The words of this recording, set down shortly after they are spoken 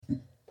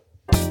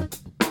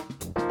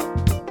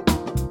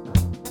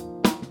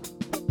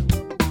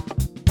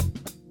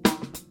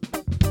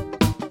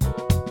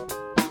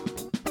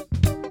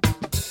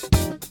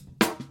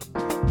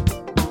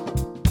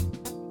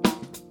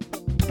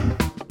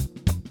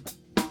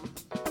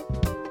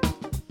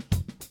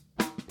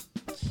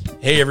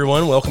Hey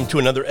everyone, welcome to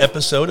another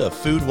episode of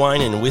Food, Wine,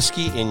 and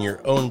Whiskey in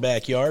Your Own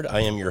Backyard. I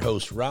am your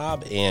host,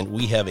 Rob, and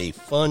we have a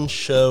fun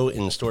show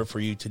in store for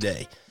you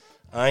today.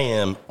 I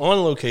am on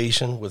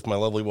location with my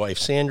lovely wife,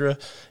 Sandra,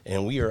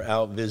 and we are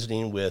out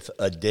visiting with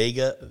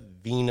Adega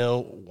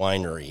Vino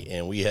Winery,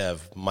 and we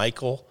have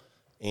Michael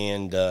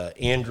and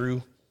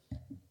Andrew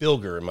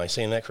Bilger. Am I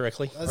saying that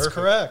correctly? That's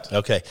correct.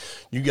 Okay.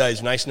 You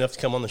guys nice enough to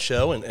come on the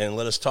show and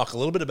let us talk a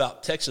little bit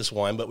about Texas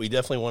wine, but we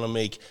definitely want to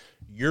make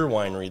your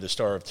winery the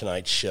star of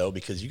tonight's show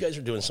because you guys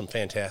are doing some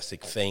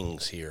fantastic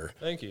things here.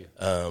 Thank you.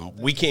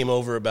 We came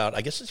over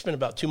I guess it's been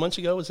about 2 months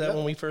ago. Is that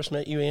when we first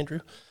met you,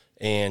 Andrew?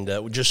 And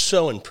we're just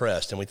so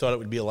impressed, and we thought it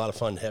would be a lot of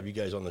fun to have you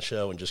guys on the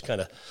show and just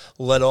kind of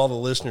let all the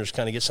listeners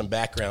kind of get some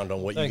background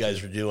on what you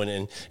guys are doing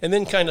and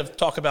then kind of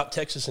talk about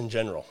Texas in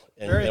general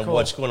and cool.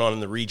 what's going on in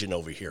the region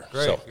over here.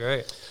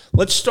 Great.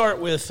 Let's start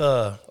with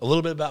a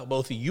little bit about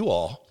both of you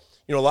all.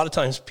 You know, a lot of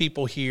times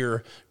people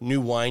hear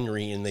new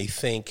winery and they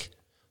think,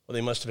 well,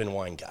 they must have been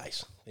wine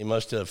guys. They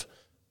must have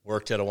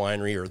worked at a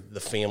winery or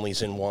the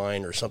family's in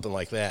wine or something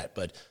like that.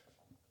 But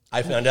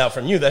I found out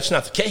from you that's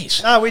not the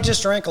case. No, we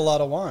just drank a lot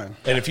of wine.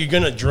 And if you're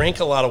going to drink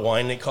a lot of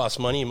wine and it costs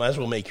money, you might as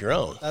well make your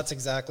own. That's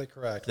exactly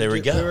correct. There we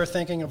go. We were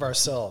thinking of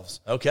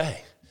ourselves.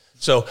 Okay.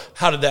 So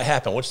how did that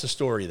happen? What's the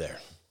story there?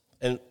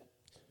 And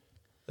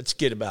let's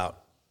get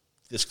about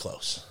this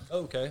close.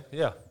 Okay,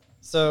 yeah.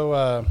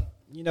 So,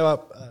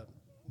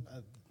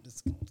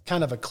 it's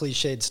kind of a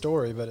cliched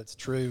story, but it's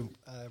true.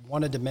 I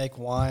wanted to make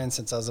wine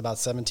since I was about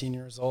 17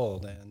 years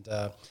old,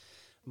 and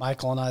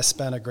Michael and I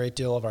spent a great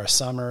deal of our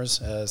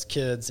summers as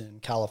kids in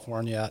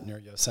California, out near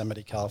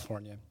Yosemite,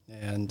 California.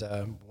 And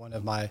one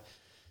of my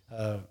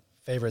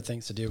favorite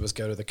things to do was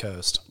go to the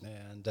coast.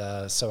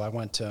 And so I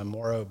went to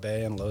Morro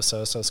Bay and Los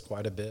Osos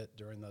quite a bit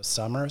during those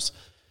summers.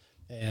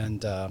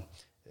 And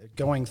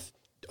going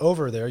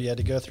over there, you had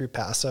to go through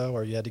Paso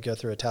or you had to go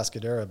through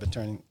Atascadero,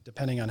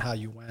 depending on how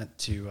you went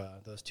to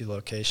those two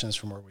locations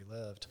from where we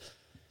lived.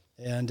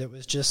 And it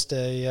was just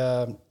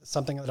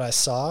something that I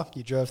saw.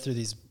 You drove through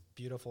these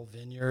beautiful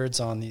vineyards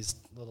on these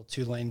little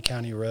two-lane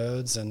county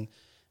roads, and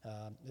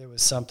it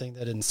was something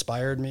that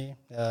inspired me,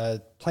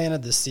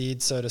 planted the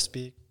seed, so to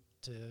speak,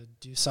 to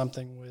do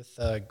something with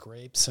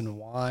grapes and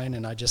wine,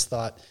 and I just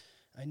thought,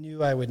 I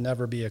knew I would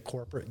never be a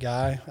corporate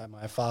guy.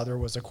 My father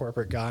was a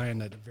corporate guy,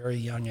 and at a very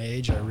young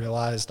age, I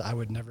realized I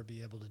would never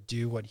be able to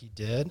do what he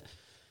did,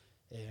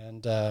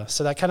 and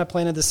so that kind of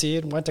planted the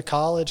seed, went to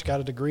college, got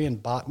a degree in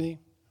botany,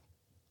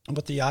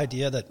 with the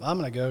idea that I'm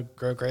going to go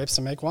grow grapes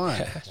and make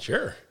wine.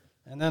 Sure.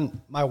 And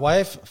then my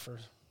wife, for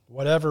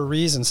whatever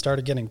reason,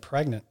 started getting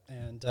pregnant,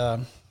 and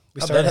How'd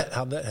that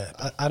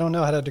happen? I don't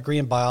know. I had a degree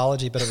in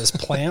biology, but it was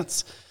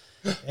plants,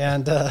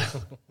 and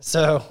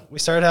so we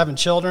started having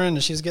children.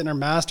 And she was getting her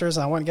master's,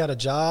 and I went and got a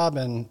job.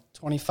 And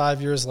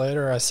 25 years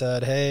later, I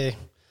said, "Hey,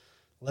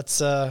 let's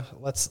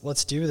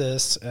do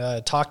this."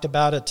 Talked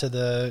about it to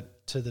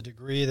the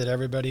degree that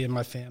everybody in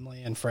my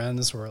family and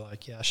friends were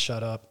like, "Yeah,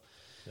 shut up,"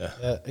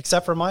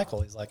 except for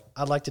Michael. He's like,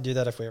 "I'd like to do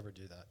that if we ever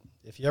do that.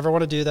 If you ever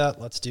want to do that,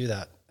 let's do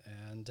that."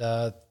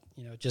 And,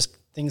 just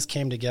things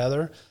came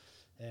together,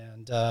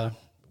 and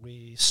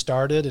we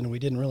started, and we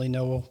didn't really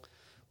know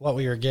what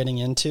we were getting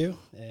into,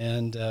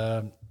 and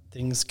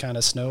things kind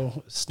of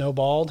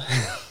snowballed.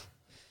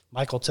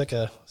 Michael took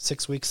a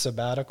 6-week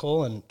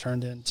sabbatical and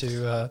turned into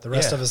the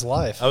rest of his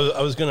life.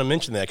 I was going to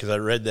mention that because I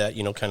read that,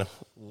 kind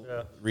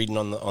of reading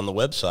on the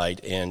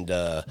website, and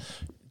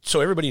so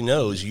everybody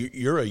knows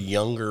you're a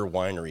younger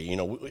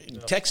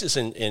winery. Texas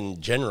in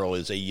general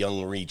is a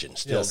young region,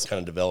 still kind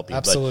of developing.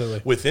 Absolutely.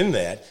 But within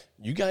that,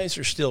 you guys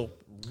are still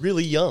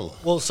really young.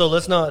 Well, so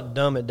let's not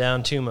dumb it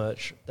down too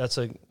much. That's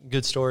a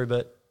good story,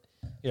 but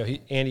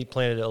Andy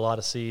planted a lot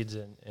of seeds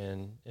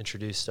and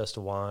introduced us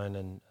to wine,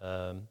 and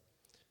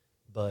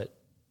but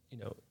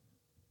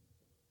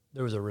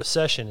there was a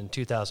recession in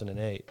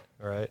 2008,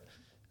 all right?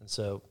 And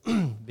so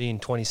being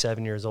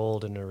 27 years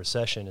old in a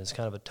recession is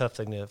kind of a tough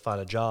thing to find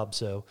a job.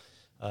 So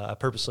I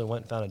purposely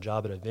went and found a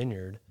job at a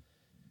vineyard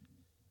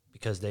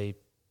because that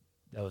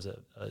was a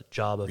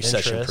job of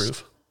recession interest,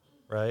 proof,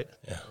 right?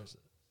 Yeah, it was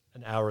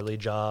an hourly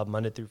job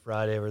Monday through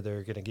Friday where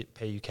they're going to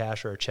pay you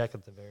cash or a check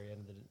at the very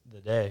end of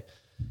the day.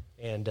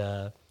 And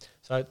so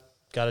I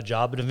got a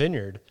job at a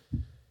vineyard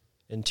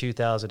in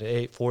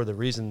 2008 for the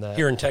reason that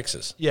here in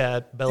Texas,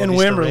 at Bella In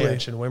Vista Wimberley.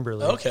 Ranch in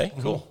Wimberley. Okay,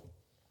 cool.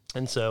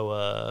 And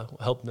so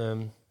helped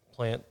them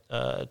plant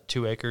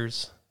 2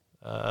 acres.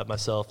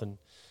 Myself and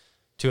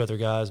 2 other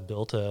guys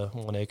built a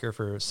 1 acre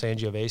for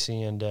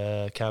Sangiovese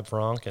and Cab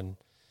Franc, and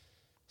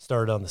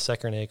started on the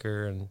 2nd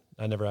acre. And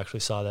I never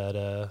actually saw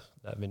that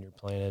vineyard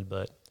planted.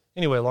 But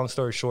anyway, long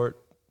story short,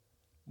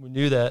 we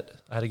knew that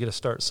I had to get a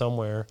start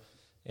somewhere,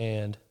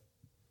 and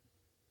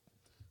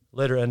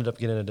later ended up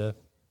getting a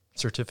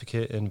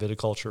certificate in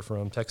viticulture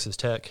from Texas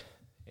Tech,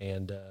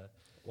 and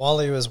While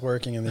he was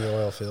working in the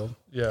oil field.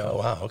 yeah. Oh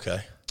wow. Okay.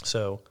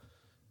 So,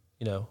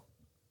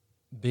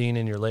 being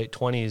in your late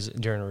 20s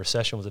during a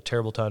recession was a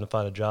terrible time to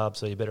find a job.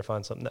 So you better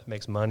find something that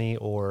makes money,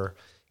 or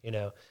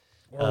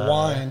Or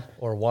wine.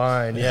 or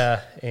wine.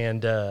 Yeah.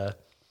 And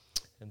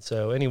And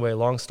so anyway,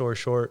 long story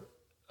short,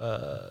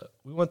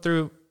 we went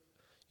through,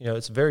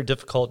 it's very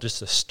difficult just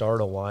to start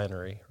a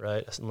winery,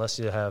 right? Unless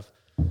you have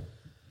 $1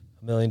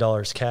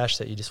 million cash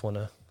that you just want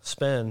to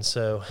spend.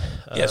 So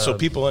so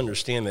people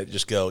understand that.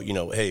 Just go,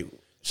 hey,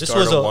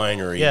 start a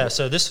winery. Yeah,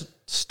 so this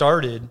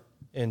started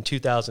in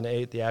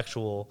 2008, the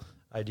actual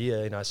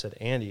idea. And I said,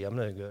 Andy, I'm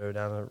going to go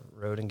down the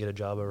road and get a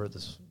job over at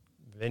this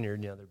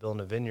vineyard. They're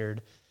building a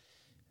vineyard.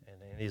 And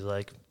Andy's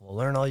like, well,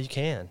 learn all you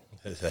can.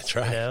 That's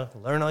right.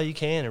 Learn all you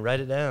can and write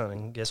it down.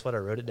 And guess what? I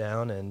wrote it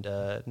down. And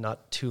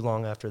not too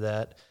long after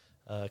that,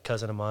 a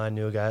cousin of mine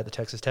knew a guy at the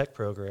Texas Tech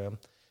program,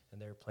 and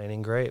they were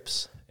planting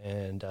grapes.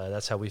 And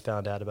that's how we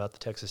found out about the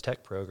Texas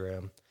Tech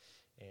program.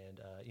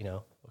 And,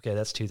 okay,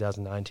 that's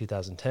 2009,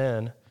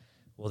 2010.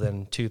 Well,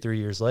 then 2-3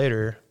 years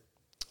later,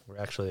 we're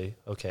actually,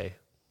 okay,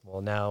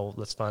 well, now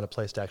let's find a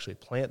place to actually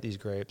plant these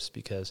grapes,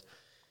 because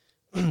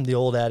the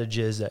old adage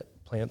is that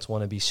plants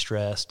want to be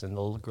stressed and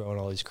they'll grow in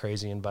all these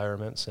crazy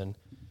environments. And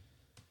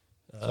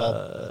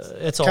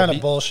it's all kind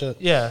of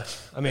bullshit. Yeah.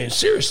 I mean,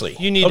 seriously,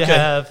 you need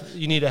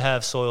to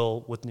have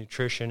soil with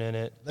nutrition in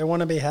it. They want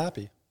to be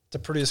happy to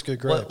produce good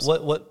grapes.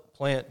 What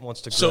plant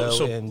wants to grow?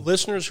 So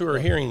listeners who are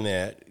hearing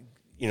that,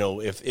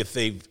 if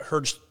they've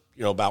heard,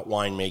 about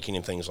winemaking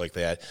and things like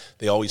that,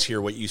 they always hear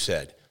what you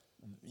said.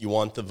 You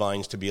want the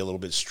vines to be a little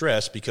bit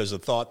stressed, because the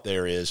thought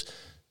there is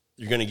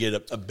you're going to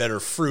get a better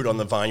fruit on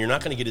the vine. You're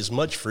not going to get as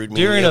much fruit.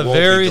 During a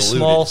very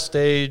small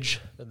stage,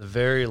 the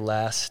very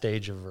last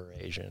stage of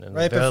veraison. And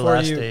right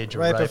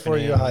before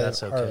you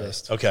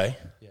harvest. Okay.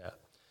 Yeah.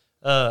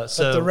 But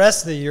the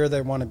rest of the year,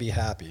 they want to be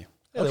happy.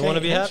 Yeah, they want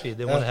to be happy.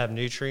 They want to have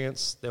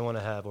nutrients. They want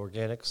to have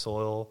organic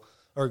soil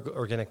or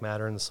organic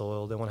matter in the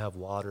soil. They want to have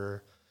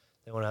water.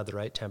 They want to have the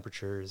right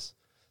temperatures.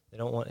 They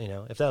don't want,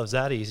 if that was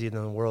that easy,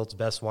 then the world's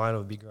best wine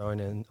would be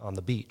growing on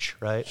the beach,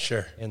 right?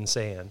 Sure. In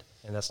sand.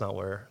 And that's not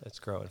where it's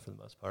growing for the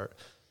most part.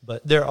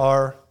 But there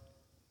are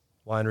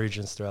wine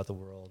regions throughout the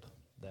world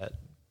that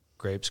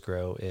grapes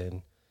grow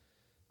in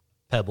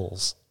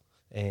pebbles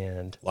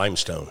and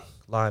limestone,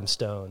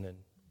 and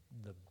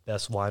the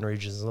best wine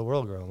regions in the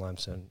world grow in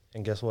limestone.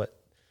 And guess what?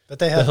 But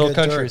they have the whole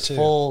country is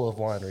full of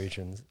wine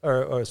regions,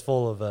 or is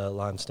full of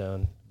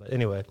limestone. But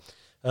anyway,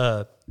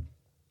 and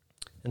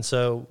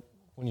so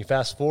when you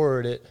fast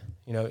forward it,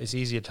 it's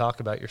easy to talk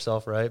about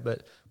yourself, right?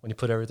 But when you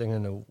put everything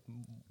into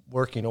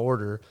working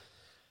order,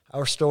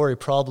 our story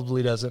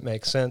probably doesn't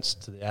make sense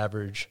to the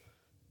average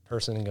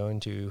person going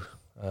to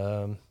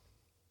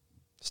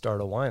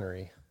start a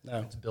winery. No.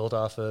 It's built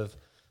off of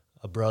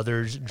a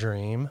brother's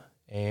dream,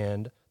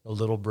 and the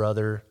little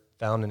brother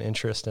found an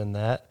interest in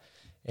that.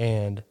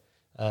 And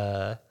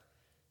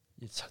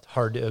it's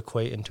hard to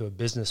equate into a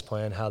business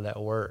plan how that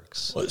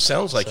works. Well, it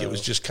sounds like it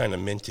was just kind of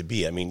meant to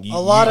be. I mean, a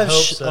lot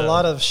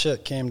of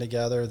shit came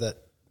together that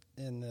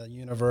in the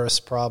universe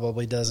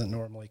probably doesn't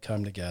normally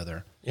come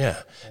together.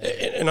 Yeah,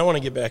 and I want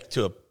to get back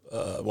to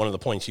one of the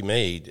points you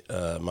made,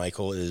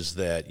 Michael, is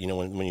that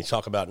when you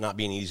talk about not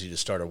being easy to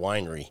start a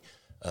winery,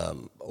 a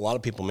lot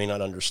of people may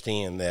not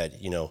understand that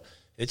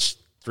it's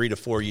 3 to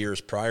 4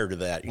 years prior to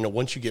that.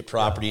 Once you get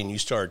property and you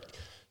start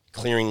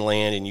clearing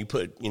land and you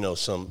put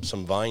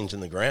some vines in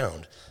the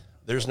ground,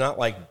 there's not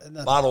like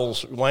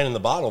wine in the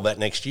bottle that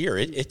next year.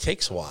 It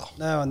takes a while.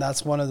 No, and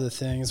that's one of the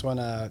things when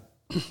I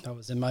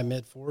was in my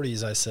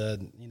mid-40s, I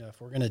said, if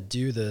we're going to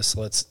do this,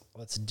 let's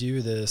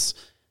do this.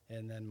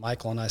 And then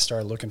Michael and I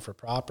started looking for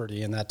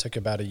property, and that took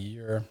about a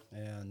year.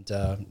 And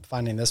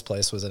finding this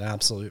place was an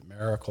absolute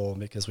miracle,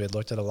 because we had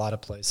looked at a lot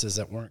of places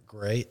that weren't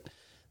great.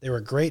 They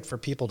were great for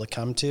people to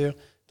come to,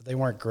 but they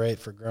weren't great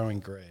for growing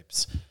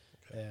grapes.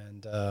 Okay.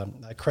 And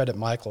I credit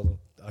Michael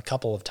a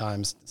couple of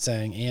times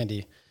saying,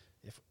 Andy,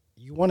 if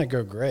you want to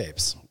grow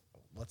grapes,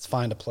 let's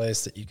find a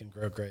place that you can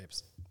grow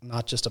grapes,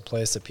 not just a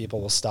place that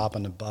people will stop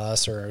on the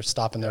bus or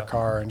stop in their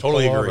car and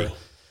totally pull agree. Over.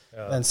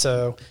 Yeah. And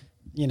so,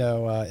 in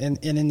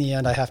the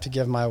end, I have to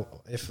give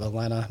if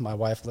Elena, my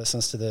wife,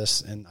 listens to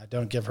this, and I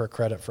don't give her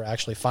credit for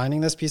actually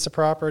finding this piece of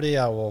property,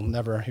 I will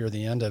never hear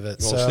the end of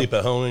it. You won't sleep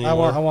at home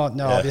anymore? I won't.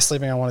 No, I'll be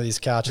sleeping on one of these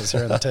couches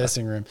here in the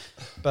tasting room.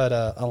 But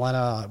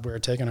Elena, we were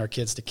taking our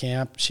kids to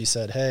camp. She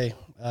said, hey,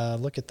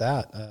 look at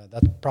that.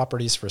 That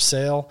property's for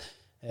sale.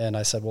 And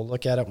I said, well,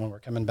 look at it when we're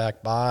coming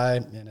back by.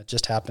 And it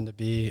just happened to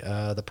be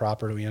the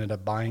property we ended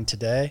up buying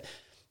today.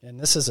 And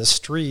this is a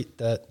street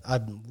that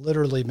I've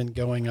literally been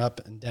going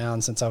up and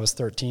down since I was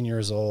 13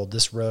 years old.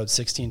 This road,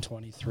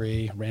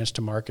 1623 Ranch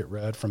to Market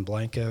Road from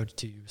Blanco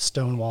to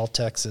Stonewall,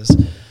 Texas,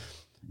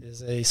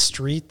 is a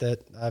street that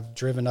I've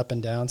driven up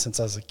and down since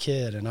I was a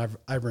kid. And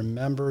I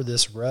remember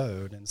this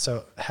road. And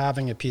so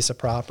having a piece of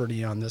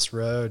property on this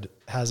road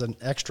has an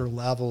extra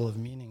level of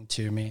meaning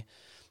to me,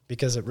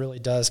 because it really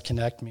does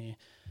connect me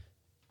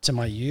to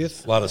my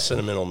youth. A lot of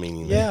sentimental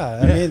meaning. Yeah.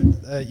 I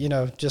mean,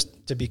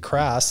 just to be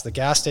crass, the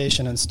gas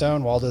station in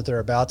Stonewall that they're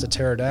about to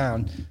tear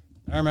down,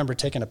 I remember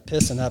taking a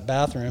piss in that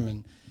bathroom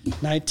in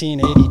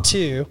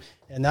 1982,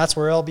 and that's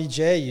where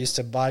LBJ used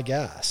to buy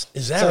gas.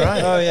 Is that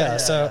right? Oh,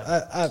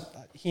 yeah.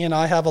 He and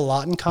I have a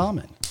lot in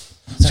common.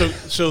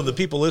 So the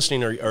people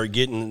listening are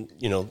getting,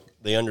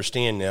 they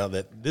understand now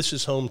that this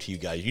is home to you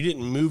guys. You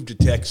didn't move to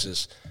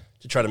Texas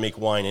to try to make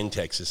wine in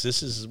Texas.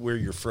 This is where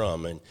you're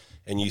from.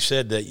 And you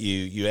said that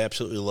you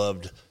absolutely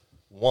loved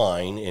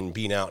wine and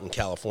being out in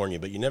California,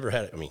 but you never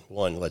had, I mean,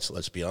 one,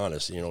 let's be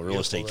honest, real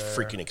estate's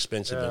freaking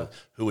expensive, and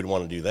who would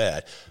want to do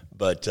that?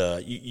 But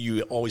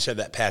you always had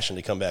that passion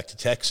to come back to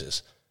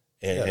Texas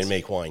and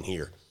make wine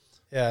here.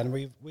 Yeah, and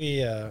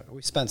we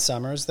spent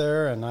summers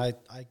there, and I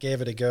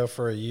gave it a go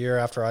for a year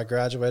after I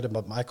graduated,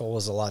 but Michael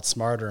was a lot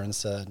smarter and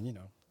said,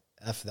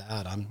 F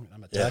that, I'm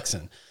a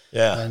Texan.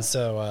 Yeah. And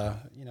so,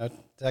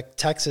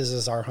 Texas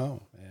is our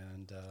home,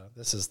 and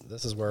this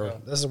is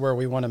where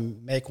we want to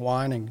make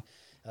wine,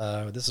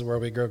 and this is where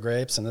we grow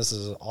grapes, and this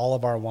is all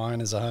of our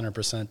wine is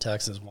 100%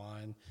 Texas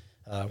wine.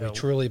 We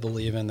truly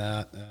believe in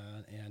that,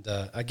 and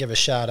I give a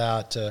shout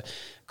out to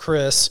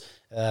Chris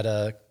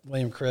at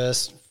William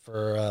Chris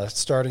for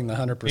starting the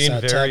 100%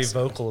 being very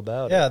vocal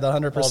about it. Yeah, the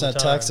 100%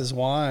 Texas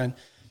wine,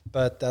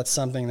 but that's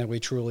something that we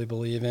truly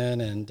believe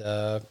in, and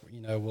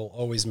we'll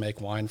always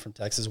make wine from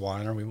Texas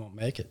wine, or we won't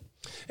make it.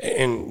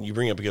 And you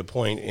bring up a good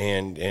point,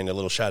 and a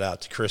little shout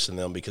out to Chris and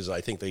them, because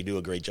I think they do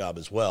a great job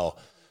as well.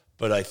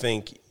 But I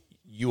think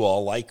you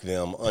all, like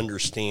them,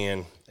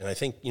 understand, and I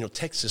think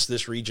Texas,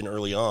 this region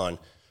early on,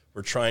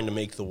 were trying to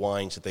make the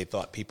wines that they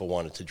thought people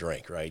wanted to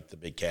drink, right? The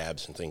big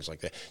cabs and things like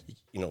that.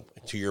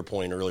 To your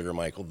point earlier,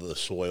 Michael, the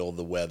soil,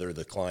 the weather,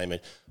 the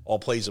climate, all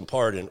plays a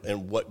part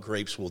in what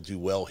grapes will do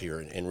well here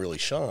and really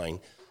shine.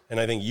 And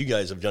I think you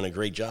guys have done a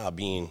great job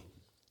being,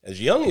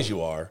 as young as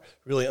you are,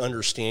 really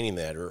understanding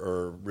that,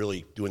 or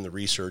really doing the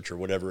research or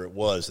whatever it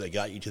was that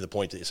got you to the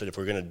point that you said, if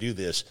we're going to do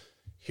this,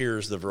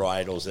 here's the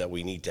varietals that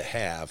we need to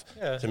have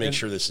to make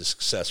sure this is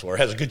successful, or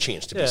has a good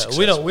chance to be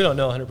successful. We don't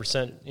know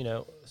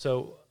 100%,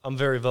 so I'm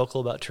very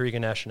vocal about Touriga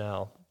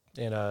Nacional,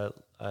 and I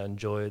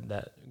enjoyed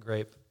that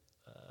grape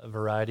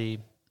variety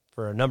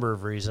for a number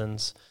of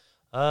reasons.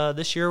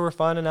 This year we're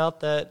finding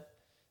out that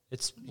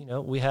it's,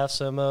 we have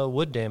some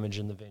wood damage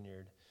in the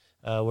vineyard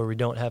where we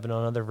don't have it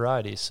on other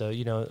varieties. So,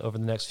 over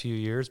the next few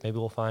years, maybe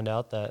we'll find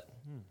out that,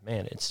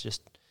 it's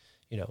just,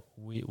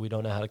 we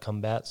don't know how to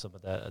combat some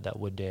of that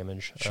wood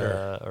damage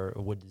or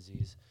wood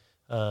disease.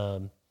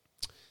 A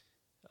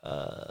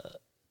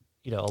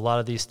lot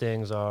of these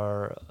things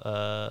are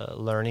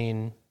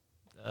learning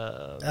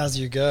as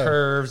you go,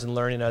 curves, and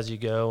learning as you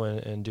go,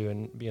 and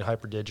being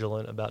hyper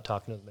vigilant about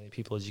talking to as many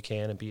people as you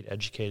can and being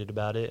educated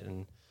about it,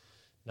 and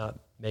not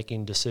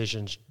making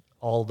decisions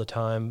all the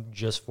time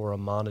just for a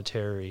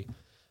monetary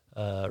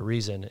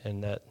reason.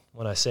 And that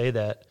when I say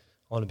that,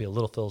 I want to be a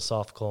little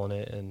philosophical in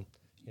it, and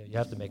you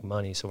have to make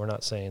money. So we're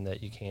not saying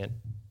that you can't,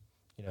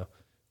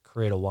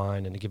 create a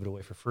wine and give it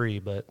away for free,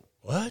 but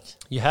what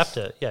you have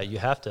to, you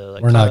have to.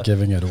 We're not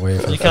giving it away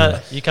for free.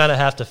 You kind of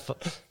have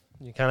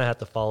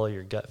to follow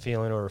your gut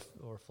feeling or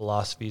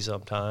philosophy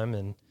sometime,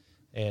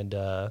 and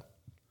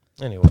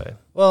anyway.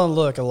 Well, and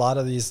look, a lot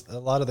of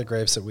the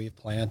grapes that we've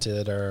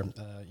planted are,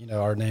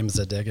 our name is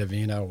Adega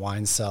Vinho,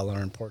 wine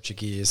cellar in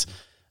Portuguese.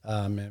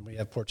 And we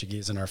have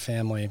Portuguese in our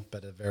family,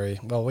 but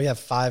we have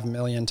 5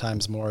 million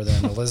times more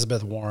than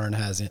Elizabeth Warren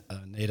has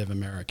a Native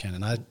American.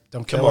 And I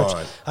don't care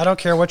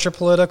what your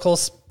political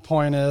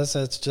point is.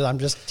 I'm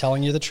just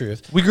telling you the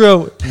truth. We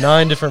grow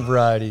 9 different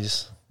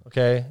varieties.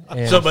 Okay,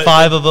 and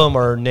 5 of them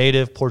are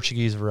native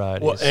Portuguese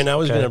varieties. Well, and I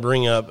was going to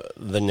bring up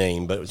the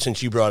name, but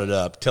since you brought it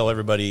up, tell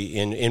everybody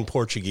in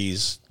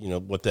Portuguese,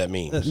 what that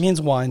means. It means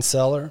wine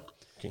cellar.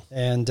 Okay.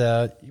 And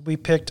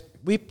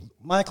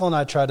Michael and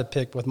I tried to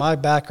pick, with my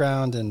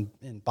background in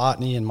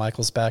botany and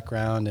Michael's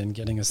background in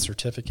getting his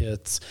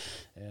certificates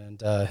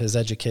and his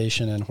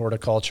education in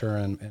horticulture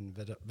and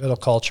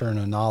viticulture and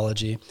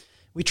enology,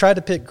 we tried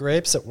to pick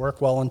grapes that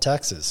work well in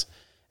Texas.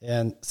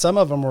 And some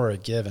of them were a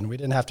given. We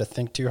didn't have to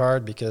think too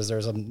hard because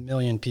there's a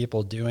million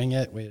people doing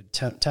it. We had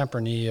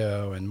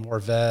Tempranillo and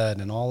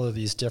Mourvèdre and all of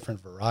these different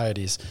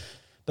varieties.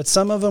 But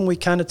some of them we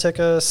kind of took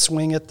a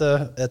swing at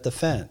the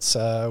fence.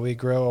 We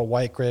grow a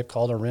white grape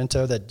called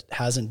Orinto that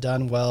hasn't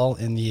done well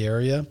in the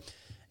area.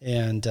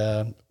 And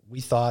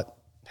we thought,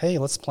 hey,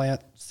 let's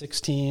plant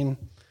 16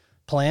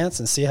 plants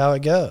and see how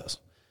it goes.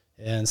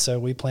 And so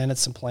we planted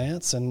some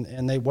plants,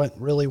 and they went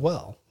really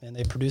well. And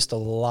they produced a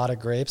lot of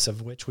grapes,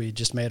 of which we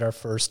just made our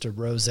first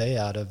rosé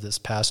out of this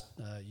past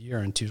year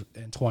in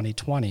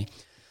 2020.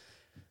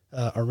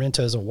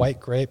 Orinto is a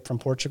white grape from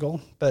Portugal,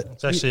 but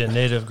it's actually a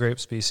native grape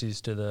species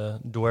to the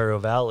Douro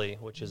Valley,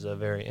 which is a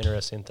very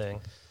interesting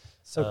thing.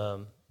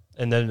 So,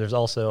 and then there's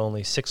also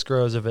only 6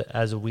 grows of it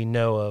as we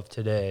know of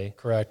today.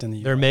 Correct.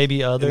 There may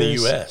be others in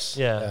the U.S.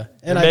 Yeah,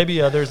 and there may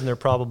be others, and there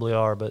probably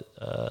are, but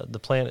the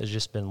plant has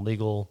just been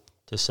legal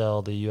to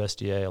sell. The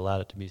USDA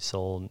allowed it to be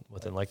sold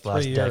within the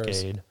last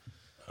decade.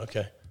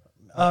 Okay.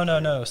 Oh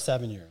no,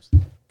 7 years.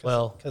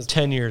 Well,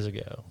 10 years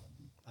ago,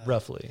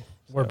 roughly.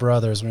 We're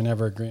brothers. We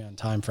never agree on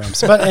time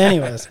frames. But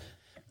anyways,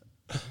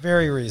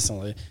 very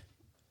recently,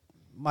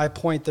 my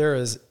point there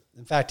is,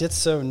 in fact, it's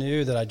so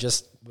new that I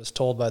just was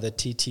told by the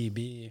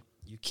TTB,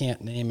 you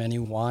can't name any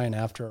wine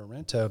after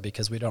Orinto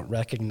because we don't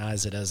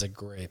recognize it as a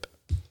grape.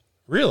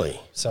 Really?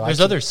 So There's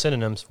other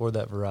synonyms for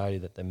that variety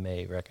that they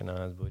may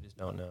recognize, but we just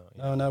don't know.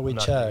 No, we I'm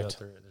not gonna go checked.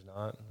 through it. There's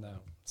not. No.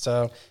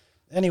 So,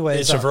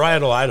 anyways, It's a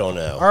varietal I don't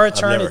know. our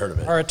attorney, I've never heard of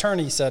it. our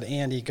attorney said,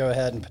 Andy, go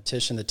ahead and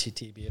petition the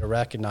TTB to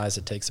recognize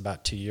it takes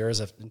about 2 years.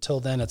 Until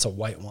then, it's a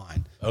white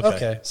wine.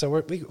 Okay. So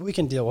we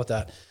can deal with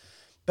that.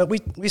 But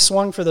we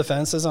swung for the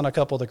fences on a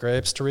couple of the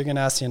grapes. Touriga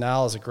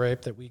Nacional is a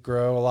grape that we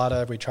grow a lot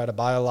of. We try to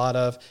buy a lot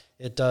of.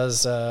 It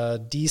does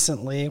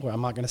decently. Well,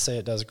 I'm not going to say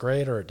it does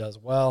great or it does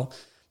well,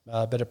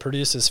 but it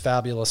produces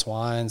fabulous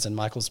wines, and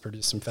Michael's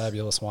produced some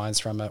fabulous wines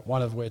from it,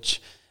 one of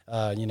which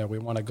we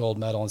won a gold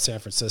medal in San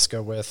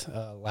Francisco with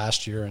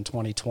last year in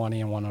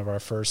 2020, and one of our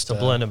first. It's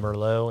a blend of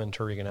Merlot and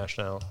Touriga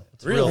Nacional.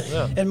 It's Really?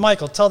 Yeah. And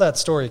Michael, tell that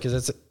story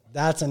because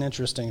that's an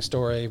interesting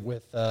story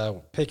with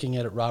picking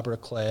it at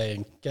Robert Clay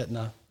and getting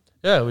a.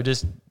 Yeah, we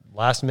just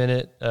last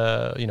minute,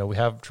 we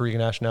have Touriga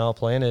Nacional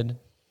planted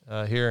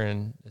here,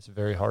 and it's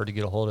very hard to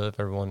get a hold of.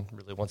 Everyone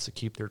really wants to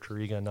keep their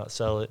Touriga and not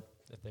sell it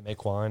if they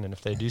make wine. And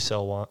if they do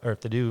sell wine, or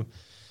if they do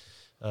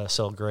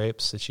sell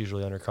grapes, it's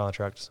usually under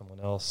contract to someone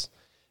else.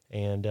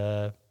 And,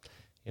 I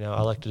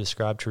like to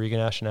describe Touriga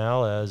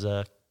Nacional as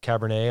a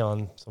Cabernet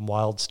on some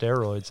wild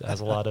steroids. It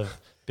has a lot of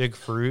big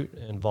fruit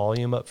and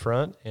volume up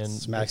front, and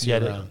Smacks you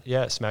around.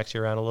 It smacks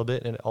you around a little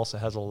bit, and it also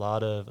has a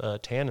lot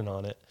of tannin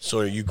on it. So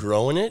are you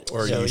growing it,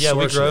 or are you Yeah,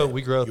 we sourcing grow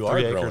it? You are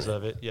 3 growing acres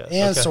of it. Yes,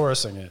 And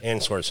sourcing it. and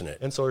sourcing it.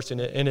 and sourcing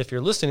it. And if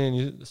you're listening,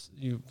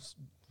 you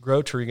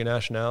grow Touriga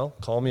Nacional,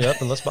 call me up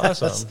and let's buy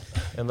some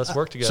and let's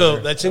work together. So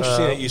that's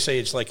interesting that you say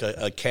it's like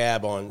a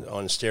cab on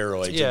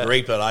steroids. Yeah. A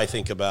grape that I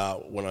think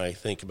about when I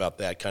think about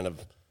that kind of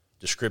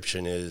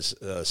description is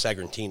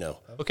Sagrantino.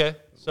 Okay,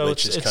 so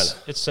Which is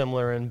it's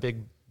similar in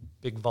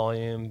big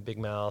volume, big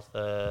mouth,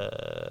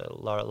 a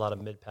lot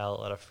of mid palate,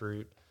 a lot of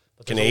fruit.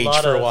 But Can there's age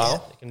lot for a of-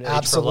 while? it can age for a lot.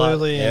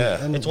 Absolutely.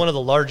 Yeah. And It's one of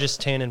the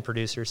largest tannin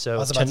producers. So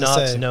was about to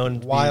Tannoc's say, known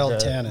to wild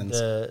be tannins.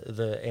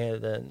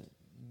 the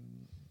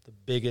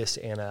biggest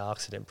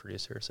antioxidant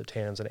producer. So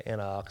tannin's an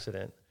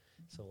antioxidant,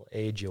 so it'll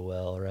age you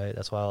well, right?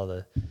 That's why all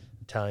the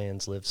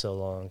Italians live so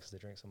long because they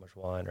drink so much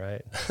wine,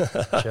 right?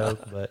 Joke,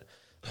 but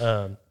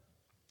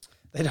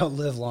they don't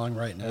live long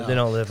right now. they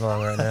don't live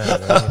long right now.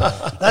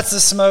 But, That's the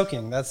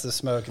smoking. That's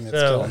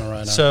killing them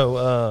right now.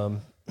 So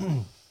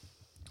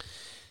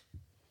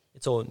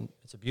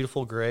it's a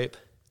beautiful grape.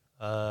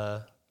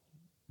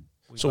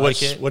 We So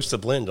like it. what's the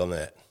blend on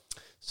that?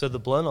 So the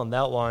blend on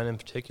that wine in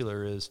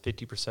particular is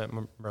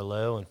 50%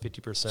 Merlot and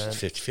 50%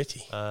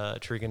 50-50.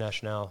 Touriga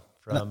Nacional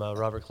from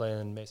Robert Clay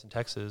in Mason,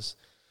 Texas.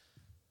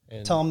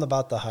 And, Tell them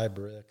about the high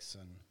bricks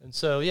and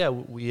so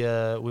we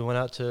went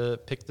out to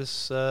pick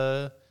this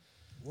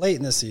late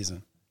in the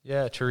season.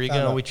 Touriga,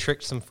 and we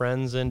tricked some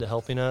friends into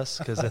helping us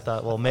because they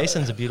thought, well,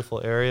 Mason's a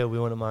beautiful area. We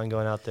wouldn't mind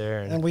going out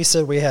there. And we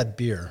said we had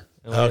beer.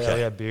 We Okay.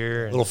 had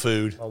beer. And Little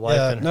food. my wife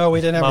and No, we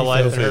didn't have my any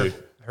wife food.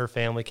 and her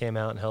family came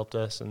out and helped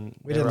us, and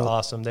We they were didn't-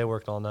 awesome. They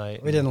worked all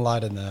night. We didn't lie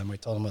to them. We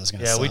told them it was going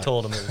to Yeah, suck. we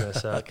told them it was going to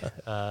suck.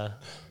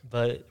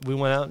 But we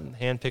went out and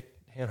hand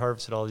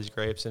harvested all these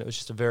grapes, and it was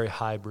just a very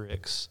high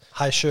bricks.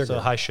 High sugar. So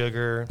high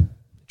sugar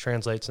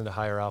translates into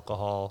higher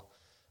alcohol.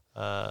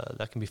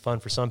 That can be fun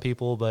for some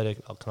people, but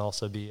it can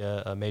also be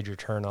a major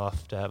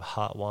turnoff to have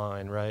hot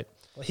wine, right?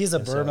 Well, he's a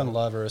bourbon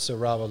lover, so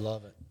Rob would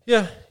love it.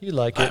 Yeah, you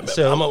like it.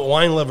 I'm a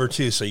wine lover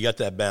too, so you got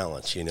that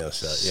balance, So yeah.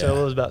 So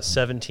it was about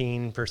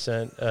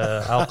 17%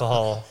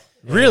 alcohol.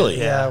 Really?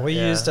 Yeah, we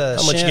used a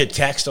How much you get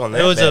taxed on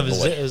that? It was bad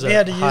boy? it was we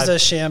had to use high, a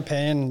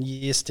champagne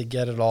yeast to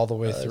get it all the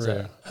way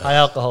through. high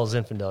alcohol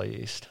Zinfandel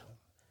yeast.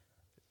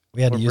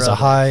 We had to We're use brothers.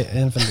 a high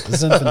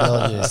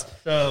Zinfandel yeast,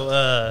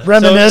 So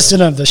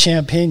reminiscent of the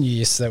champagne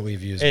yeast that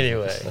we've used.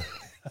 anyway,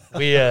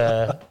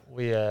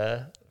 we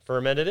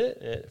fermented it.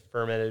 It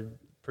fermented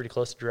pretty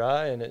close to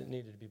dry, and it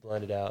needed to be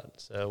blended out.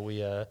 So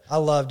we I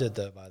loved it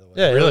though, by the way.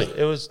 yeah, Really?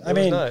 it was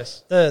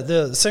nice.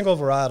 The single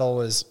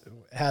varietal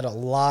had a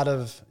lot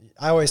of.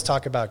 I always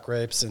talk about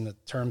grapes in the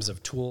terms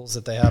of tools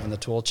that they have in the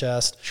tool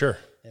chest. Sure.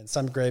 And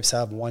some grapes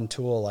have one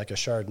tool, like a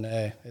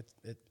Chardonnay.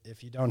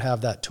 If you don't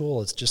have that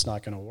tool, it's just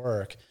not going to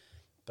work.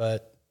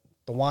 But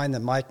the wine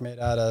that Mike made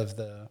out of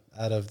the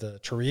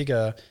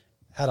Touriga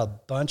had a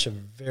bunch of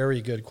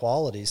very good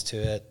qualities to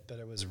it, but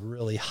it was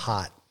really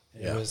hot.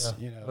 Yeah. It was,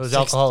 It was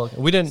alcoholic.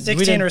 We didn't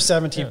 16 or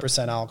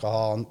 17%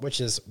 alcohol, which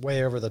is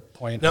way over the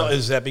point. Now, of-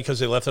 is that because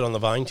they left it on the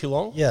vine too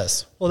long?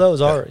 yes. Well, that was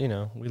our,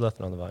 we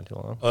left it on the vine too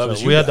long. Oh, that was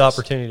so you we had the guys.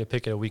 opportunity to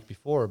pick it a week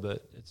before,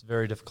 but it's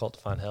very difficult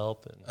to find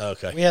help. And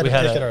Okay. We had We to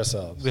had pick a- it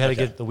ourselves. we had to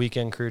get the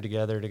weekend crew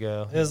together to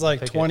go. It was like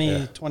pick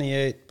 20,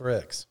 28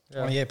 bricks, Yeah.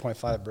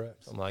 28.5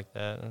 bricks. something like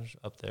that. It was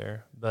up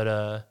there.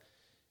 But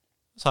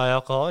it's high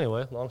alcohol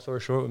anyway. Long story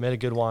short, we made a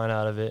good wine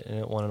out of it, and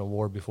it won an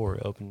award before we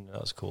opened.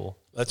 That was cool.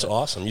 That's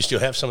awesome. You still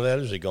have some of that,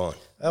 or is it gone?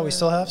 Oh, we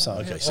still have some.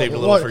 Okay, save a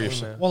little for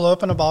yourself. We'll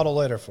open a bottle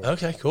later for you.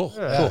 Okay, cool.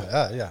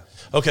 Yeah.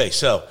 Okay,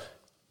 so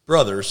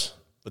brothers,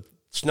 but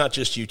it's not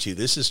just you two.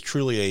 This is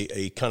truly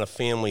a kind of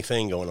family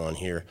thing going on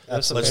here.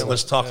 Absolutely.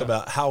 Let's talk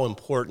about how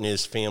important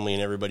is family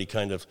and everybody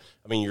kind of.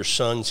 I mean, your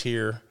son's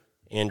here,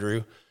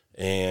 Andrew,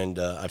 and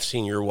I've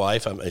seen your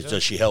wife.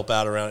 Does she help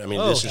out around? I mean,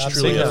 this is I've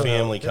truly seen a her.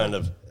 family kind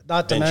of.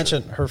 not to venture.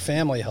 mention her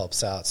family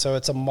helps out. So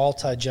it's a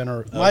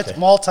Okay.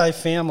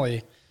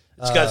 multi-family.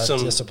 It's got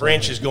some discipline.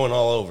 branches going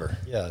all over.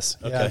 Yes.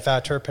 Okay. Yeah. In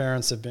fact, her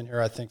parents have been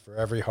here, I think, for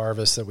every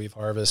harvest that we've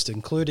harvested,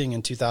 including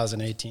in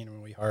 2018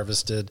 when we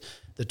harvested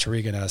the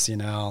Toriga Nessie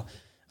now.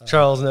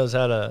 Charles knows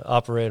how to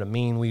operate a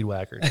mean weed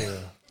whacker too.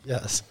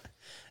 Yes.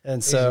 And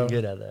He's so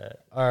good at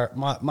that.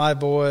 my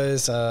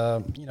boys,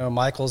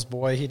 Michael's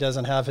boy, he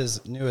doesn't have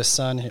his newest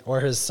son or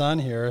his son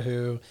here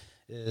who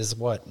is,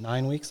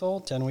 9 weeks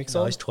old, 10 weeks No,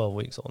 old? he's 12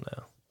 weeks old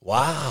now.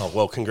 Wow.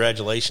 Well,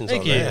 congratulations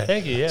on that.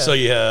 Thank you. Yeah. So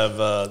you have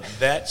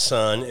that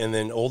son and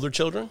then older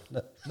children?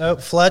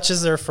 Nope, Fletch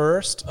is their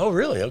first. Oh,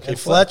 really? Okay.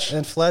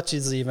 And Fletch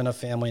is even a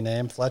family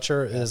name.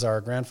 Fletcher is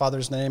our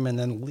grandfather's name, and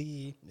then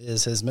Lee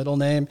is his middle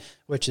name,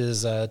 which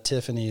is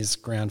Tiffany's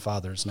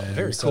grandfather's name.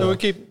 very So we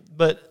keep,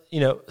 but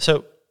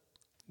so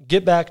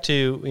get back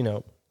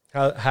to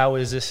how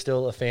is this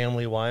still a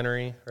family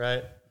winery,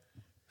 right?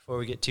 Before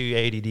we get too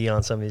ADD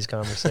on some of these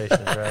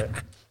conversations, right?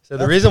 So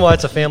the reason why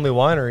it's a family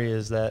winery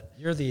is that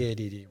You're the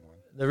ADD one.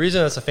 the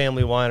reason it's a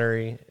family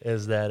winery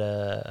is that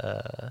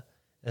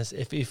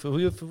if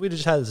we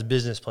just had this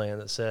business plan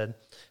that said,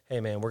 hey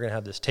man, we're gonna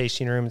have this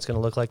tasting room, it's gonna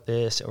look like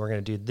this, and we're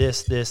gonna do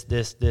this,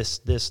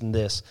 and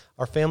this,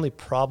 our family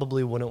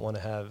probably wouldn't want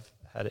to have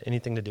had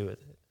anything to do with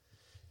it.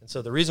 And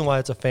so the reason why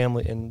it's a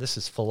family, and this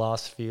is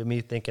philosophy of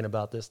me thinking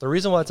about this, the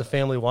reason why it's a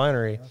family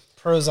winery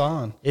Pros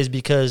on. is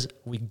because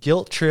we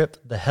guilt trip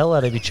the hell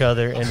out of each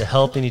other into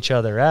helping each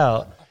other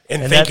out.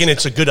 And thinking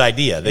that's- it's a good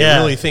idea. They Yeah.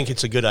 really think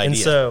it's a good idea. And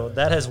so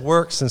that has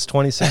worked since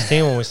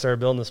 2016 when we started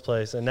building this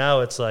place. And now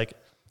it's like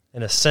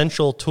an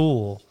essential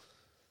tool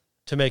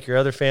to make your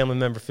other family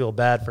member feel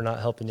bad for not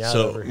helping you out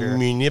So over here.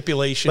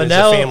 manipulation But is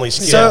now- a family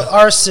skill. So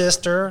our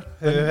sister,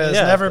 who has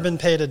Yeah. never been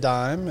paid a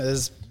dime,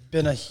 has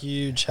been a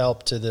huge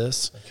help to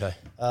this. Okay.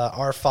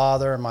 Our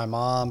father and my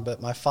mom,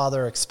 but my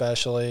father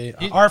especially,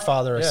 our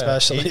father yeah,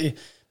 especially,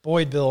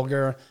 Boyd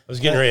Bilger. I was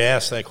getting ready to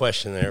ask that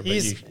question there, but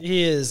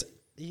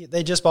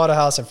They just bought a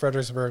house in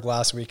Fredericksburg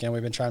last weekend.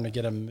 We've been trying to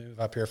get him to move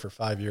up here for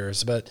 5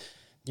 years. But,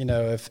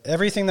 if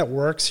everything that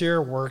works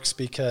here works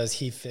because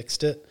he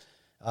fixed it,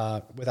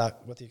 with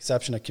the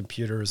exception of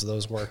computers,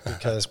 those work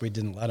because we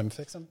didn't let him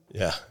fix them.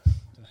 yeah.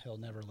 He'll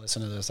never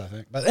listen to this, I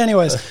think. But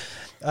anyways,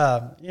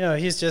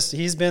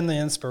 he's been the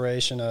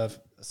inspiration of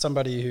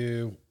somebody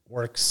who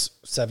works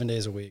 7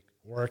 days a week,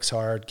 works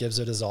hard, gives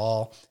it his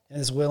all, and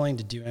is willing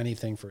to do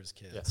anything for his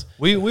kids.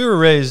 We were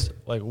raised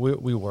like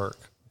we work,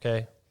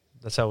 okay?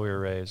 That's how we were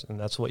raised, and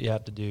that's what you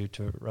have to do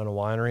to run a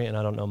winery, and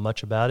I don't know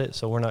much about it,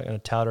 so we're not going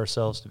to tout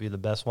ourselves to be the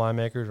best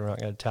winemakers. We're not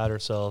going to tout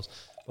ourselves,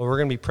 but we're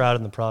going to be proud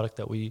of the product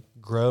that we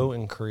grow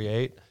and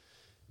create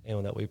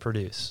and that we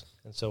produce.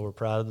 And so we're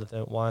proud of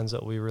the wines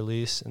that we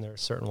release, and there are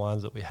certain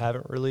wines that we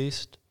haven't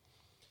released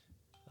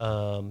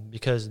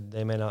because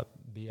they may not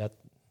be at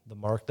the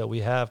mark that we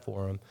have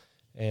for them.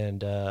 And,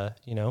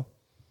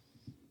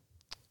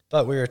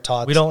 But we were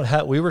taught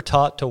we were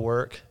taught to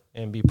work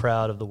and be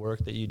proud of the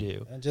work that you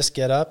do. and just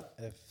get up.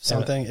 If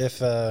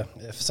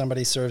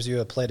somebody serves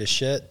you a plate of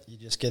shit, you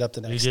just get up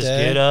the You next just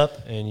day. get up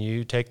and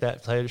you take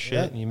that plate of shit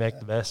Yeah. and you make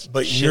the best.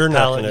 But shit you're not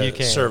palette going you to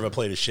can. serve a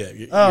plate of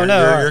shit.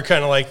 No. You're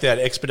kind of like that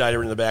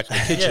expediter in the back of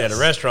the kitchen Yes. at a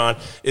restaurant.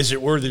 Is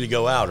it worthy to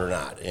go out or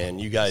not?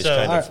 And you guys So-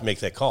 kind of make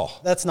that call.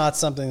 That's not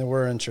something that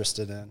we're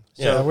interested in.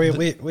 Yeah. So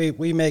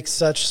we make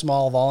such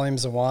small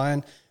volumes of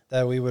wine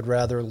that we would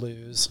rather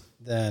lose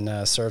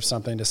than serve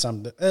something to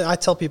some. I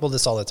tell people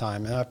this all the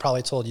time, and I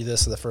probably told you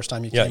this the first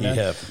time you Yeah, came you in.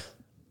 have.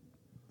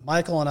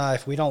 Michael and I,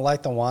 if we don't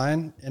like the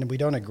wine and we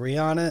don't agree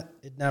on it,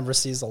 it never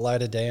sees the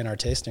light of day in our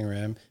tasting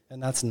room,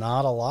 and that's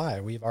not a lie.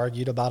 We've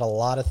argued about a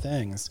lot of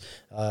things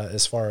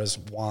as far as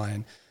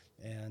wine,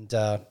 and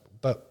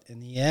but in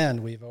the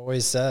end, we've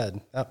always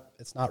said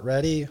it's not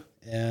ready,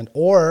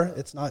 or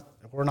it's not.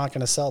 We're not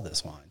going to sell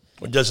this wine.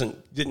 It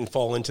didn't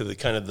fall into the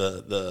kind of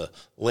the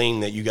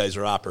lane that you guys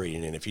are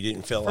operating in. If you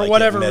didn't feel For like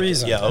whatever it met,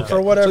 reason. yeah, okay.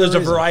 For whatever so there's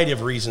reason. a variety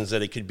of reasons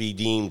that it could be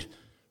deemed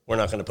we're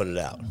not going to put it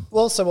out.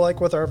 Well, so like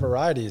with our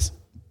varieties,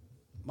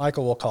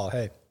 Michael will call,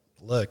 hey,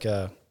 look,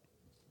 and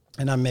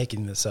I'm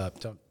making this up.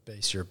 Don't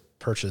base your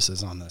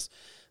purchases on this.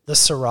 The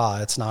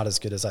Syrah, it's not as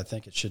good as I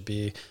think it should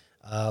be.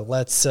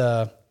 Let's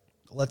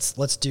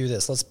do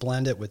this. Let's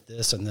blend it with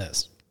this and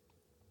this.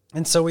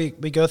 And so we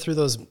go through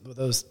those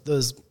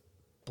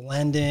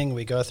blending.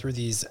 We go through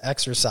these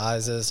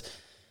exercises,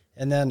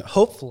 and then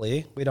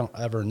hopefully, we don't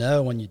ever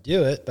know when you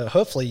do it, but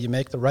hopefully you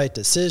make the right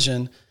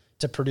decision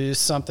to produce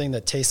something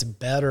that tastes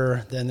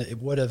better than it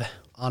would have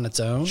on its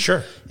own.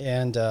 Sure.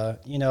 And a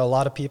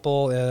lot of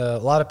people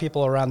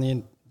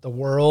around the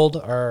world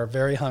are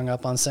very hung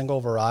up on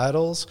single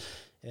varietals,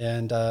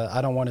 and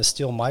I don't want to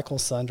steal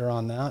Michael's thunder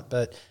on that,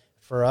 but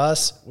for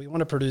us, we want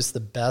to produce the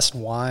best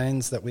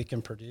wines that we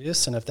can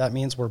produce, and if that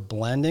means we're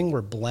blending,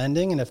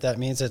 and if that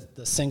means that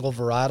the single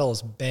varietal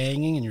is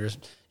banging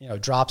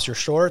and drops your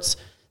shorts,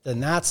 then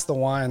that's the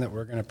wine that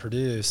we're going to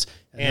produce,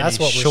 and that's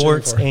what we're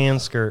shorts shooting for.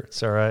 and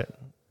skirts. All right,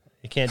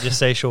 you can't just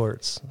say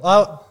shorts.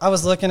 Well, I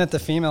was looking at the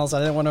females. I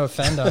didn't want to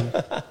offend them.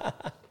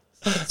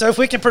 So if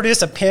we can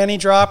produce a panty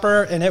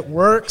dropper and it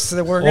works,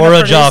 then we're going to Or a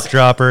produce jock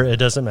dropper, it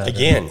doesn't matter.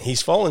 Again,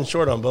 he's falling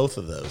short on both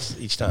of those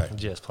each time.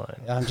 Just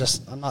playing. Yeah,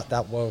 I'm not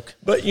that woke.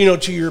 But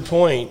to your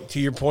point,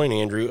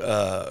 Andrew,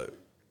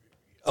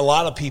 a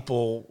lot of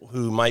people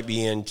who might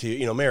be into,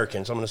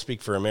 Americans, I'm going to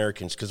speak for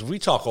Americans, because if we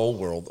talk old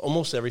world,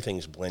 almost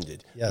everything's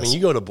blended. Yes. I mean, you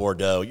go to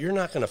Bordeaux, you're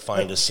not going to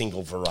find a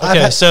single variety.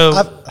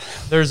 Okay,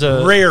 there's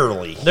a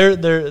Rarely.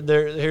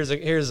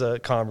 here's a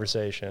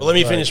conversation. Well, let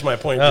me finish my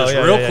point Oh, just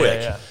yeah, real yeah,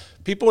 quick. yeah.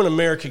 People in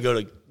America go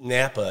to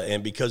Napa,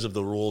 and because of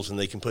the rules, and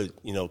they can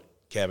put,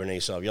 Cabernet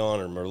Sauvignon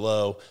or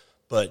Merlot,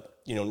 but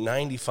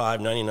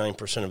 95,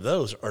 99% of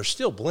those are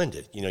still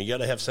blended. You got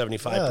to have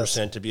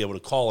 75% to be able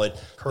to call it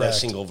that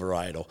single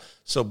varietal.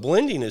 So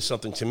blending is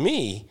something, to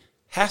me,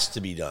 has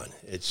to be done.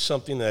 It's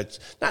something that's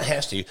not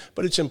has to,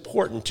 but it's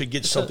important to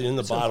get something in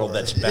the bottle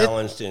that's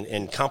balanced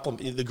and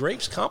complement. The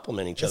grapes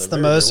complement each other. It's the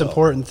most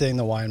important thing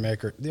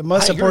the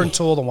most important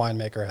tool the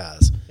winemaker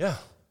has. Yeah.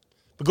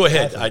 But go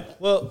ahead.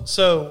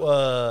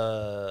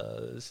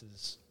 This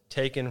is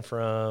taken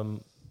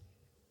from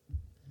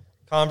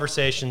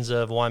conversations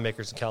of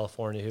winemakers in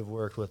California who've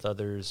worked with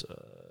others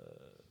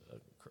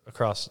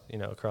across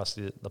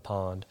the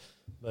pond.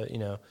 But,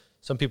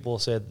 some people will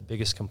say the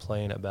biggest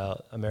complaint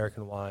about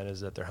American wine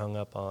is that they're hung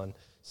up on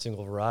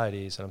single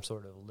varieties, and I'm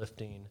sort of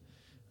lifting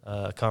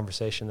a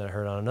conversation that I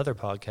heard on another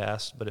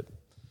podcast, but it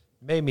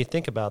made me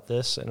think about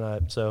this, and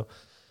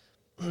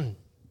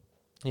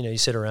you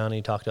sit around and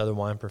you talk to other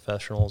wine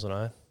professionals, and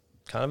I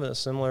kind of in a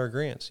similar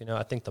agreement.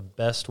 I think the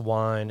best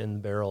wine in the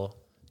barrel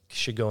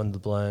should go into the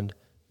blend,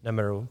 no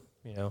matter,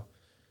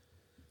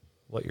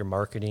 what your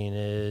marketing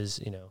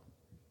is,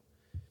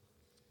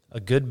 A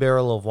good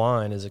barrel of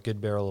wine is a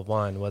good barrel of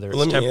wine, whether it's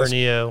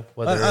Tempranillo,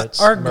 whether it's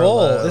our Merlot.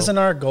 goal. Isn't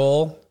our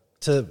goal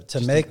to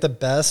make the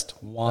best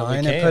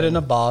wine and put it in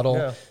a bottle?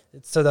 Yeah.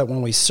 It's so that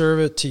when we serve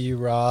it to you,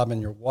 Rob,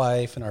 and your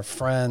wife and our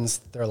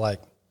friends, they're like,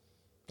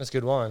 That's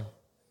good wine.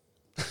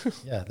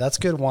 yeah, that's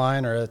good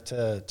wine. Or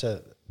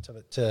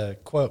to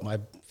quote my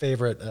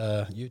favorite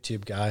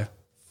YouTube guy,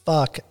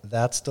 fuck,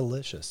 that's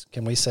delicious.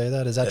 Can we say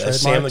that? Is that trademarked?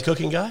 Sam, the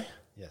cooking guy?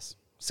 Yes,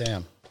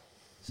 Sam.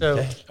 So,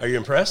 Okay. Are you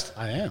impressed?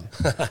 I am.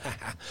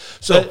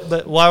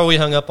 but why are we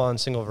hung up on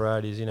single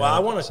varieties? Well, I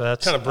want to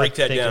kind of break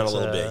that down a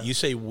little bit. You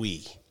say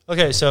we.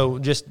 Okay, so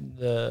just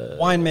the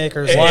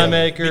winemakers,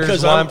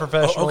 wine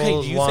professionals.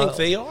 Okay, do you think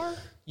they are?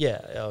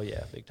 Yeah. Oh,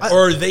 yeah. Big time.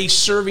 Or are they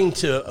serving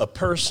to a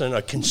person,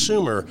 a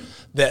consumer,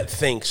 that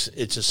thinks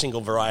it's a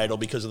single varietal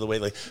because of the way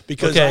they...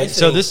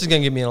 So this is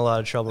going to get me in a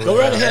lot of trouble. Go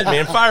right ahead,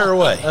 man. Fire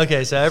away.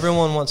 Okay, so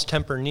everyone wants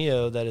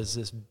Tempranillo, that is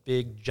this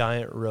big,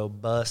 giant,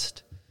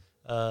 robust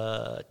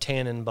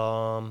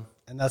Tannenbaum.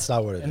 And that's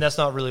not what it is. And that's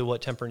not really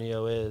what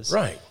Tempranillo is.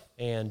 Right.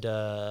 And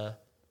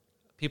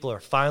people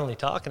are finally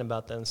talking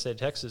about that in the state of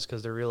Texas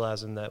because they're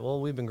realizing that, well,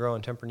 we've been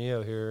growing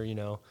Tempranillo here,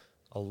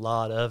 a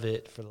lot of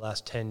it for the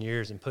last 10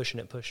 years and pushing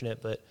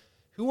it. But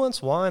who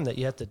wants wine that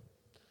you have to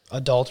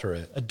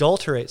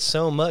adulterate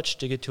so much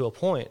to get to a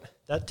point?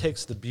 That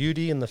takes the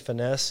beauty and the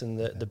finesse and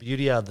the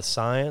beauty out of the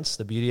science,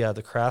 the beauty out of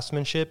the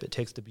craftsmanship. It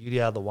takes the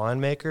beauty out of the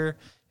winemaker.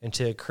 And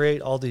to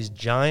create all these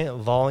giant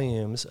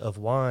volumes of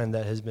wine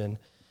that has been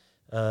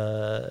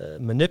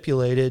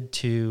manipulated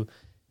to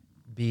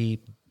be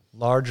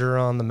larger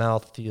on the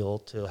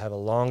mouthfeel, to have a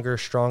longer,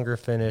 stronger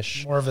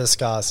finish. More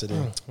viscosity.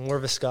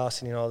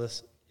 And all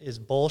this is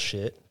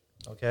bullshit,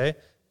 okay?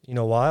 You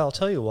know why? I'll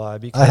tell you why.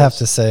 Because I have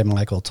to say,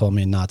 Michael told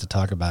me not to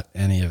talk about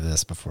any of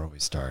this before we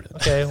started.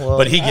 Okay, well.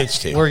 But he gets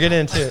to. We're getting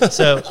into it.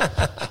 So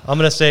I'm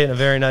going to say it in a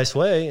very nice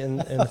way, in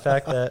the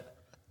fact that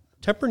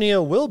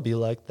Tempranillo will be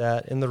like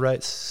that in the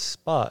right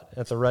spot,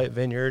 at the right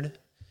vineyard,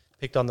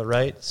 picked on the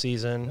right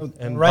season.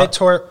 And right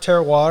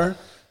terroir.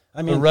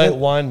 I mean, the right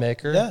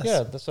winemaker. Yes.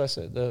 Yeah, that's what I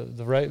said.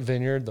 The right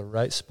vineyard, the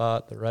right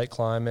spot, the right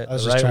climate, I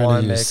was the just right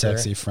trying winemaker. to use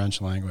sexy French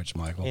language,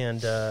 Michael.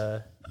 And,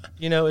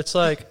 it's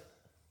like,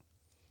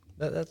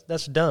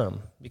 that's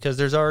dumb, because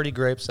there's already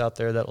grapes out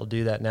there that will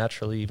do that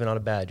naturally, even on a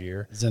bad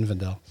year.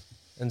 Zinfandel.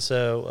 And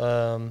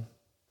so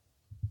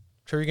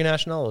Touriga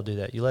Nacional will do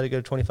that. You let it go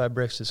to 25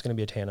 bricks, it's going to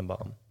be a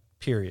Tannenbaum,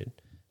 period.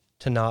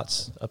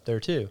 Tannat's up there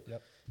too.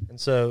 Yep. And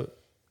so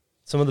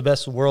some of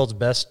the world's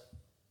best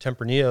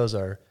Tempranillos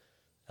are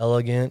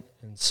elegant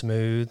and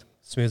smooth.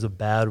 Smooth's a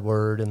bad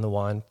word in the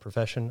wine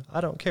profession.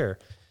 I don't care.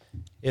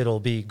 It'll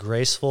be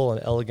graceful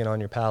and elegant on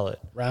your palate.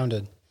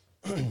 Rounded.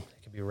 It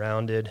can be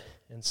rounded,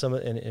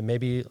 and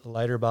maybe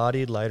lighter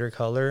bodied, lighter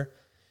color,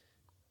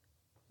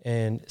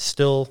 and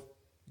still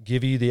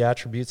give you the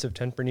attributes of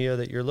Tempranillo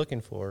that you're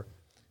looking for.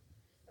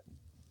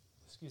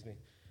 Excuse me.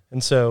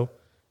 And so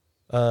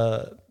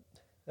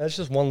that's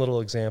just one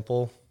little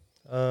example.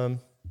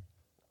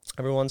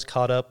 Everyone's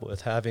caught up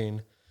with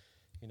having,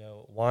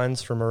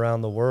 wines from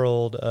around the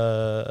world,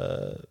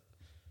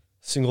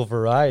 single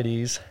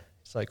varieties.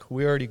 It's like,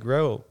 we already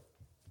grow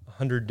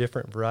 100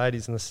 different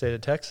varieties in the state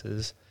of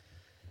Texas.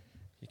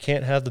 You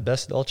can't have the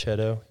best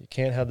Dolcetto. You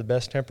can't have the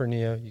best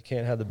Tempranillo. You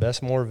can't have the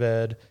best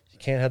Mourvedre. You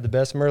can't have the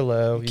best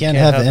Merlot. You can't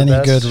have any the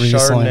best good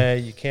Riesling.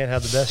 Chardonnay. You can't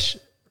have the best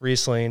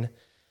Riesling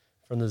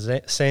from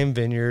the same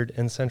vineyard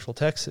in Central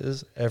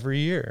Texas every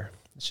year.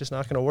 It's just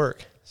not going to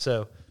work.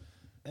 So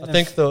I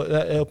think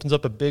that opens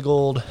up a big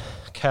old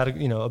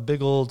a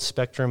big old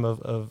spectrum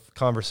of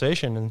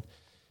conversation.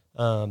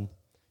 And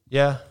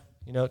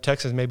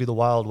Texas may be the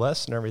Wild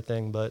West and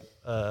everything, but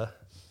are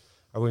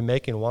we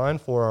making wine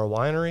for our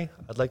winery?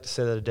 I'd like to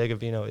say that Adega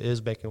Vino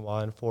is making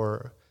wine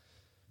for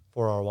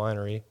our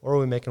winery, or are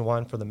we making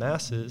wine for the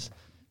masses?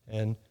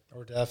 And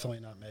we're definitely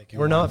not making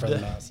wine for the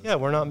masses. Yeah,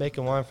 we're not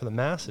making wine for the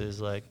masses.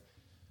 Like,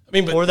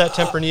 or that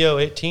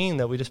Tempranillo 18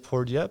 that we just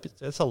poured you up,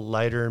 it's a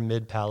lighter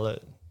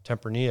mid-palate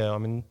Tempranillo. I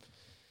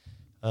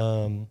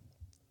mean,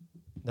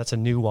 that's a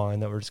new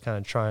wine that we're just kind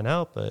of trying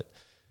out, but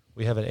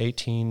we have an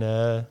 18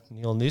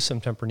 Neil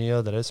Newsom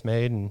Tempranillo that it's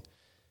made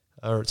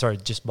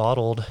just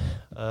bottled,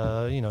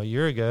 a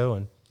year ago,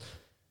 and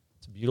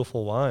it's a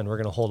beautiful wine. We're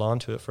going to hold on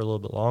to it for a little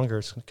bit longer.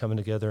 It's coming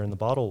together in the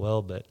bottle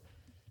well, but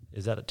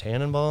is that a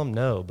Tannenbaum?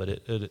 No, but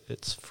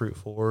it's fruit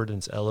forward and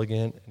it's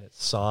elegant and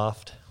it's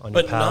soft on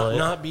your palate. But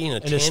not being a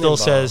Tannenbaum. And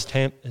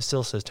it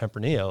still says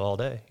Tempranillo all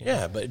day.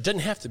 Yeah, but it doesn't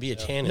have to be a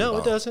Tannenbaum. No,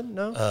 it doesn't.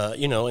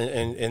 No.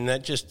 And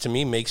that just to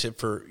me makes it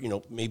for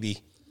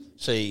maybe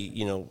say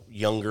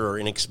younger or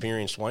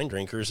inexperienced wine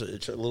drinkers.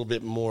 It's a little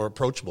bit more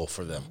approachable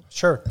for them.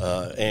 Sure.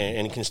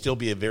 And it can still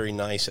be a very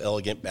nice,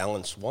 elegant,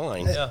 balanced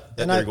wine that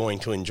they're going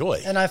to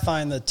enjoy. And I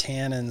find the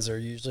tannins are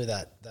usually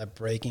that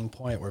breaking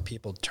point where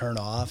people turn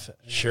off.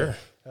 Sure.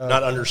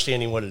 Not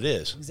understanding what it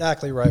is.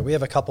 Exactly right. We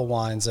have a couple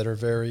wines that are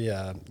very,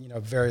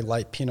 very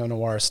light Pinot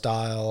Noir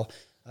style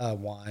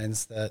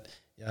wines that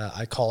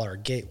I call our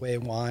gateway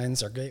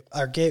wines,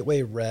 our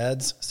gateway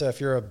reds. So if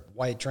you're a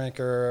white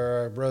drinker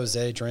or a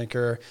rosé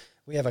drinker,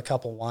 we have a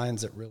couple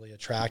wines that really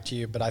attract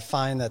you. But I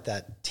find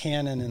that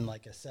tannin in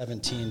like a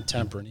 17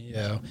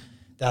 Tempranillo,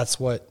 that's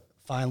what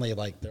finally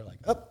they're like,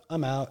 oh,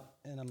 I'm out.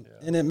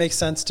 And it makes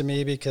sense to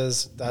me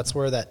because that's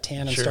where that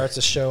tannin starts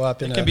to show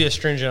up. It can be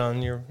astringent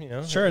on your,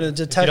 sure, a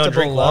detectable if you don't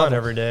drink level. wine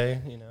every day,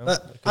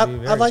 But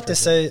I'd like to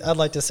say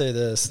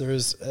this.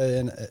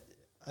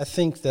 I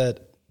think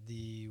that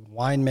the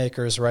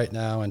winemakers right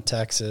now in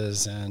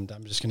Texas, and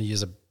I'm just going to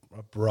use a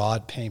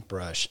broad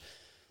paintbrush.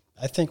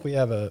 I think we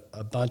have a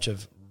bunch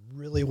of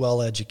really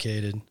well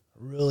educated,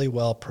 really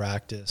well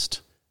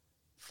practiced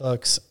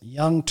folks,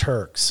 young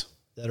Turks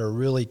that are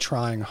really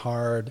trying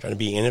hard. Trying to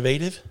be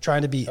innovative?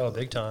 Trying to be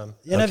big time.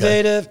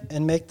 Innovative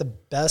and make the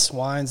best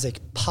wines they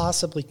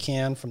possibly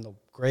can from the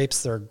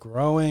grapes they're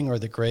growing or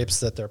the grapes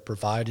that they're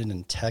provided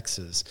in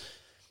Texas.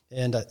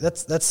 And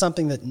that's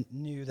something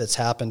that's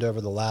happened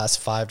over the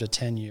last 5 to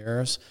 10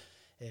 years.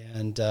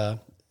 And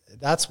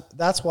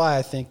that's why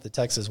I think the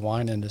Texas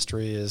wine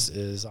industry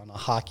is on a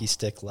hockey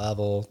stick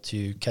level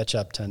to catch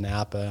up to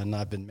Napa, and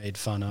I've been made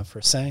fun of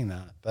for saying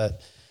that.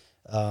 But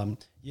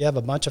you have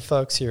a bunch of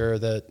folks here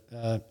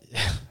that,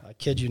 I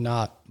kid you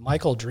not,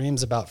 Michael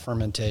dreams about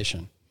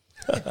fermentation.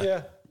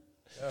 Yeah.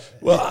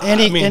 Well, and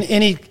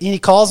he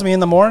calls me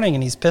in the morning,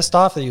 and he's pissed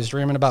off that he was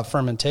dreaming about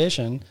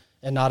fermentation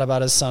and not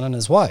about his son and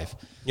his wife.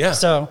 Yeah.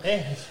 So,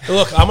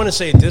 look, I'm going to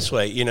say it this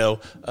way,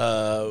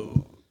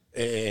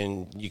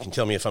 and you can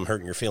tell me if I'm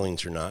hurting your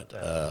feelings or not.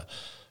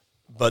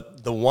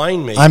 But the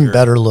winemaker, I'm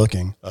better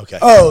looking. Okay.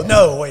 Oh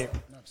no, wait.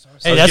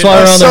 Hey, that's why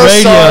we're on the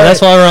radio. Sorry.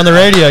 That's why we're on the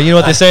radio. You know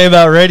what they say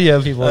about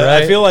radio people,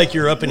 right? I feel like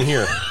you're up in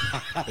here,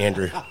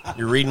 Andrew.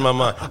 You're reading my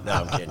mind. No,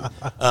 I'm kidding.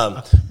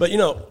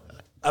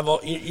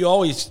 But you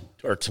always,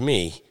 or to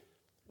me,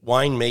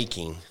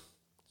 winemaking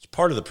is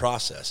part of the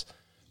process.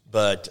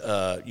 But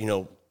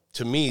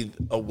to me,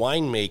 a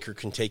winemaker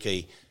can take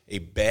a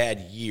bad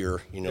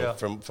year,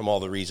 from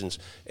all the reasons,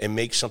 and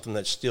make something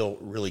that's still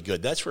really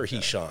good. That's where he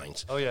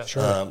shines. Oh yeah,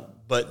 sure.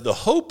 But the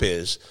hope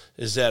is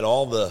that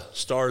all the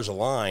stars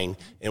align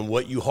and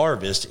what you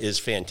harvest is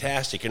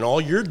fantastic, and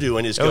all you're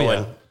doing is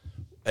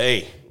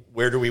hey,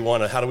 where do we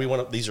want to? How do we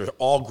want to? These are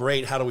all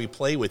great. How do we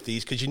play with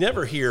these? Because you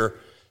never hear.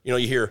 You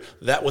hear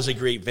that was a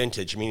great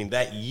vintage, meaning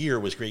that year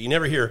was great. You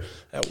never hear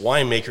that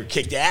winemaker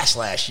kicked ass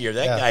last year.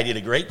 That guy did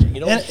a great,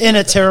 in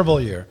a terrible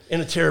year. In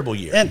a terrible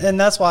year. And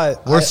that's why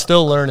we're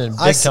still learning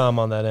big time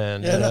on that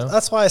end.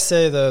 That's why I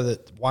say, though,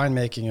 that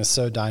winemaking is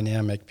so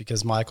dynamic,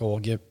 because Michael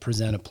will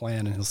present a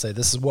plan and he'll say,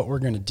 this is what we're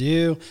going to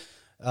do.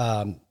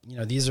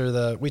 These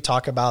are we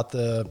talk about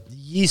the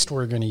yeast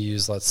we're going to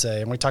use, let's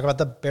say, and we talk about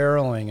the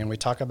barreling, and we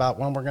talk about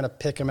when we're going to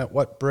pick them at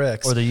what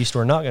bricks. Or the yeast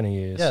we're not going to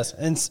use.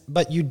 Yes,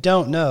 but you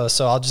don't know,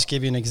 so I'll just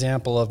give you an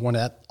example of when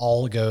that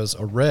all goes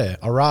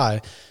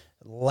awry.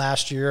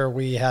 Last year,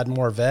 we had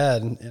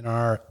Mourvedre in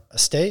our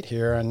estate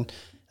here, and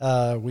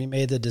we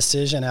made the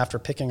decision after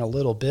picking a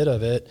little bit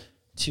of it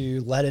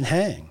to let it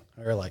hang.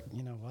 We were like,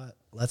 you know what?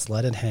 Let's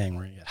let it hang.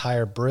 We're going to get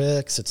higher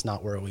bricks. It's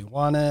not where we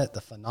want it. The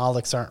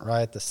phenolics aren't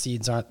right. The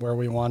seeds aren't where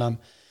we want them.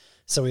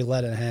 So we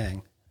let it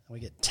hang.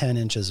 We get 10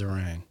 inches of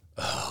rain.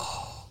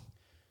 Oh.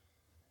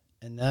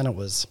 And then it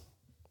was,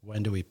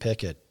 when do we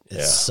pick it?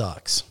 It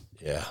sucks.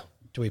 Yeah.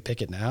 Do we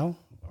pick it now,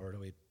 or do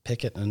we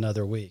pick it in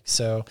another week?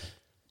 So,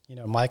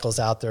 Michael's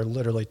out there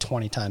literally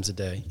 20 times a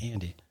day.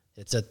 Andy,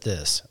 it's at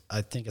this.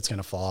 I think it's going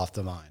to fall off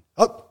the vine.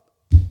 Oh,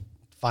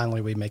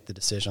 finally we make the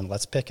decision,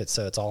 let's pick it.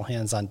 So it's all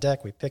hands on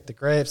deck. We pick the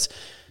grapes,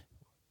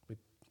 we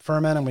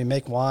ferment, and we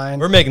make wine.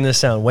 We're making this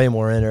sound way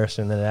more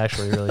interesting than it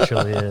actually really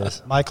truly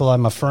is. Michael,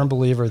 I'm a firm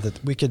believer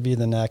that we could be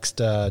the next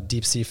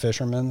deep sea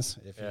fishermen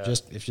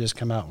if you just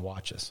come out and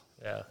watch us.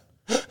 Yeah.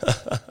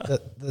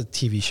 The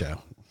TV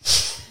show.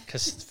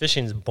 Because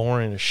fishing's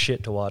boring as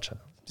shit to watch.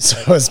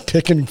 So is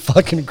picking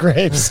fucking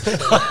grapes.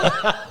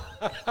 That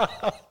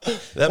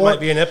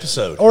might be an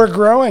episode. Or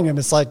growing them.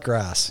 It's like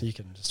grass. You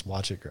can just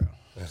watch it grow.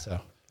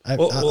 So I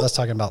was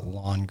talking about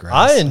lawn grass.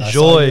 I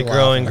enjoy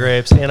growing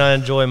grapes, and I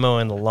enjoy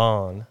mowing the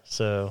lawn.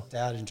 So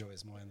Dad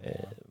enjoys mowing the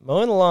lawn.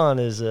 Mowing the lawn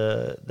is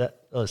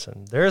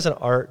listen, there is an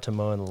art to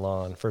mowing the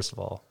lawn, first of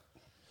all.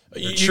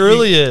 It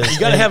truly is.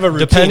 You got to have a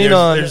routine.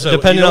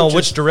 Depending on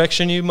which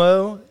direction you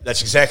mow.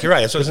 That's exactly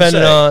right. That's what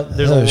depending on,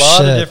 there's a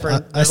lot of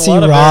different. I see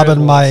Rob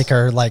and Mike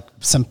are like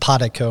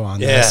simpatico on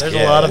this. There's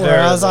a lot of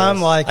variables. Whereas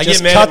I'm like, I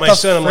get mad at my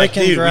son. I'm like,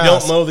 dude, we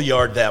don't mow the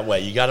yard that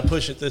way. You got to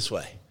push it this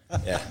way.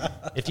 Yeah.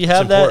 If you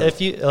have that, it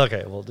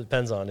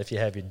depends on if you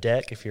have your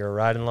deck, if you're a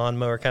riding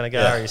lawnmower kind of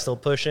guy, or you're still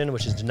pushing,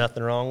 which is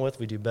nothing wrong with.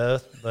 We do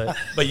both, but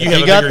you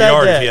have a bigger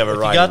yard if you have a riding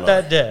mower. You got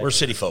that deck. We're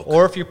city folk.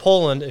 Or if you're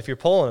pulling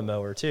a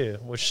mower too,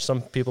 which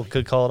some people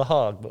could call it a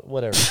hog, but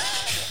whatever.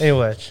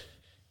 Anyway,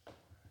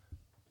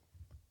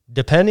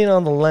 depending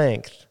on the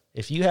length,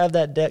 if you have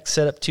that deck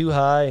set up too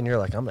high and you're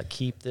like, I'm gonna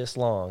keep this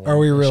long. Are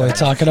we really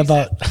talking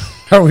about?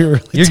 Are we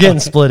really? You're getting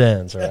split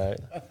ends, right?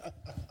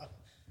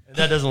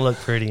 That doesn't look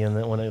pretty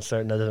when it's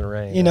starting. That doesn't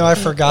rain. You know, I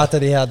forgot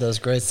that he had those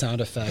great sound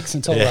effects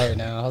until right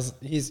now.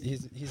 He's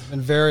been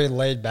very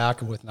laid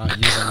back with not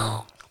using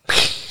them.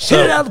 Get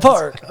it out of the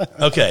park.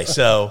 Okay,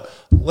 so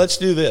let's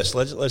do this.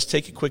 Let's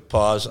take a quick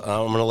pause. I'm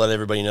going to let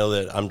everybody know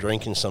that I'm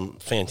drinking some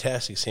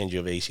fantastic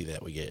Sangiovese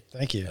that we get.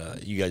 Thank you.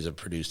 You guys have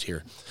produced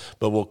here,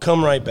 but we'll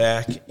come right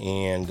back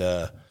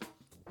and.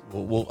 I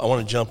want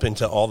to jump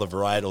into all the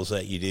varietals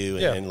that you do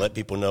and let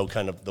people know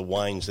kind of the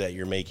wines that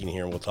you're making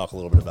here, and we'll talk a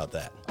little bit about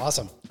that.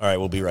 Awesome. All right,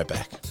 we'll be right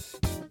back.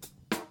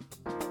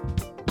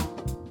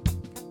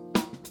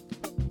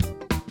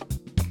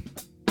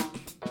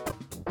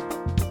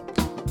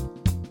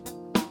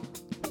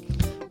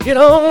 Get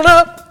on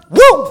up.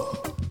 Woo!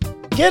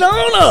 Get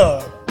on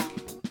up.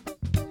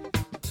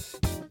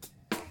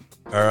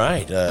 All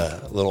right,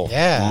 little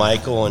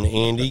Michael and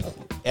Andy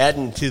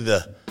adding to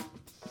the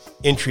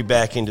entry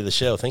back into the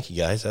show. Thank you,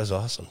 guys. That was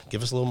awesome.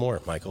 Give us a little more,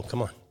 Michael.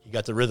 Come on. You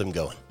got the rhythm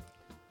going.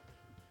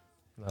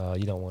 Oh,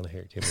 you don't want to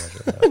hear it too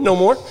much right now. No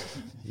more?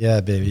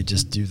 Yeah, baby.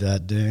 Just do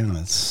that, dude.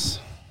 It's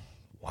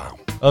wow.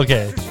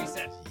 Okay.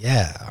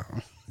 Yeah.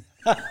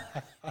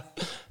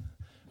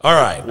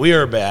 All right, we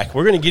are back.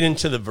 We're going to get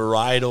into the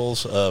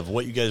varietals of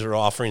what you guys are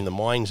offering, the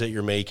wines that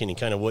you're making, and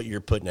kind of what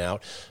you're putting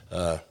out.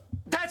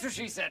 That's what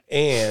she said.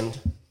 And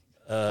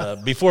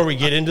before we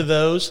get into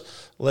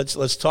those,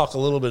 let's talk a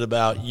little bit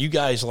about you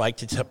guys like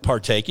to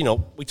partake. You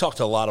know, we talk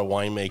to a lot of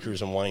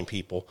winemakers and wine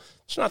people.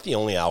 It's not the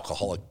only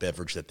alcoholic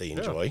beverage that they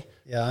enjoy.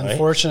 Yeah,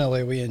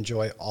 unfortunately, we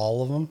enjoy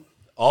all of them.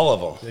 All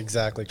of them.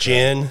 Exactly. Correct.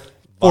 Gin, vodka,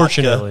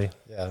 fortunately.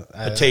 Yeah.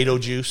 potato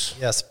juice.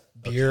 Yes,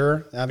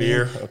 beer. I mean,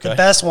 beer, okay. The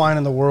best wine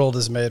in the world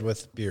is made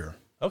with beer.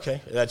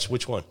 Okay, that's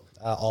which one?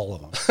 All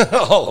of them.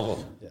 All of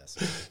them. Yes.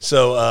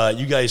 So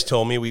you guys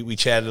told me, we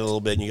chatted a little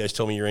bit, and you guys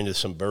told me you're into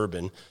some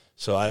bourbon.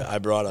 So I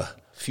brought a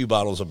few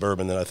bottles of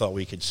bourbon that I thought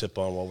we could sip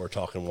on while we're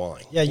talking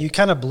wine. Yeah, you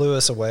kind of blew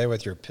us away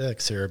with your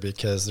picks here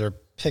because they're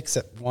picks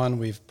that one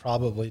we've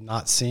probably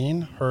not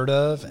seen, heard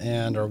of,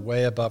 and are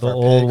way above our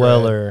old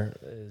Weller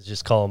is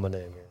just calling my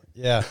name here.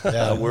 Yeah.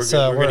 We're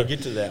going to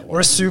get to that one.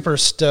 We're super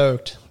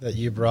stoked that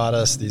you brought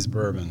us these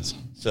bourbons.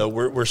 So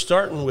we're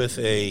starting with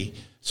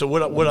so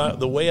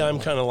the way I'm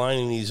kind of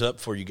lining these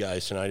up for you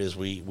guys tonight is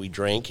we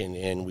drink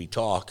and we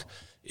talk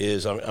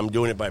is I'm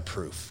doing it by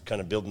proof, kind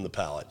of building the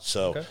palate.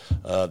 So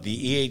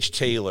the E.H.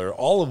 Taylor,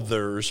 all of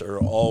theirs are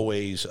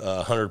always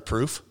 100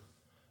 proof,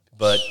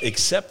 but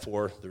except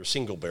for their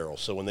single barrel.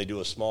 So when they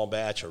do a small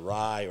batch, a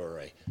rye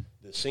or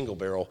the single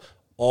barrel,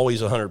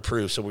 always 100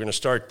 proof. So we're going to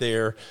start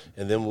there,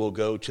 and then we'll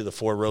go to the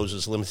Four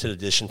Roses limited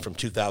edition from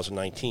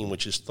 2019,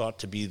 which is thought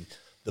to be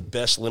the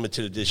best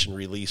limited edition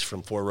release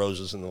from Four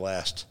Roses in the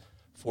last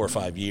 4 or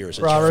 5 years.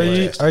 Rob,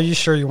 are you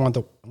sure you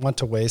want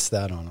to waste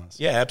that on us?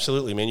 Yeah,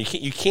 absolutely, man.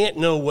 You can't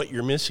know what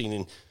you're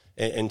missing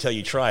until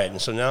you try it. And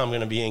so now I'm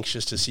going to be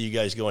anxious to see you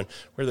guys going,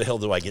 where the hell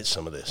do I get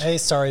some of this? Hey,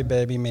 sorry,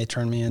 baby, may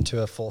turn me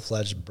into a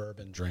full-fledged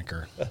bourbon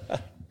drinker.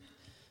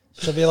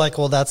 She'll be like,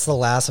 well, that's the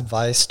last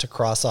vice to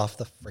cross off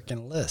the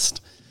freaking list.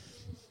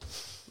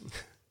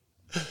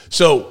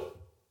 So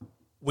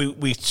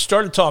we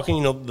started talking,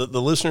 you know,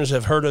 the listeners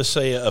have heard us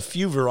say a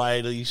few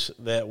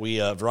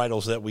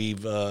varietals that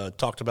we've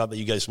talked about that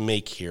you guys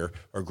make here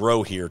or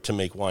grow here to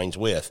make wines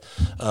with.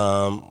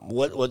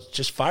 Let's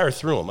just fire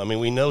through them. I mean,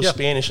 we know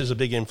Spanish is a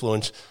big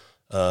influence,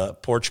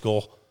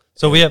 Portugal.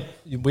 So we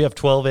have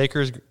 12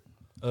 acres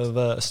of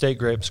estate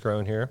grapes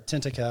grown here.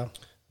 Tinta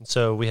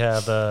So we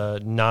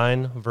have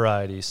 9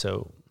 varieties.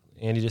 So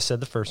Andy just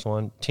said the first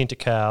one, Tinta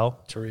Cow.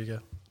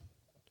 Touriga.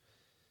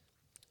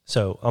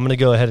 So I'm going to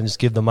go ahead and just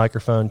give the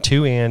microphone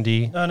to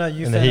Andy. No,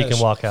 you and then he finish.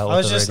 can walk out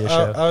with the radio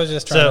show. I was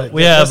just trying to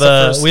we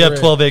have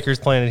 12 acres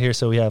planted here.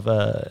 So we have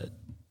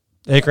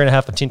acre and a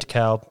half of Tinta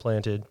Cow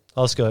planted.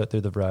 I'll just go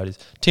through the varieties.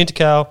 Tinta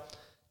Cow,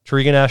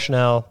 Touriga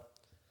Nacional,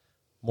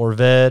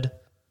 Mourvèdre,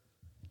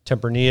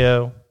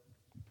 Tempranillo,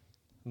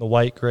 the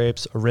white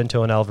grapes,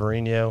 Arento and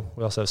Alvarinho.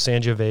 We also have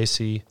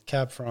Sangiovese,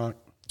 Cab Franc,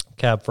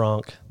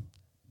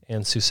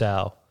 and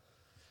Susau.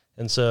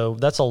 And so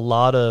that's a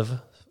lot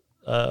of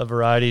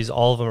varieties.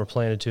 All of them are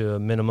planted to a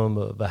minimum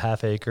of a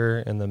half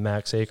acre, and the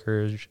max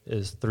acreage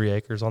is 3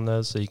 acres on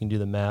those. So you can do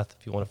the math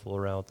if you want to fool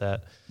around with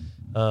that.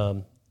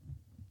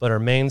 But our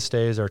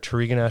mainstays are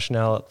Touriga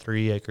Nacional at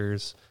 3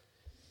 acres,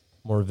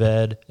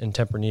 Mourvèdre and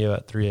Tempranillo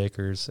at 3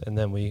 acres, and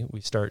then we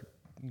start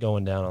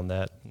going down on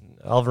that.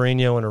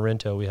 Alvarinho and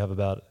Arento, we have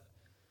about,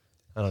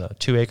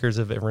 2 acres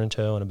of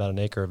Arento and about an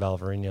acre of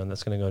Alvarinho, and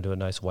that's going to go to a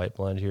nice white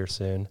blend here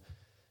soon.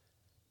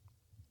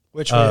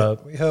 Which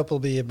we hope will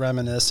be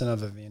reminiscent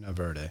of a Vino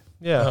Verde.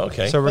 Yeah.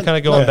 Okay. So we're kind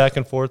of going back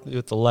and forth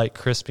with the light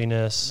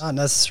crispiness. Not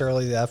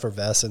necessarily the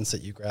effervescence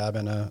that you grab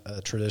in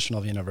a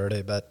traditional Vino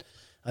Verde, but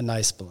a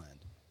nice blend.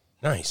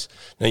 Nice.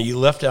 Now, you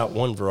left out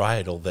one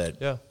varietal that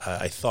Yeah.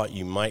 I thought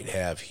you might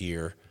have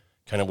here,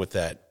 kind of with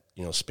that,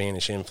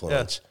 Spanish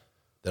influence,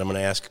 that I'm going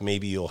to ask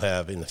maybe you'll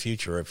have in the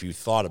future, if you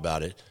thought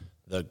about it,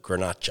 the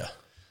Grenache.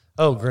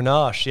 Oh,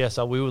 Grenache. Yes,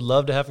 we would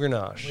love to have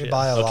Grenache. We yes.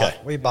 buy a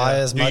lot. We buy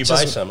as Do you much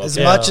buy as, some? as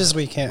Okay. much as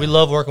we can. We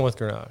love working with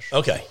Grenache.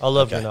 Okay. I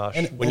love Okay. Grenache.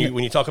 And- When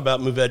you talk about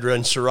Mourvèdre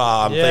and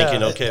Syrah, I'm Yeah.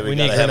 thinking, okay, we We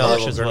got need to have a Grenache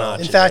little as well. Grenache.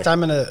 In fact, there.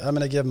 I'm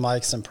gonna give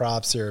Mike some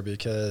props here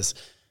because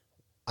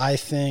I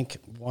think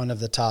one of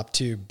the top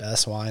 2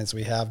 best wines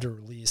we have to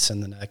release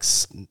in the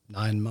next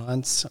 9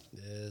 months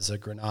is a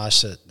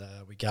Grenache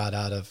that we got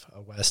out of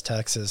West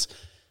Texas,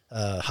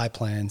 High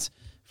Plains,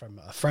 from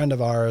a friend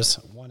of ours,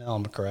 One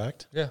Elm,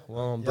 correct? Yeah,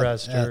 well, Brad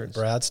Stewart.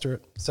 Brad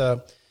Stewart.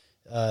 So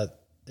it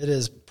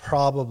is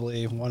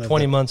probably one of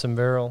 20 months in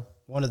barrel.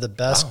 one of the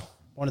best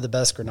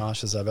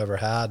Grenaches I've ever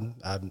had.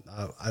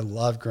 I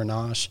love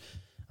Grenache.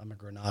 I'm a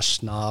Grenache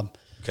snob.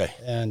 Okay.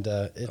 And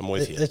I'm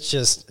with you. It's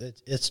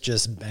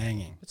just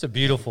banging. It's a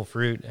beautiful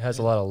fruit. It has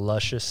a lot of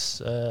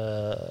luscious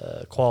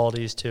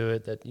qualities to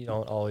it that you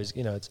don't always,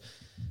 it's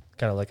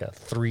kind of like a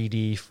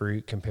 3D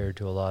fruit compared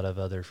to a lot of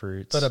other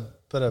fruits.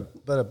 But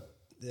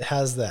it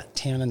has that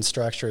tannin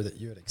structure that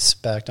you would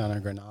expect on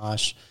a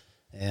Grenache,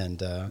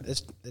 and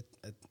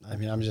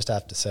I'm just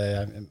have to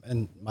say,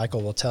 and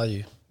Michael will tell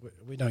you,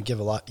 we don't give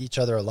each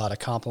other a lot of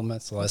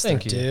compliments unless they're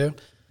due,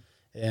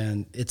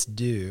 and it's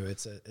due.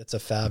 It's a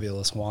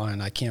fabulous wine.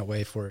 I can't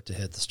wait for it to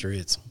hit the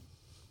streets.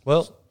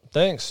 Well,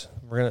 thanks.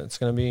 It's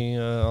gonna be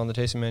on the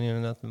tasting menu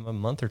in a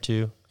month or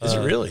 2. Is it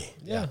really?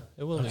 Yeah,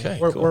 it will. Okay.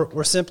 Be. Cool.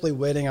 We're simply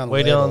waiting on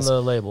on the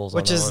labels,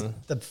 which on is that one.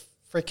 the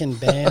freaking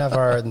bane of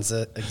our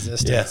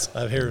existence. Yes,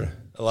 I've heard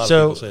a lot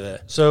of people say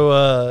that.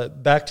 So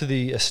back to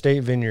the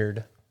estate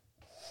vineyard,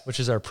 which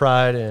is our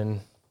pride, and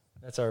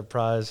that's our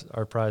prize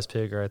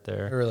pig right It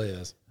there. really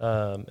is.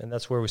 And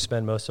that's where we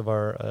spend most of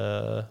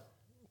our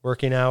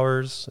working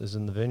hours, is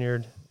in the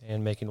vineyard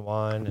and making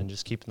wine and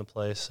just keeping the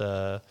place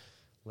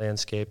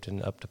landscaped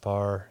and up to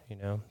par,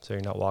 so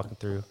you're not walking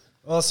through.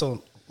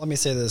 Also, let me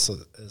say this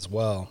as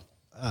well.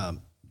 A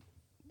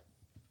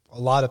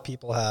lot of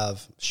people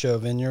have show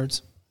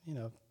vineyards,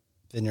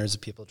 vineyards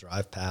that people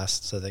drive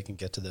past so they can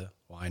get to the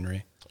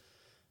winery.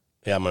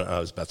 Yeah, I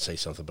was about to say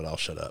something, but I'll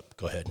shut up.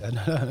 Go ahead.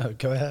 No,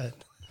 go ahead.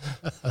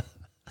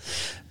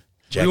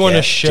 We want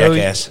to show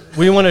jackass.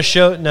 we want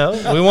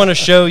to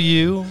show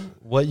you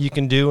what you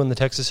can do in the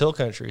Texas Hill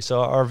Country.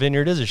 So our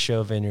vineyard is a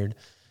show vineyard.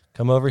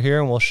 Come over here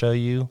and we'll show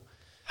you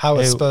How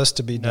it's supposed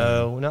to be done.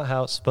 No, not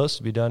how it's supposed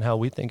to be done. How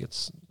we think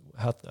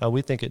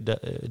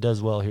it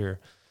does well here.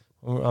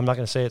 I'm not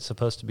going to say it's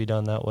supposed to be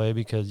done that way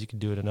because you could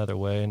do it another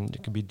way and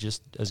it could be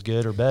just as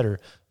good or better.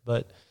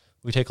 But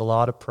we take a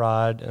lot of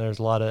pride, and there's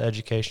a lot of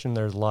education.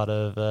 There's a lot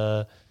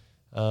of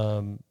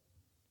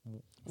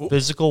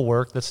physical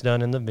work that's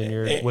done in the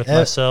vineyard with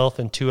myself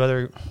and 2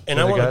 other And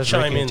I want to guys,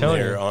 chime Ricky in and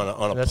Tony. there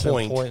on a That's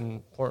point. an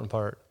important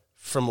part.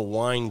 From a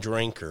wine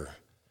drinker,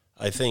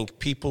 I think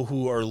people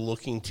who are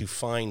looking to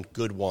find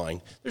good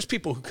wine, there's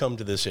people who come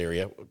to this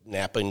area,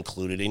 Napa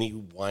included, any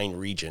wine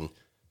region,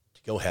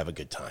 to go have a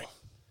good time.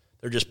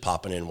 They're just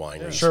popping in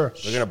wineries. Sure.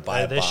 They're going to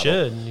buy a They bottle.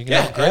 should. You can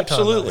have a great time out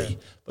absolutely. there.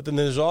 But then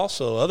there's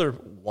also other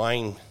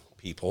wine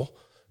people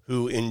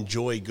who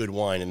enjoy good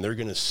wine, and they're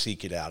going to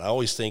seek it out. I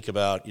always think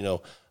about,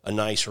 a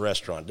nice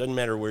restaurant. Doesn't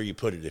matter where you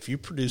put it. If you're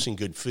producing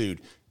good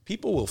food,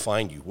 people will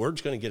find you.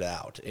 Word's going to get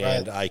out.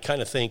 And I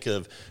kind of think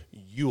of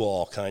you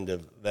all kind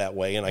of that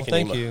way, and I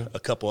can name a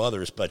couple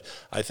others. But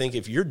I think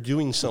if you're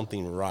doing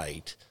something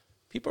right,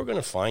 people are going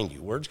to find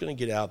you. Word's going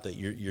to get out that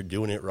you're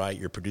doing it right,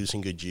 you're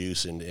producing good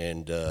juice, and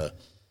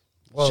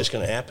it's just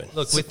going to happen.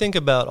 Look, we think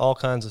about all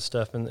kinds of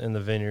stuff in the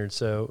vineyard.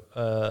 So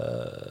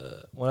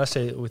when I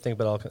say we think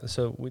about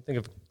we think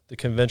of the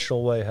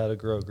conventional way how to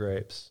grow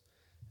grapes,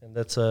 and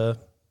that's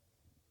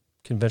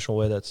conventional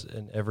way that's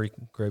in every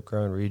grape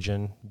growing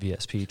region,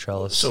 VSP,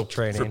 trellis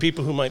training. For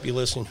people who might be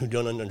listening who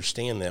don't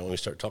understand that, when we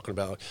start talking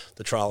about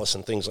the trellis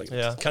and things like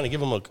that, kind of give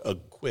them a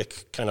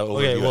quick kind of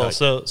overview.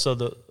 Okay,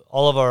 well,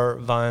 all of our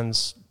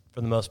vines,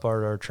 for the most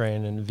part, are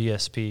trained in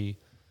VSP,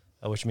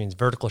 which means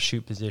vertical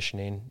shoot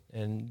positioning,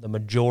 and the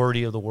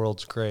majority of the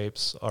world's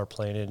grapes are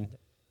planted in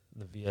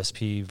the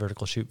VSP,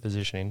 vertical shoot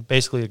positioning.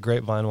 Basically, a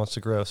grapevine wants to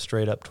grow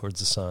straight up towards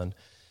the sun,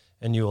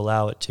 and you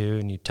allow it to,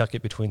 and you tuck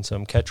it between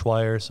some catch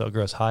wires so it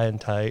grows high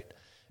and tight,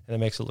 and it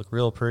makes it look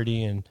real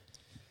pretty, and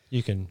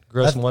you can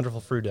grow some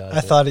wonderful fruit out of it.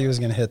 I thought he was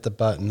going to hit the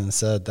button and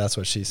said, that's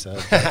what she said.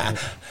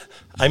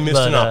 I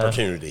missed an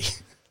opportunity.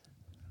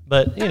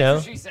 But, you know,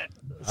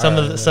 some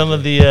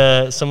of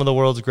the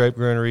world's grape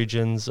growing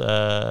regions,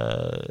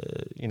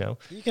 you know.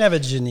 You can have a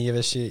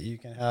Geneva shoot. You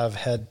can have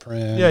head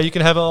prune. Yeah, you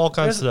can have all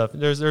kinds of stuff.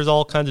 There's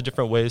all kinds of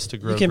different ways to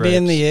grow grapes. You can be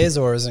in the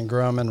Azores and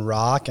grow them in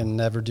rock and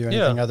never do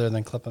anything other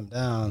than clip them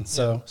down.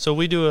 So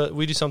we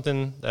do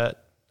something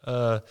that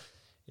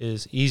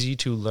is easy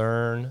to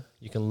learn.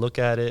 You can look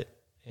at it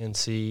and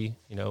see,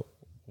 you know,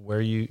 where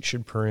you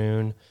should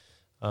prune.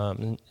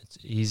 And it's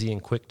easy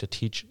and quick to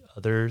teach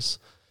others,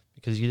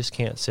 because you just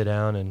can't sit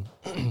down and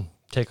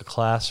take a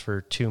class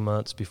for 2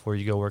 months before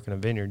you go work in a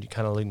vineyard. You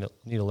kind of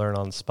need to learn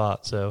on the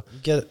spot. So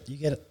you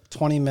get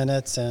 20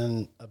 minutes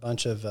and a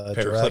bunch of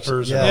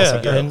clippers.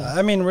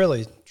 I mean,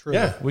 really, truly.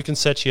 Yeah, we can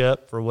set you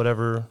up for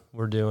whatever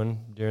we're doing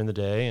during the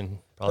day in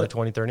probably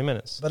 20, 30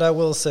 minutes. But I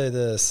will say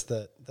this,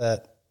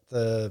 that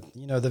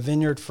the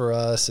vineyard for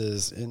us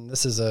is, and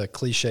this is a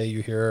cliche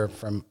you hear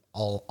from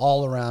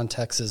all around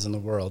Texas and the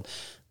world,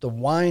 the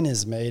wine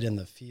is made in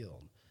the field.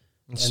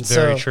 It's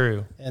very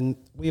true. And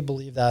we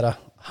believe that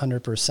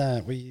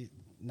 100%.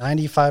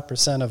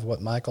 95% of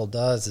what Michael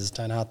does is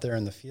done out there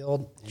in the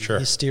field. Sure.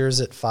 He steers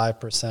it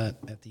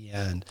 5% at the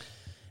end.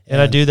 And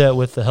I do that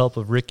with the help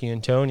of Ricky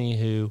and Tony,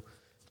 who,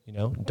 you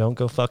know, don't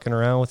go fucking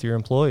around with your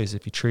employees.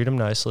 If you treat them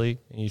nicely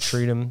and you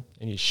treat them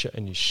and you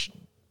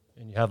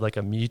have like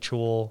a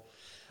mutual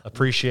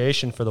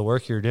appreciation for the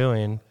work you're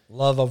doing.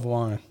 Love of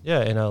wine. Yeah,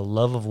 and a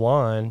love of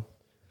wine.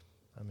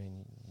 I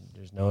mean,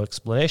 there's no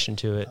explanation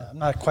to it. I'm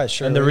not quite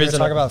sure. And the reason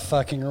talk about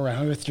fucking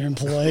around with your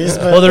employees.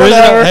 But well, the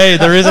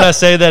reason I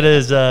say that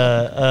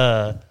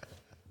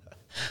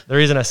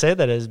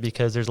is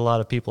because there's a lot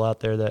of people out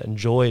there that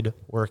enjoyed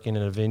working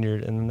in a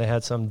vineyard, and then they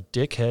had some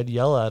dickhead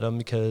yell at them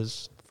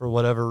because for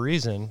whatever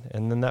reason,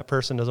 and then that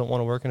person doesn't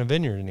want to work in a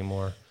vineyard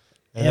anymore.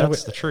 And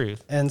that's the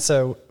truth. And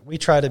so we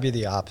try to be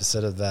the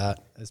opposite of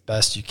that as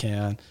best you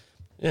can.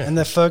 Yeah. And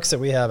the folks that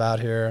we have out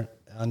here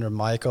under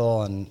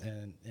Michael and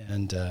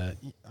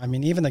I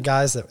mean, even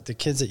the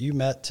kids that you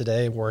met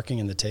today working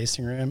in the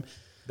tasting room,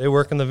 they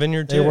work in the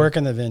vineyard too. They work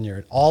in the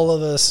vineyard. All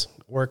of us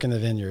work in the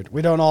vineyard.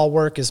 We don't all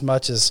work as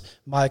much as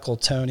Michael,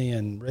 Tony,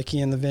 and Ricky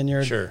in the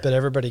vineyard, but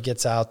everybody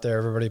gets out there.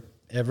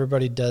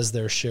 Everybody does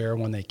their share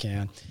when they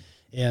can.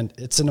 And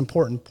it's an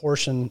important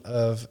portion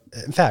of,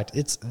 in fact,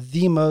 it's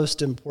the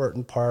most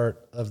important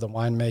part of the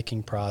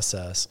winemaking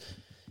process.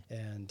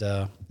 And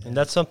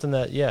that's something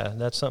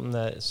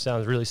that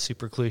sounds really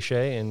super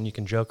cliche, and you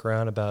can joke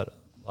around about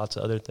lots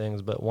of other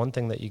things. But one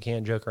thing that you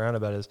can't joke around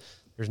about is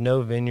there's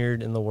no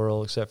vineyard in the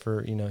world except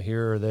for, you know,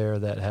 here or there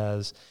that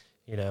has,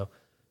 you know,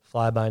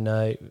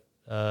 fly-by-night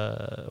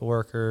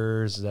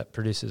workers that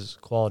produces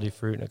quality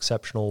fruit and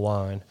exceptional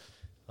wine.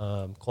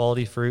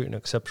 Quality fruit and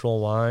exceptional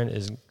wine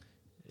is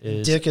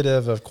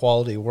indicative of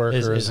quality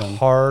workers. Is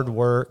hard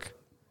work.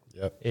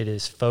 Yep. It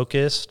is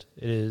focused.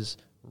 It is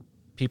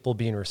people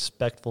being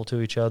respectful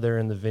to each other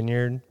in the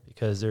vineyard,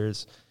 because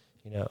there's,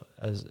 you know,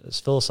 as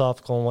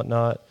philosophical and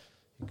whatnot,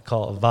 you can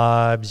call it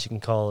vibes, you can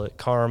call it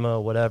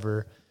karma,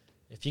 whatever.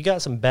 If you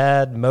got some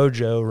bad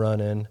mojo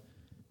running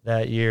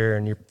that year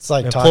and your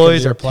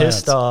employees are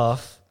pissed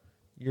off,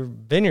 your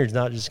vineyard's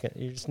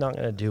you're just not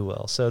going to do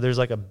well. So there's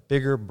like a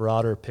bigger,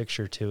 broader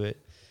picture to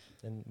it.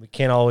 And we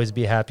can't always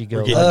be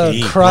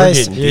happy-go-lucky. Oh,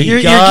 Christ.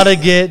 You got to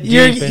get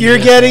deep. You're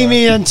getting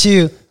me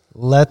into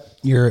let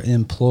your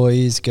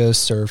employees go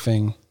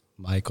surfing,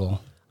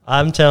 Michael.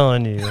 I'm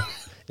telling you,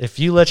 if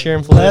you let your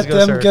employees go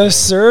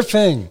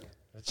surfing.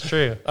 It's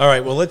true. All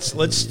right, well,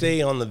 let's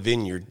stay on the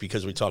vineyard,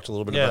 because we talked a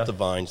little bit about the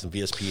vines and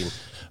VSP.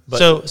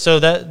 So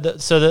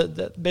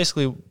that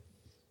basically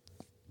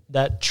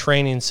that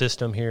training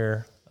system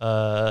here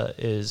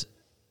is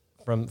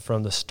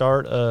from the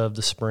start of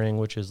the spring,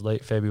 which is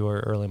late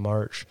February, early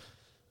March,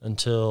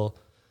 until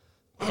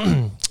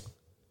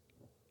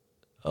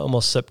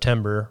almost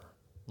September,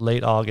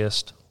 late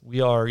August.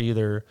 We are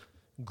either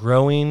we're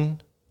growing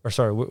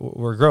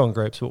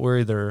grapes, but we're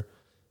either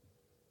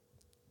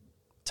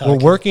we're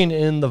working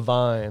in the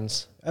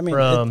vines. I mean,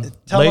 from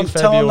late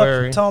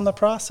February. Tell them the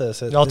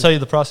process. I'll tell you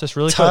the process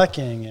really quick.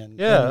 Tucking and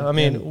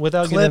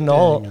without getting into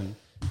all,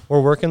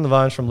 we're working the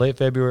vines from late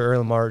February,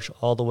 early March,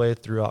 all the way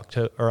through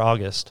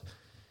August.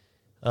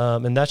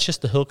 And that's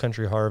just the hill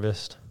country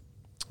harvest.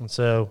 And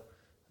so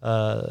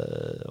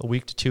a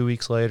week to 2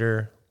 weeks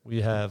later,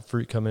 we have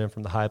fruit coming in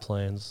from the high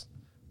plains,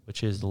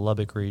 which is the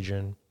Lubbock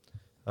region.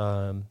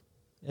 And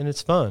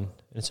it's fun.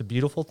 It's a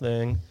beautiful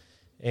thing.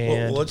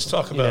 And let's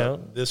talk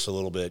about this a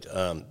little bit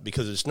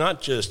because it's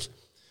not just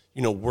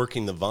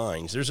working the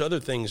vines. There's other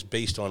things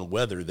based on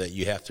weather that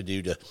you have to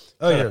do to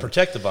kind of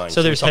protect the vines.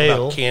 So there's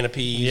hail, about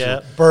canopies,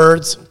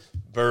 birds,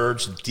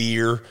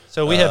 deer.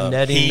 So we have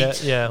netting.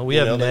 Heat,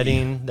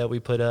 Netting that we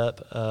put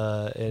up,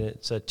 and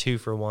it's a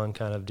 2-for-1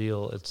 kind of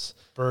deal. It's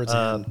birds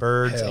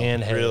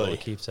and hail Really?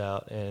 it keeps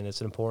out, and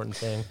it's an important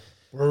thing.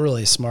 We're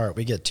really smart.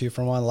 We get 2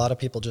 for 1. A lot of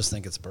people just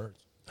think it's birds.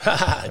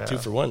 2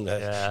 for 1.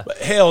 Yeah. But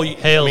hail,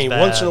 Hail's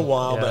once in a bad.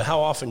 while, Yeah. but how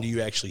often do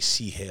you actually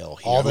see hail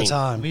here? All the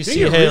time. We do see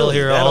you hail really?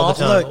 here That all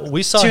the often? time. Look,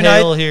 We saw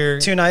hail here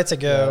 2 nights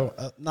ago,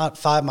 not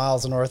 5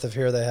 miles north of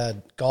here, they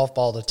had golf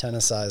ball to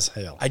tennis size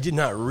hail. I did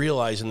not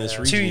realize in this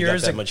region 2 you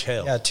years got that ago, much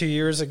hail. Yeah, 2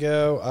 years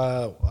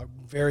ago,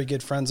 very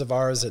good friends of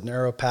ours at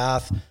Narrow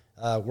Path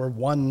were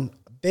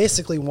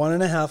basically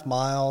 1.5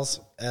 miles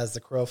as the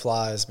crow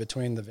flies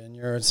between the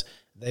vineyards.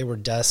 They were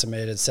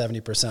decimated,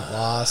 70%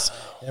 loss,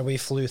 and we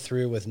flew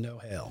through with no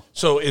hail.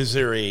 So is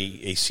there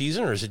a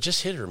season, or is it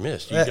just hit or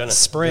miss?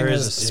 Spring there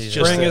is is a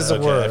season. spring is the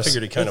Okay, worst. I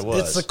figured it kinda was.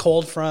 It's the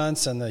cold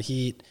fronts and the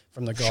heat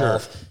from the Sure.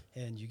 Gulf,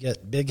 and you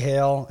get big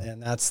hail,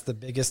 and that's the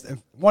biggest.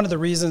 One of the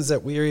reasons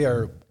that we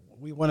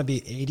want to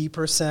be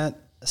 80%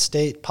 a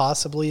state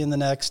possibly in the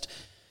next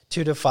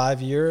 2 to 5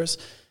 years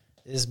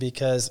is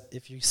because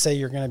if you say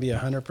you're going to be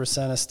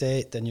 100% a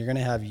state, then you're going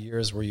to have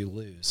years where you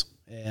lose.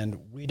 And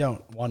we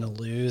don't want to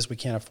lose. We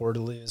can't afford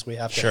to lose. We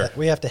have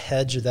to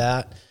hedge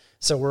that.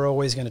 So we're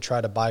always going to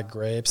try to buy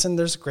grapes. And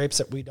there's grapes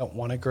that we don't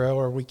want to grow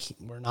or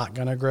we're not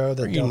going to grow.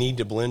 That you need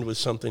to blend with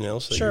something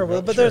else. Sure,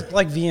 but there's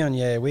like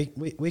Viognier.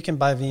 We can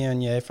buy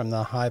Viognier from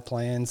the high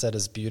plains that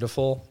is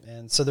beautiful.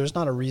 And so there's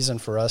not a reason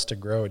for us to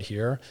grow it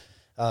here.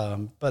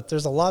 But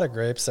there's a lot of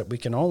grapes that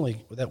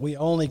we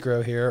only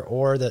grow here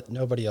or that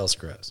nobody else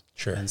grows.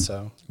 Sure. And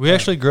so we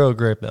actually grow a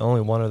grape that only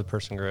one other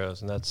person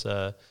grows, and that's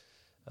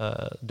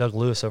Doug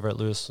Lewis over at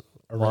Lewis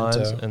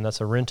Wines, and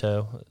that's a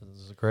Rento.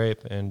 It's a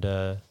grape, and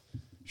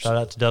shout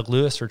out to Doug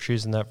Lewis for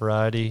choosing that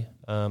variety.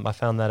 I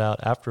found that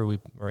out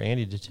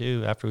Andy did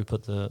too, after we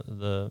put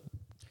the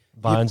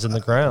vines in the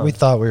ground. we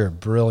thought we were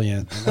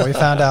brilliant. And we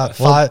found out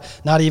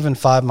not even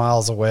 5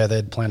 miles away,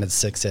 they'd planted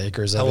 6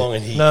 acres. How of long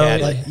it. had he No,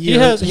 had like, it? he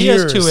has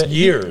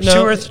Years.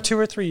 No, two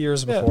or three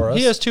years before us.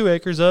 He has 2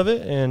 acres of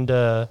it, and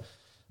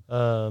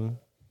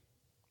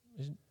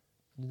he's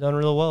done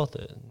real well with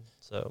it.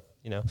 So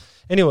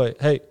anyway,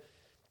 hey,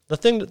 the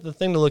thing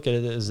to look at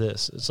it is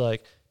this: it's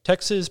like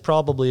Texas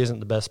probably isn't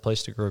the best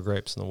place to grow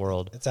grapes in the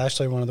world. It's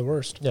actually one of the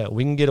worst. Yeah,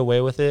 we can get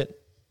away with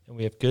it, and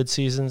we have good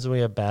seasons and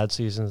we have bad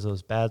seasons.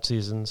 Those bad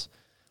seasons,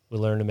 we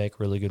learn to make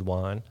really good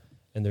wine,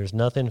 and there's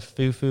nothing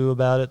foo-foo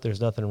about it.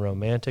 There's nothing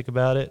romantic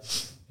about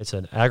it. It's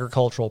an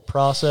agricultural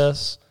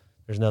process.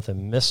 There's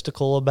nothing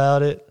mystical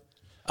about it.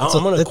 I'm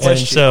going to it's-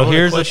 question. so I'm gonna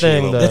here's the question you a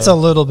thing, little though. It's a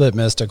little bit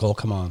mystical.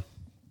 Come on.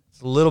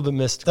 It's a little bit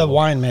mystical. The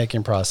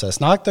winemaking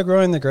process, not the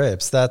growing the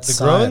grapes. That's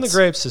The growing the science.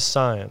 grapes is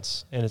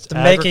science, and it's The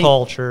making-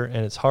 agriculture,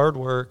 and it's hard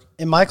work.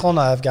 And Michael and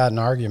I have gotten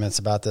arguments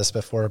about this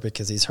before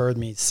because he's heard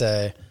me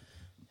say,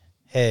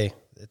 "Hey,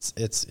 it's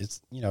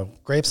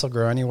grapes will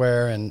grow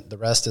anywhere, and the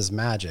rest is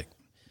magic."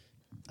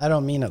 I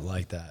don't mean it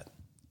like that.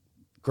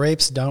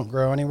 Grapes don't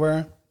grow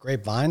anywhere.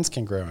 Grapevines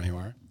can grow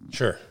anywhere.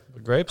 Sure. The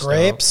grapes,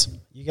 Grapes,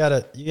 you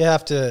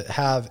have to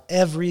have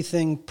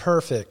everything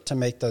perfect to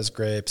make those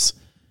grapes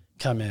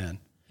come in.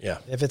 Yeah.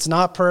 If it's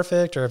not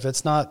perfect or if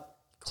it's not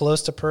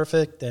close to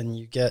perfect, then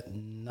you get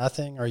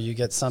nothing or you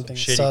get something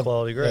Some shitty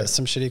quality grapes. Yeah,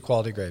 some shitty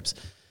quality grapes.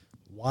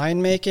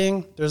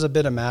 Winemaking, there's a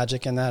bit of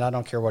magic in that. I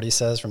don't care what he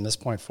says from this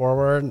point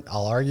forward.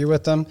 I'll argue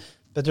with him,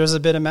 but there's a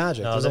bit of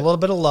magic. There's a little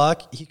bit of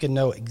luck. You can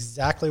know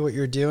exactly what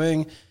you're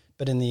doing,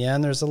 but in the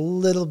end, there's a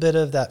little bit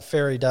of that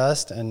fairy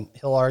dust, and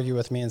he'll argue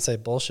with me and say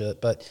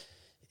bullshit, but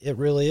it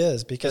really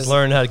is because Just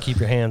learn how to keep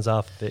your hands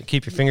off of it.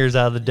 Keep your fingers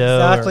out of the dough.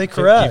 Exactly or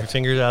correct. Keep your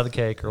fingers out of the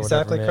cake or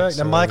exactly whatever. correct.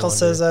 And Michael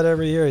says that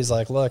every year. He's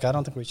like, "Look, I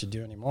don't think we should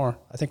do any more.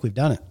 I think we've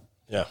done it."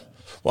 Yeah.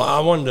 Well, I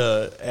wanted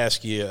to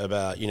ask you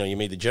about, you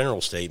made the general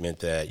statement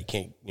that you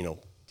can't,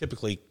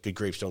 typically good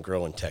grapes don't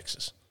grow in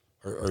Texas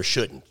or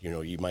shouldn't.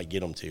 You might get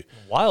them to.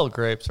 Wild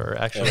grapes are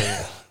actually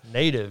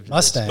native.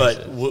 Mustang. But,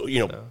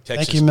 Texas.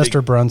 Thank you,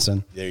 Mr.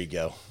 Brunson. There you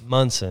go.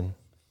 Munson.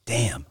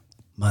 Damn,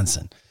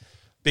 Munson.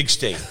 Big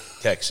state,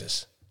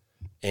 Texas.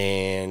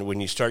 And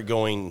when you start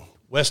going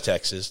West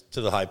Texas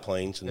to the high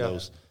plains and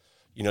those,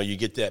 you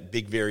get that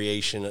big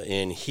variation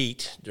in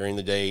heat during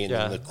the day and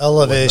the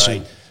Elevation.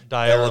 night.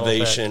 Diurnal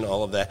Elevation,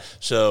 all of that.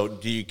 So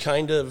do you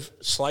kind of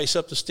slice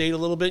up the state a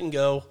little bit and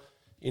go,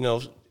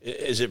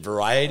 is it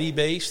variety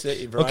based?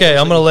 Okay,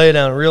 I'm going to lay it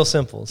down real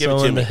simple. Give it So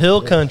to in me. the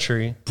hill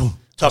country,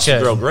 Tough to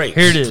grow grapes.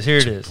 Here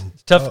it is.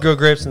 It's tough to grow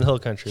grapes in the hill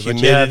country. But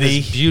you have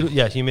this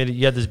Humidity. humidity.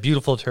 You have this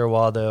beautiful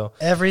terroir, though.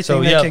 Everything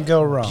you that have can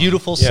go wrong.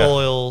 Beautiful Yeah.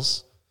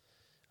 soils.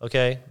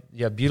 Okay,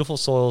 you have beautiful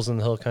soils in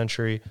the hill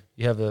country.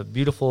 You have a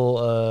beautiful,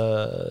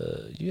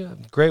 you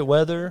have great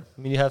weather.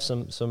 I mean, you have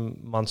some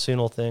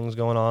monsoonal things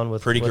going on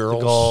with Pretty with girls.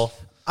 the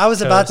Gulf. I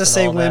was about to Coast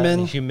say and all that, women.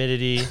 and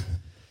humidity,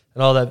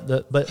 and all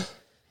that. But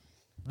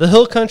the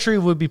hill country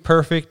would be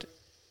perfect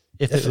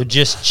if it would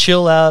just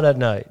chill out at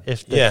night.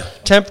 If the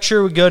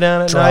temperature would go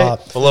down at Drop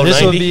night, below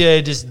this 90? would be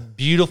a just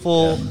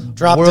beautiful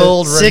Drop to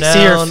world 60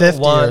 or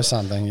 50 wine. or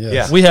something. Yes.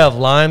 Yeah. We have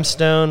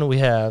limestone. We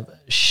have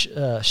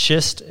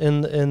schist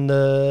in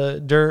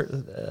the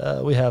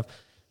dirt. We have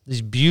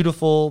these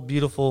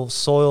beautiful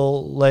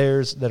soil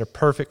layers that are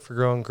perfect for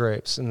growing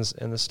grapes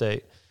in the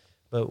state.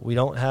 But we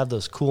don't have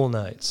those cool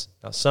nights.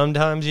 Now,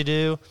 sometimes you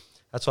do.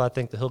 That's why I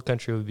think the Hill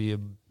Country would be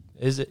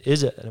is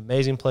an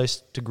amazing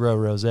place to grow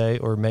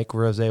rosé or make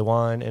rosé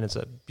wine, and it's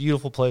a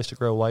beautiful place to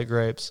grow white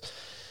grapes.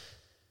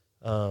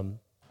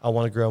 I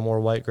want to grow more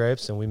white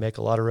grapes, and we make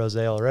a lot of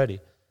rosé already.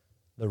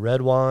 The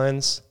red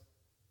wines,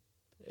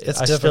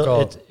 It's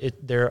difficult.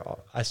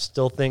 I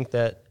still think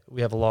that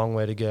we have a long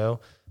way to go,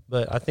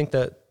 but I think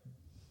that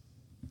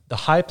the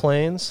High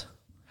Plains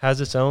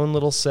has its own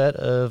little set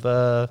of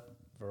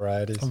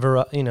Varieties.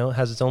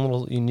 has its own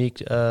little unique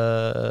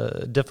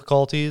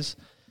difficulties.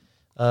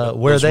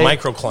 Where there's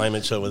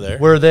microclimates over there.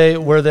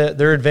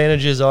 Their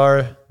advantages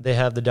are they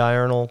have the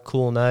diurnal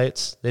cool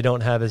nights. They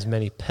don't have as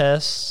many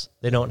pests.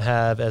 They don't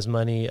have as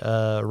many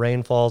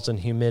rainfalls and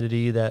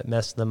humidity that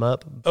mess them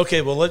up.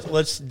 Okay, well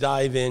let's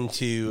dive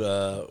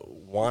into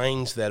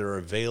wines that are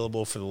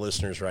available for the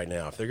listeners right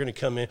now. If they're going to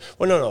come in,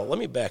 no, let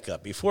me back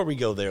up before we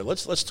go there.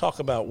 Let's talk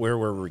about where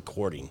we're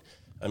recording.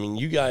 I mean,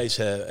 you guys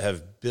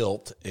have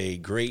built a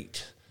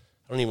great.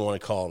 I don't even want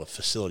to call it a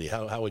facility.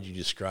 How would you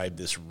describe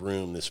this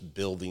room, this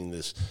building,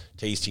 this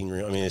tasting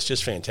room? I mean, it's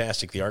just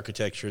fantastic. The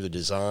architecture, the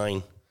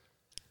design.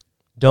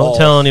 Don't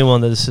tell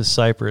anyone that this is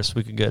Cyprus.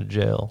 We could go to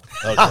jail.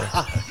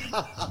 Okay.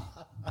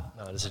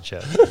 No, it's a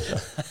joke.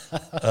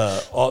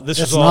 This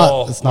It's is not-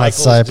 all it's not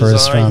Michael's Cyprus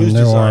design. from Whose New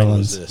design Orleans.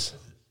 was this?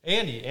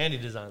 Andy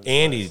designed this.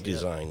 Andy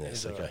designed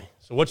this. Okay.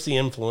 So what's the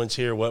influence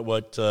here?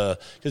 What? 'Cause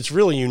it's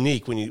really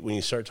unique when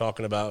you start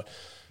talking about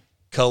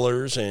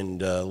colors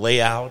and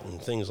layout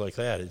and things like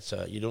that. It's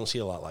you don't see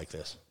a lot like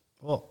this.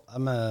 Well,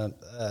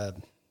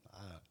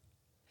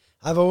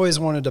 I've always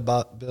wanted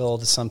to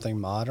build something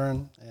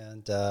modern,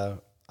 and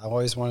I've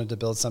always wanted to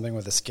build something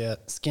with a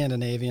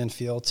Scandinavian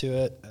feel to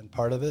it and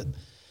part of it.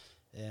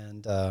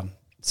 And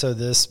so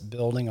this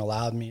building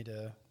allowed me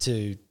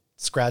to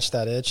scratch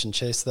that itch and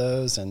chase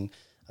those. And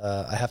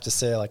I have to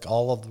say, like,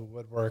 all of the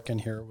woodwork in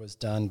here was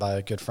done by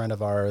a good friend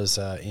of ours,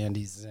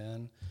 Andy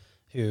Zinn,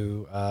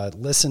 who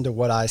listened to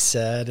what I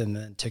said and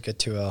then took it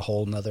to a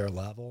whole nother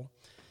level.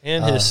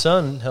 And his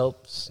son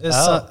helps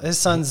His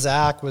son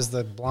Zach was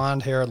the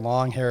blonde-haired,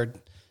 long-haired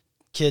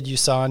kid you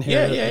saw in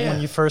here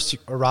when you first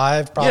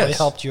arrived. Probably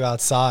helped you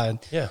outside.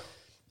 Yeah.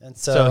 And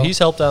so he's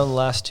helped out in the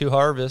last 2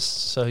 harvests.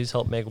 So he's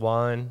helped make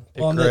wine,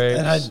 pick grapes.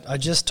 And I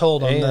just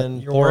told him that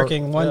you're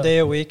working 1 day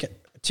a week,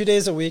 2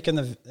 days a week in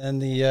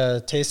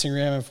the tasting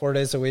room, and 4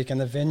 days a week in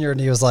the vineyard.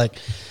 And he was like,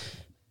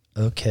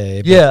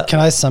 "Okay, but can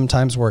I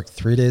sometimes work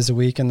 3 days a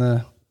week in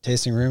the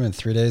tasting room and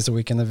 3 days a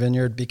week in the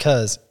vineyard,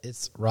 because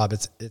it's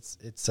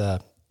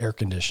air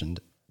conditioned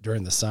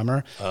during the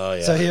summer." Oh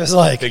yeah. So he was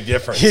like, big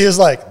difference. He was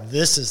like,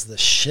 "This is the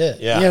shit."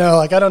 Yeah. You know,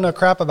 like, I don't know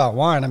crap about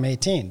wine. I'm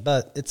 18,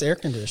 but it's air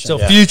conditioned. So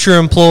future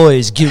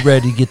employees, get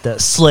ready to get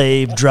that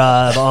slave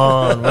drive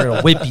on. We're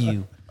gonna whip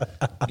you.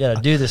 You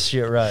gotta do this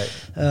shit right.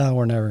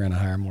 We're never going to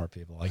hire more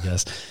people, I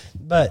guess.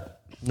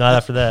 But not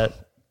after that.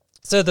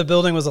 So the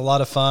building was a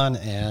lot of fun,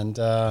 and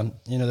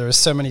there was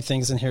so many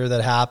things in here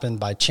that happened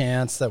by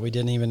chance that we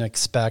didn't even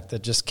expect,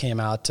 that just came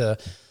out to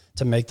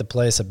make the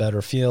place a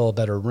better feel, a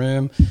better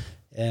room.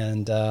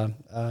 And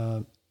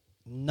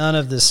none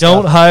of this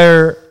Don't stuff.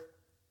 hire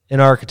an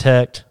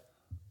architect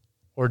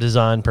or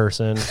design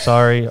person.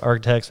 Sorry,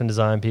 architects and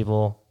design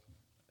people.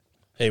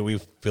 Hey, we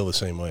feel the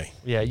same way.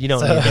 Yeah, you don't.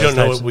 So- Need You those don't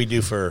know types what we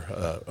do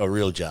for a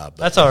real job.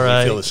 That's all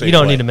right. We feel the same You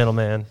don't way. need a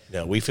middleman.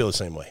 No, we feel the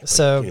same way.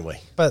 So, anyway,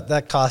 but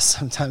that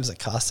sometimes it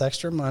costs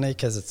extra money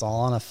because it's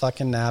all on a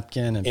fucking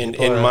napkin. And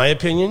in my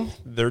opinion,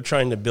 they're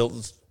trying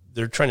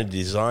to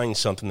design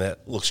something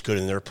that looks good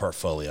in their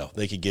portfolio.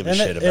 They could give a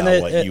shit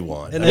about what you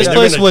want. and I mean, This they're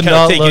place gonna would kinda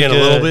not take look it in a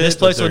little good. bit, This but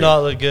place they're would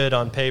not look good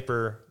on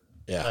paper.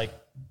 Yeah.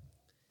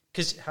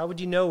 Because how would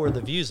you know where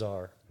the views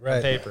are on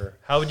Right. paper?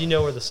 How would you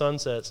know where the sun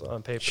sets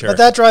on paper? Sure. But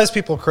that drives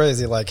people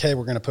crazy. Like, hey,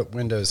 we're going to put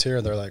windows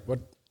here. They're like, what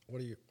are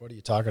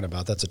you talking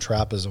about? That's a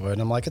trapezoid. And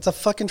I'm like, it's a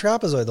fucking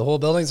trapezoid. The whole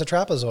building's a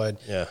trapezoid.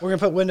 Yeah. We're going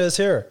to put windows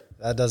here.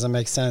 That doesn't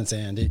make sense,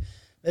 Andy.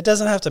 It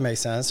doesn't have to make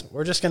sense.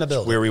 We're just going to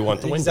build where it. we want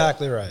the window.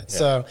 Exactly right. Yeah.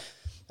 So,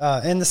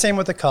 and the same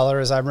with the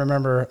colors. I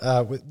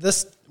remember with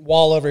this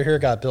wall over here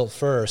got built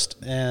first.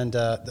 And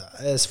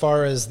as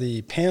far as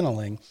the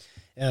paneling,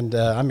 and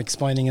I'm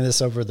explaining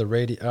this over the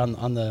radio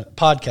on the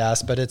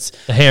podcast, but it's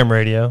The ham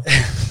radio.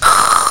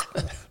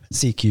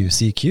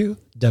 CQ,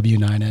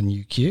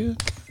 W9NUQ.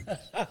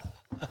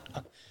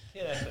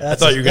 I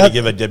thought you were going to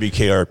give a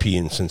WKRP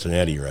in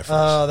Cincinnati reference.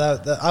 Oh,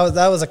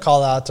 that was a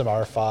call out to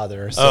our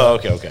father. So.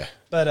 Oh, okay.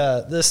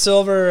 But the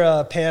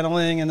silver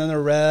paneling, and then the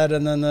red,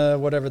 and then the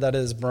whatever that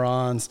is,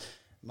 bronze.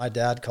 My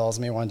dad calls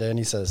me one day and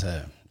he says,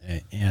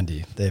 "Hey,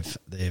 Andy,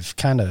 they've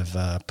kind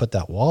of put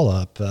that wall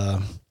up.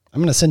 I'm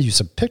going to send you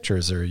some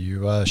pictures. Are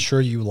you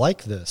sure you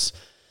like this?"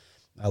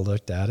 I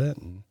looked at it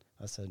and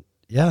I said,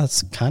 yeah,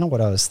 that's kind of what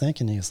I was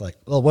thinking. He was like,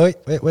 well, wait.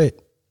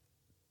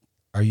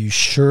 Are you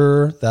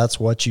sure that's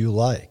what you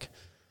like?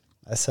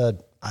 I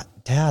said,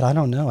 Dad, I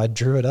don't know. I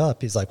drew it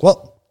up. He's like,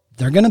 well,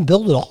 they're going to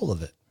build all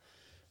of it.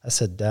 I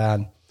said,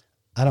 Dad,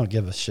 I don't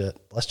give a shit.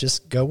 Let's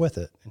just go with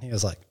it. And he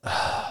was like,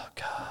 oh,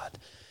 God.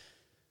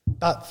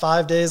 About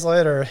 5 days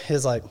later,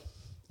 he's like,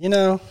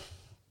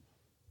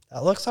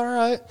 that looks all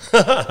right.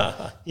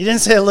 He didn't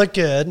say it looked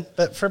good,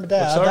 but for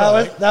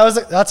Dad,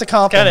 that's a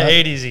compliment. Kind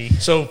of 80s-y.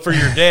 So for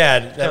your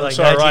dad, that looks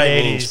like all right.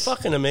 1980s. Means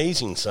fucking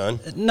amazing, son.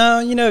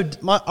 No,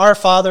 our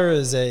father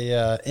is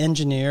a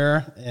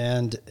engineer,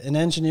 and an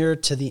engineer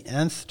to the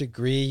nth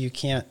degree. You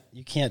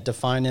can't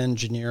define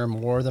engineer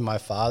more than my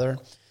father.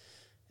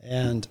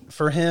 And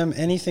for him,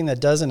 anything that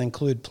doesn't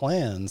include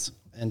plans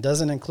and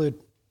doesn't include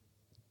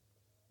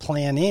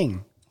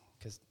planning,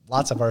 because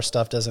lots of our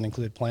stuff doesn't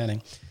include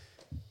planning,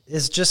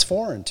 is just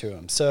foreign to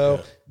him.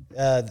 So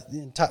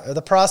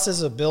the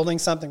process of building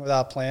something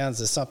without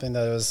plans is something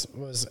that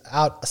was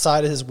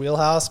outside of his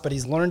wheelhouse, but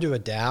he's learned to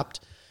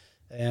adapt,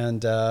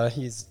 and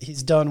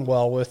he's done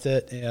well with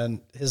it.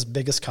 And his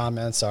biggest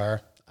comments are,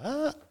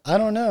 I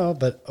don't know,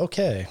 but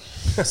okay.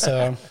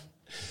 So...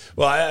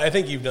 Well, I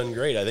think you've done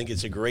great. I think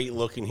it's a great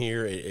look in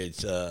here.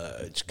 It's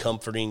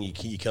comforting.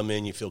 You come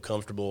in, you feel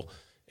comfortable,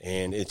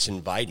 and it's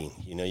inviting.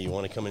 You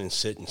want to come in and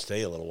sit and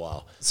stay a little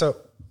while. So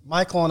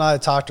Michael and I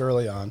talked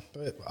early on.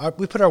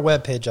 We put our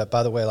webpage up,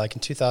 by the way, like in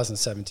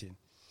 2017.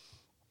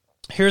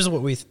 Here's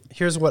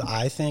what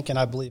I think, and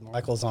I believe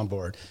Michael's on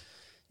board.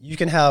 You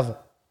can have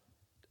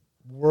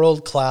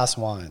world-class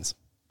wines,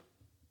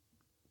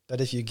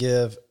 but if you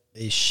give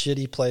a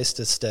shitty place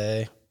to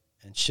stay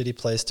and shitty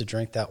place to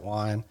drink that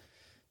wine,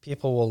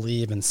 people will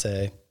leave and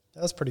say,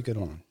 that was a pretty good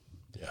wine.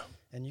 Yeah.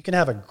 And you can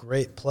have a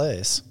great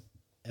place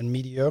and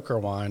mediocre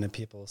wine, and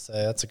people will say,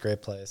 that's a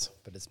great place,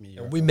 but it's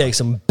mediocre. We make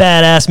some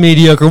badass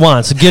mediocre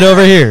wine, so get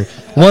over here.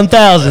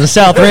 1000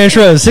 South Ranch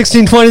Road,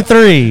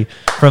 1623,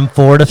 from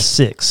 4 to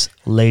 6.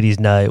 Ladies'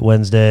 night,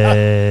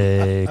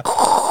 Wednesday.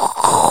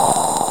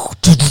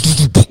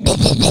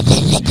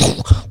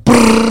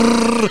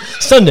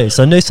 Sunday.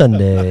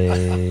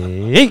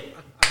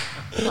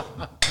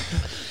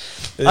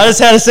 I just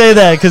had to say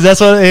that because that's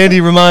what Andy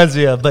reminds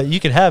me of. But you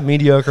could have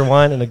mediocre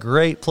wine in a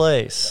great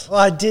place.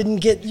 Well, you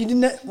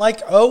didn't,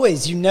 like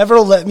always, you never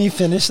let me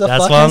finish the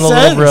That's fucking why I'm the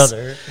sentence. little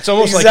brother. It's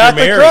almost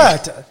exactly like you're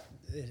married. Correct.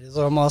 It is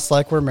almost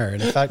like we're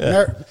married. In fact,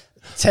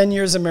 10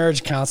 years of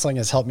marriage counseling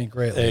has helped me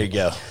greatly. There you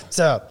go.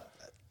 So,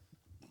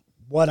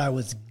 what I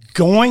was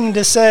going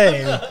to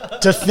say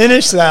to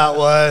finish that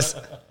was,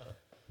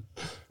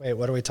 wait,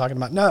 what are we talking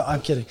about? No, I'm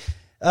kidding.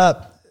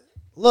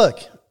 Look,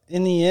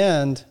 in the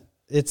end,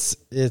 it's.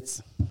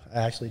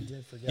 I actually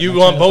did forget. You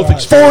want both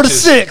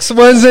experiences. 4 to 6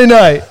 Wednesday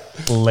night.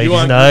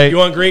 Ladies' night. You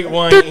want great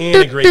wine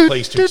and a great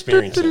place to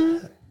experience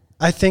it.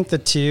 I think the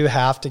two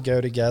have to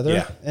go together.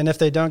 Yeah. And if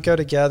they don't go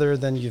together,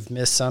 then you've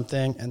missed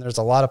something. And there's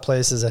a lot of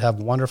places that have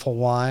wonderful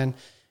wine.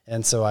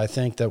 And so I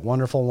think that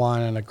wonderful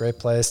wine and a great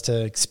place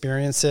to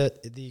experience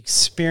it, the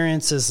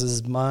experience is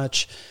as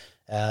much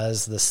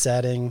as the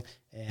setting,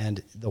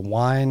 and the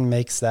wine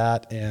makes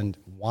that, and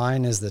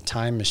wine is the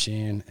time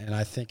machine. And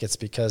I think it's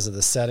because of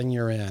the setting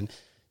you're in.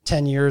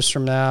 10 years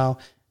from now,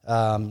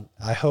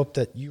 I hope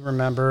that you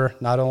remember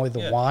not only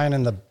the wine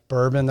and the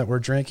bourbon that we're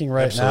drinking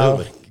right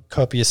now,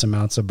 copious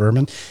amounts of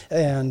bourbon,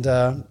 and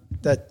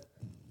that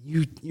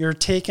you're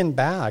taken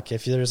back.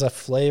 If there's a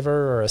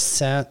flavor or a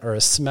scent or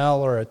a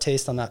smell or a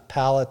taste on that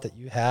palate that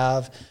you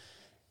have,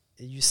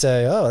 you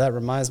say, oh, that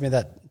reminds me of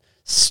that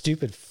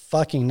stupid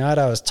fucking night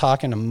I was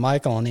talking to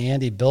Michael and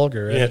Andy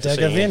Bilger at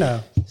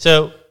Degavino.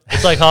 So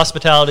it's like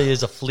hospitality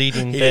is a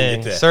fleeting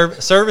thing. didn't get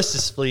that. Service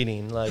is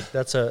fleeting. Like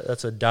that's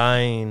a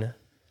dying.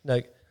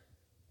 Like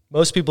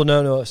most people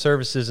don't know what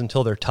service is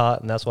until they're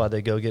taught, and that's why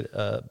they go get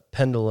a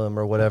pendulum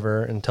or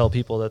whatever and tell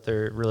people that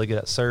they're really good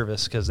at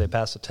service because they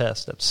passed a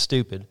test. That's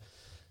stupid.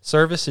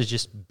 Service is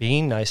just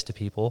being nice to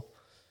people,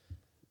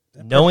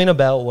 knowing a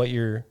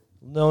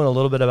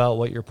little bit about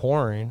what you're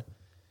pouring,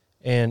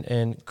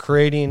 and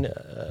creating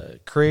a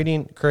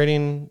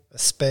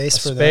space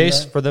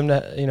for them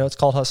to, it's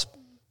called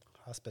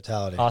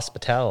hospitality.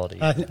 Hospitality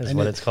is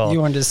what it's called.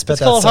 You wanted to spit it's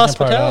that called second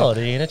part out.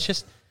 hospitality, and it's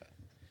just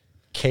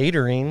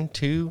catering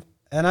to.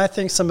 And I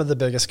think some of the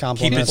biggest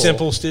compliments. Keep it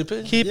simple,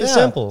 stupid. Keep it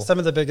simple. Some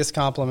of the biggest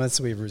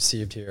compliments we've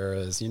received here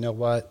is, you know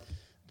what?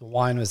 The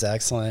wine was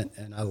excellent,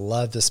 and I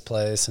love this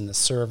place. And the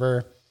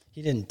server,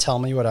 he didn't tell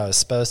me what I was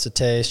supposed to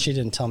taste. She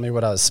didn't tell me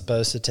what I was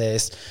supposed to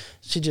taste.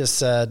 She just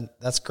said,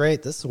 that's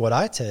great. This is what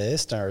I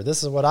taste, or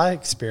this is what I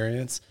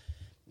experience.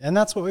 And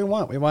that's what we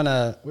want. We want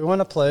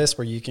a place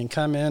where you can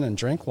come in and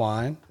drink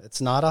wine. It's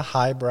not a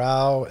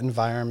highbrow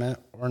environment.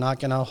 We're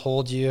not going to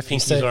hold you if Pinkies you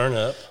say aren't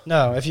up.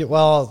 No,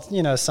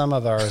 some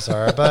of ours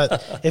are,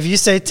 but if you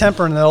say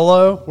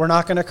Tempranillo, we're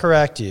not going to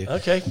correct you.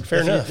 Okay,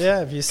 fair enough.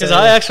 If you say, Because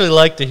I actually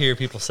like to hear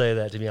people say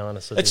that. To be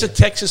honest with It's you, a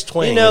Texas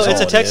twang.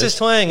 it's a Texas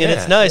twang, and Yeah.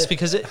 it's nice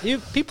because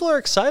people are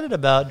excited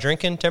about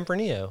drinking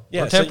Tempranillo.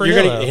 Yeah, or so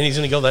Tempranillo. and he's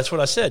going to go, that's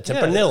what I said,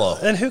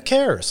 Tempranillo. and who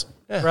cares?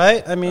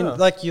 right? I mean,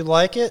 like you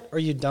like it or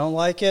you don't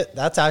like it.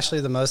 That's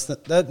actually the most,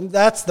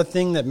 that's the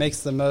thing that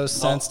makes the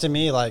most sense to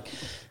me. Like,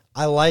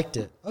 I liked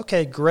it.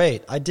 Okay,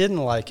 great. I didn't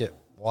like it.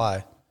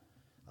 Why?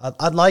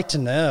 I'd like to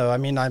know. I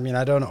mean,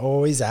 I don't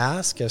always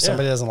ask if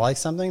somebody doesn't like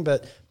something,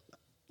 but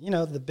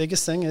the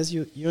biggest thing is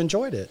you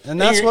enjoyed it,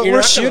 and that's what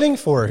we're shooting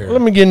for here.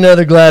 Let me get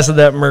another glass of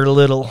that Myrtle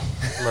Little.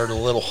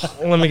 Myrtle Little.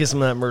 Let me get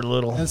some of that Myrtle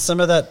Little. And some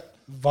of that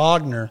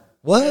Wagner.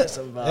 What?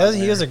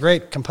 He was a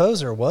great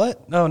composer.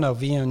 What? No,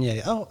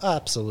 Viognier. Oh,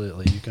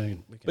 absolutely.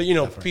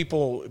 But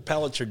people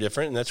palates are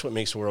different, and that's what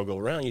makes the world go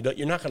around.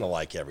 You're not going to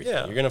like everything.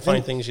 Yeah. You're going to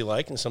find things you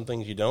like and some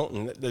things you don't,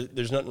 and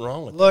there's nothing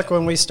wrong with that. Look,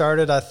 when we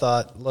started, I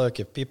thought,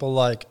 if people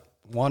like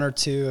one or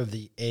two of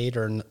the 8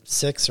 or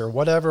 6 or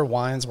whatever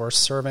wines we're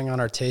serving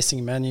on our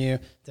tasting menu,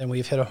 then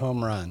we've hit a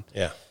home run.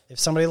 Yeah. If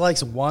somebody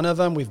likes one of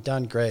them, we've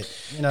done great.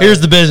 Here's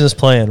the business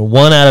plan.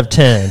 1 out of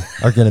 10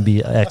 are going to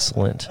be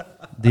excellent.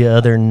 The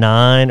other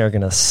 9 are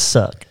going to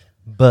suck.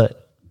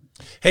 But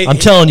I'm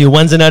telling you,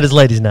 Wednesday night is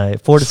ladies'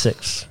 night, 4 to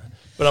 6.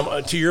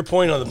 But to your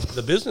point on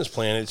the business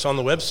plan, it's on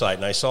the website,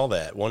 and I saw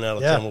that. 1 out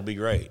of 10 will be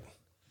great.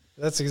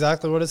 That's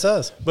exactly what it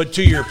says. But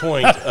to your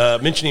point,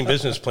 mentioning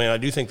business plan, I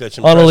do think that's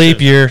impressive. On a leap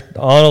year.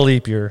 On a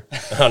leap year.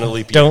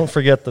 Don't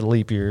forget the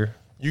leap year.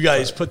 You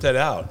guys put that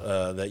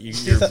out, that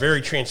you're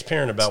very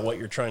transparent about what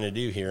you're trying to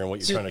do here and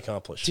what you're trying to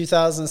accomplish.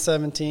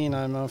 2017,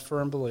 I'm a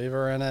firm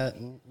believer in it.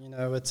 And,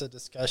 it's a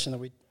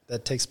discussion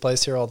that takes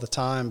place here all the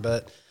time.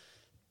 But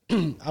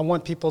I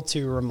want people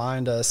to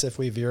remind us if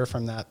we veer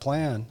from that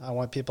plan. I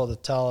want people to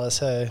tell us,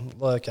 hey,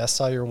 look, I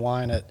saw your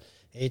wine at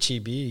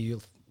HEB.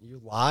 You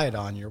lied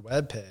on your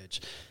webpage.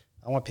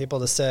 I want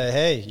people to say,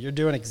 hey, you're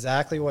doing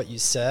exactly what you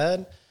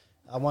said.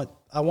 I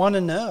want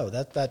to know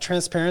that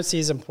transparency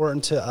is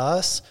important to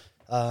us.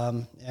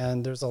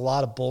 And there's a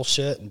lot of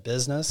bullshit in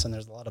business, and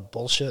there's a lot of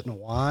bullshit in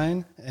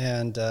wine.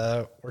 And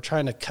we're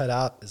trying to cut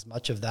out as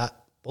much of that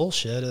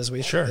bullshit as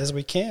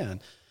we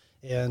can.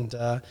 And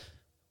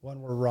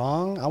when we're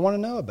wrong, I want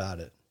to know about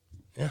it.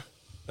 Yeah,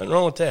 nothing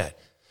wrong with that.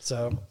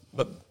 So,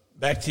 but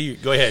back to you.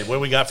 Go ahead. What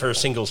do we got for a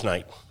singles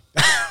night?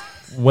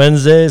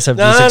 Wednesdays have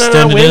just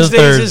extended Wednesdays to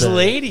Thursday. is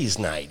ladies'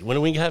 night. When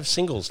do we have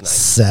singles night?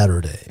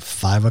 Saturday,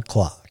 5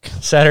 o'clock.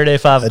 Saturday,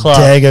 5 o'clock.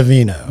 A dag of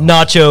vino.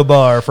 Nacho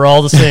bar for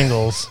all the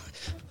singles.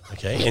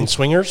 Okay, and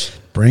swingers?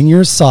 Bring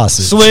your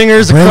sausage.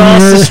 Swingers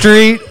across the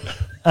street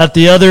at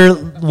the other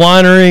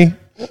winery.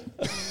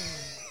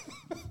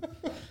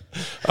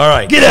 All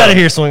right. Get out of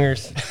here,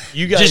 swingers.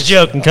 You guys, just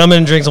joking. Come in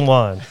and drink some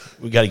wine.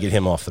 We got to get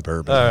him off the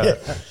bourbon. All right.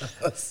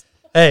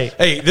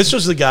 Hey, this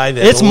was the guy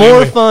that... It's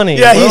more funny.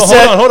 Yeah, he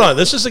said... Hold on.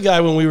 This is the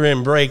guy when we were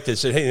in break that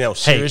said,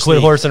 seriously.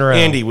 Quit horsing around.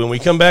 Andy, when we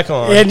come back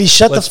on... Andy,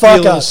 shut the fuck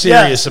up. Let's be a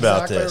little serious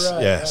about exactly this.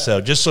 Right. Yeah,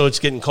 so just so it's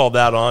getting called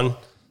out on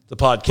the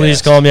podcast.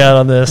 Please call me out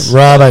on this.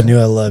 Rob, I knew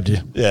I loved you.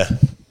 Yeah.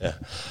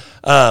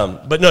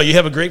 But no, you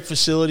have a great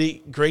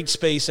facility, great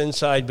space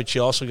inside, but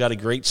you also got a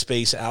great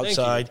space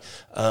outside.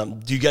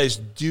 Do you guys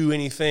do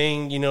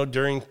anything,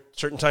 during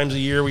certain times of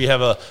the year where you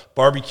have a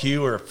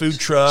barbecue or a food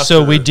truck?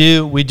 So we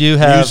do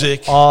have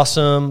music.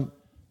 Awesome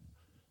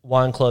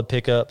wine club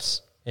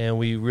pickups, and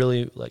we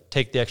really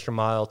take the extra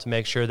mile to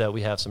make sure that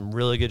we have some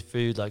really good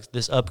food. Like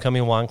this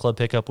upcoming wine club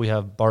pickup, we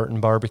have Barton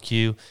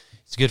Barbecue.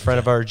 It's a good friend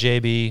of ours,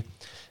 JB,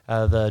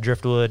 the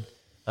Driftwood.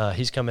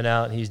 He's coming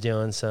out and he's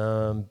doing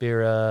some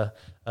birra,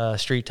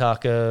 street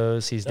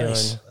tacos. He's doing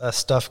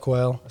stuffed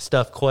quail,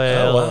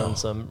 and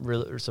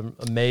some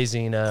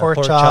amazing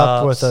pork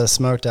chop with a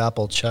smoked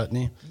apple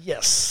chutney.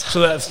 Yes.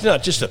 So that's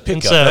not just a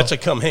pickup. That's a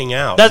come hang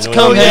out. That's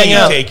come hang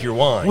out. You take your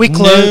wine. We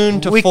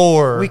noon to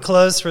 4. We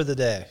close for the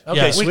day.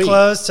 Okay, yeah, sweet. We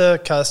close to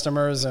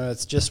customers, and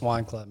it's just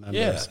wine club members.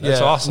 Yeah,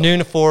 that's awesome. Noon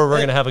to 4. We're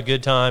gonna have a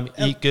good time,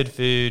 eat good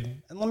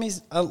food. And let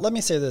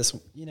me say this.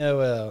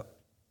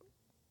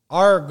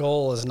 Our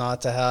goal is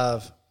not to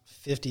have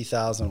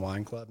 50,000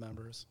 wine club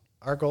members.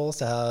 Our goal is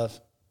to have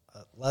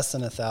less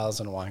than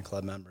 1,000 wine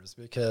club members,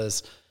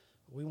 because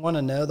we want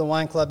to know the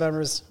wine club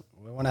members.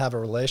 We want to have a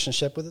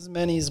relationship with as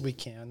many as we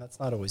can.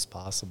 That's not always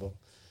possible.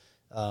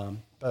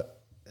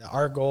 But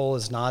our goal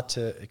is not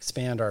to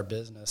expand our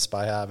business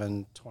by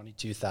having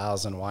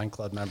 22,000 wine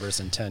club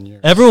members in 10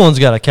 years. Everyone's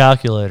got a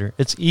calculator.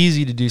 It's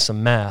easy to do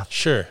some math.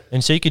 Sure.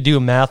 And so you could do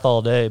math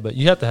all day, but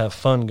you have to have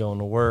fun going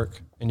to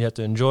work, and you have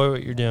to enjoy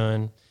what you're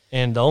doing.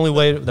 And the only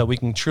way that we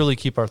can truly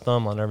keep our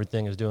thumb on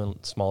everything is doing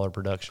smaller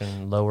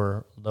production,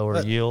 lower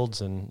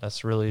yields, and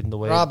that's really the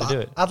way to do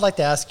it. I'd like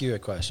to ask you a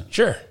question.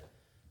 Sure.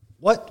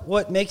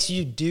 What makes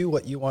you do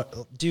what you want?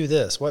 Do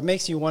this? What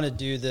makes you want to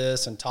do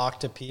this and talk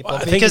to people?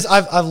 Well, because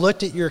I've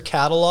looked at your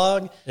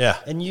catalog, yeah,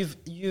 and you've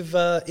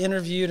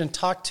interviewed and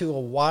talked to a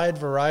wide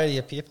variety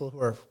of people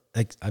who are.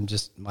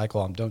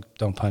 Michael.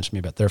 Don't punch me,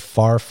 but they're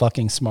far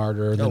fucking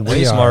smarter than we are.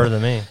 Way smarter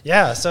than me.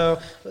 Yeah.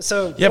 So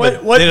yeah,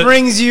 what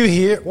brings you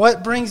here?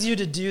 What brings you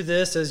to do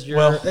this as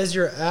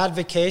your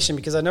advocation?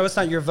 Because I know it's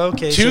not your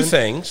vocation. 2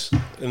 things,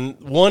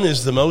 and one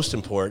is the most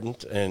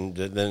important, and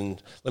then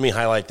let me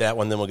highlight that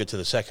one. Then we'll get to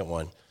the second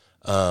one.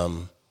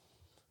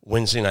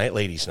 Wednesday night,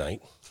 ladies'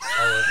 night.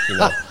 You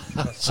know,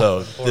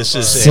 so this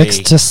is 6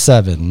 to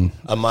 7.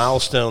 a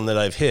milestone that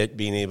I've hit,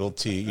 being able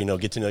to,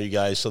 get to know you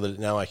guys so that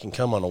now I can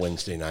come on a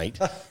Wednesday night.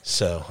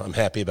 So I'm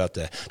happy about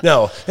that.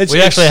 No,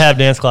 We actually have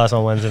dance class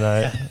on Wednesday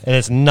night, and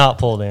it's not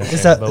pole dancing.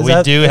 But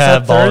we do is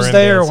have that ballroom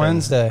Thursday or dancing.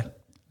 Wednesday?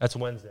 That's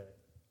Wednesday.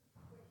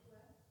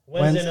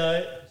 Wednesday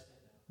night,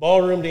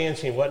 ballroom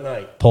dancing, what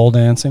night? Pole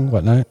dancing,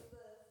 what night?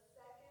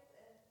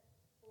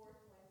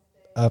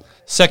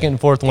 Second and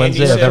fourth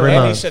Wednesday Andy of said, every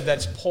Andy month. said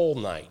that's pole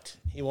night.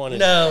 He wanted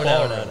No.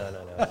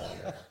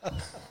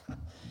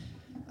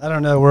 I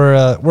don't know. We're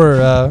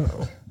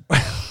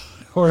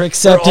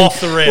accepting. off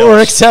the rails.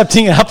 We're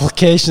accepting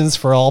applications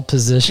for all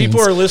positions.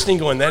 People are listening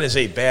going, that is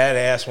a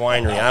badass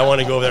winery. I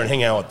want to go over there and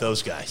hang out with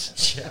those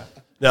guys. Yeah.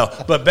 No,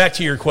 but back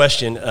to your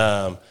question.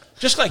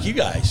 Just like you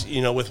guys,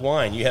 with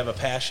wine, you have a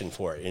passion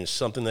for it, and it's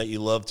something that you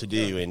love to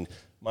do. And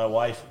my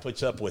wife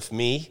puts up with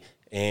me.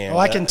 And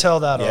I can tell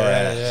that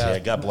already. Yeah.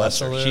 God bless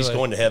her. Absolutely. She's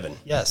going to heaven.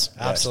 Yes,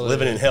 absolutely.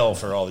 Living in hell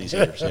for all these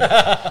years.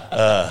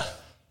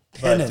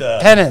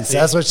 Penance.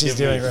 That's what she's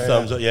give me doing right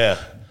thumbs now. up.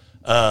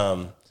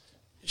 Yeah.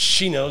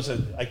 She knows that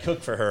I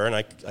cook for her, and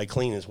I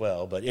clean as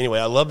well. But anyway,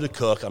 I love to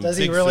cook. I'm Does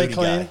a big he really foodie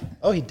clean? guy.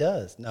 Oh, he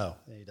does. No,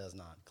 he does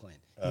not clean.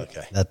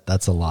 Okay.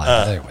 That's a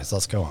lie. Anyways,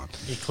 let's go on.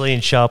 He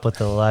cleaned shop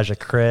with Elijah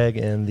Craig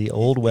and the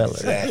Old Weller.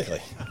 Exactly.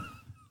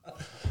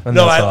 And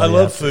No, that's all I you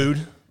love have.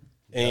 food,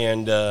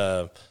 and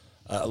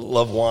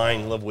love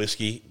wine, love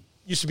whiskey.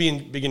 Used to be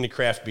big into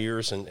craft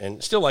beers,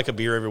 and still like a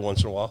beer every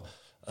once in a while.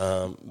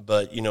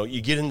 But,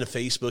 you get into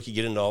Facebook, you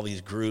get into all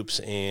these groups,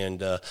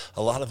 and a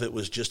lot of it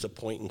was just a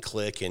point and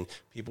click, and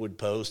people would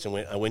post,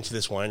 and I went to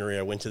this winery,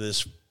 I went to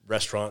this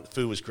restaurant, the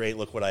food was great,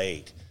 look what I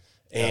ate.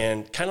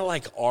 And kind of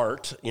like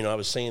art, I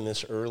was saying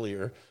this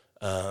earlier,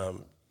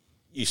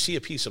 you see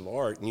a piece of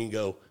art, and you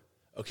go,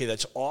 okay,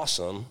 that's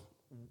awesome.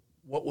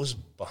 What was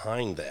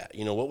behind that?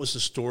 What was the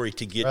story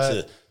to get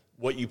to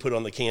what you put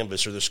on the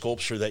canvas or the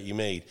sculpture that you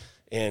made?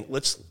 And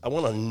I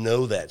want to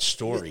know that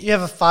story. You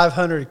have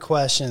 500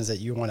 questions that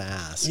you want to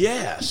ask.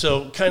 Yeah,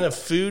 so kind of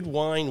food,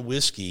 wine,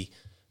 whiskey,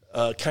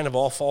 kind of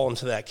all fall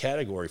into that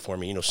category for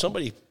me.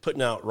 Somebody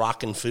putting out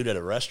rockin' food at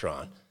a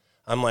restaurant.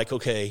 I'm like,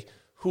 okay,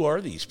 who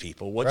are these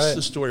people? What's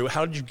the story?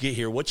 How did you get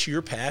here? What's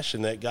your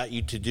passion that got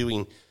you to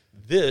doing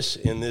this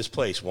in this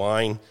place?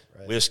 Wine,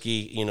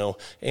 whiskey,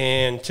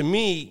 And to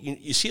me,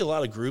 you see a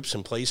lot of groups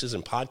and places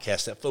and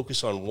podcasts that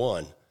focus on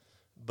one.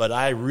 But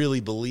I really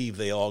believe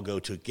they all go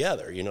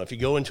together. If you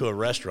go into a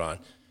restaurant,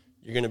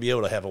 you're going to be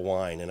able to have a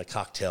wine and a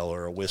cocktail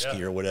or a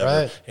whiskey or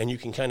whatever, and you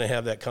can kind of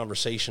have that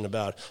conversation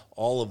about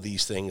all of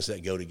these things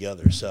that go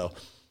together. So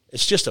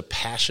it's just a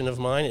passion of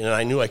mine, and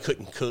I knew I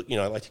couldn't cook.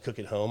 I like to cook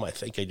at home. I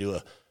think I do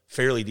a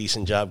fairly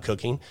decent job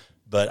cooking,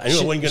 but I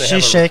knew I wasn't going to have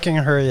She's shaking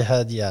her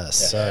head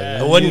yes.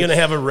 I wasn't going to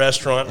have a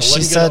restaurant. I She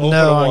wasn't said gonna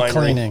no open a on winery.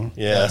 cleaning.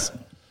 Yeah. Yes.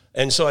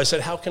 And so I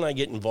said, how can I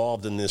get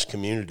involved in this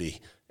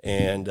community?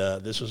 And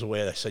this was a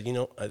way that I said,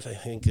 I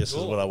think this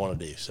is what I want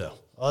to do. So,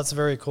 Well, that's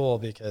very cool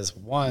because,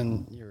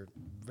 one, you're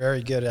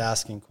very good at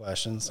asking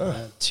questions.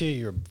 And two,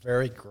 you're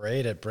very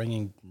great at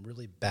bringing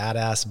really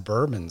badass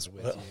bourbons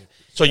with you.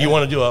 So you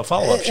want to do a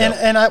follow-up show?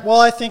 And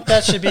I think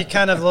that should be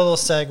kind of a little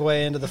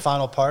segue into the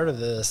final part of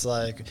this.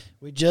 Like,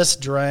 we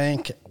just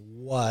drank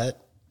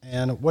what,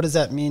 and what does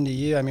that mean to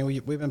you? I mean,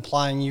 we've been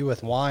plying you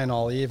with wine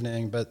all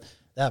evening, but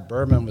that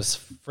bourbon was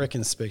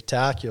freaking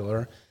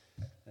spectacular.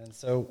 And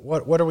so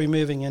what are we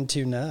moving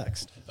into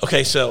next?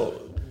 Okay,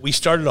 so we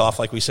started off,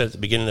 like we said at the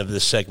beginning of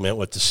this segment,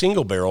 with the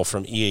single barrel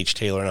from E.H.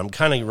 Taylor, and I'm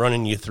kind of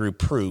running you through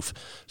proof.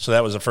 So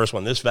that was the first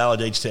one. This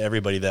validates to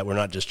everybody that we're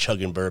not just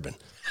chugging bourbon.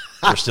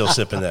 We're still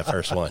sipping that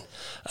first one.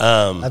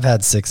 I've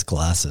had 6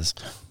 glasses.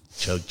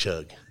 Chug,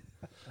 chug.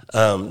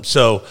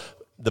 So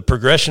the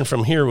progression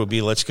from here would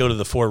be, let's go to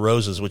the Four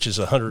Roses, which is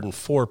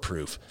 104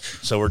 proof.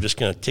 So we're just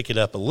going to tick it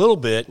up a little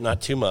bit,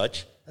 not too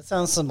much. That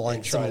sounds some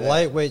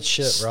lightweight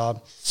shit,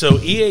 Rob. So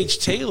E.H.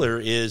 Taylor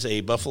is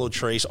a Buffalo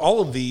Trace.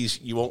 All of these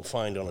you won't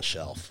find on a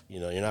shelf.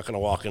 You're not going to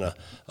walk in a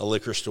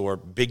liquor store,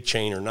 big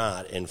chain or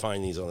not, and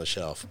find these on the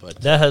shelf. But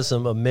That has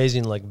some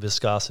amazing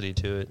viscosity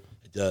to it.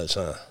 it does,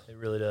 huh? It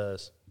really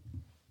does.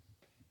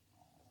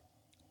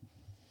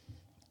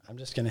 I'm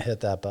just going to hit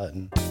that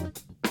button.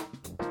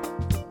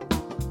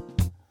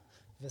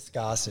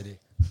 Viscosity.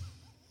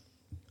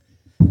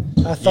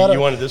 I thought You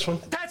wanted this one?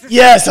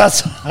 yes,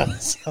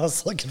 I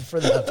was looking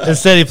for that.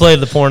 Instead, he played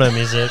the porno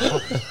music.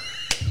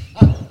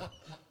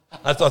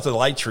 I thought the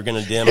lights were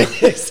going to dim.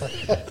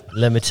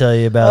 Let me tell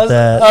you about I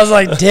that. was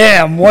like,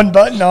 damn, one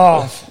button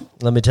off.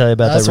 Let me tell you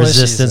about That's the what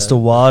she resistance said. to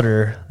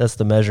water. That's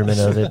the measurement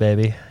of it,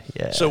 baby.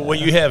 Yeah. So what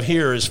you have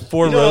here is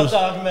Four You know what I'm Roses.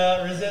 talking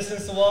about,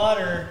 resistance to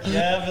water.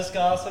 Yeah,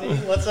 viscosity.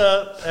 What's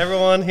up,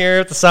 everyone here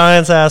at the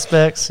science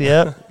aspects?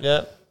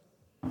 Yep.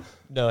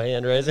 No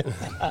hand raising.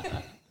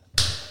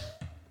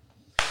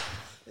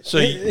 So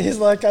He's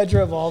like, I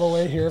drove all the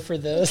way here for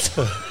this.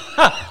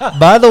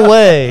 By the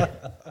way,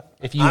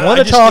 if you I want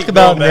to just talk keep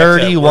about going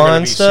back to nerdy we're gonna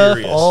wine be stuff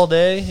serious. all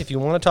day, if you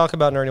want to talk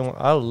about nerdy wine,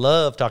 I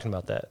love talking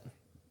about that.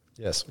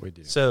 Yes, we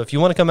do. So if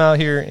you want to come out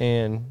here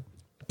and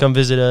come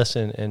visit us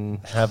and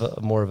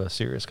have more of a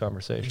serious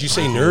conversation. Did you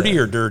say nerdy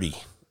or dirty?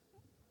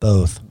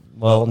 Both.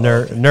 Well,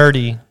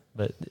 nerdy,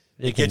 but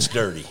It gets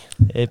dirty.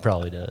 It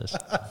probably does.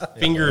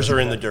 Fingers are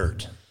in the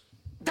dirt.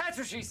 That's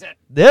what she said.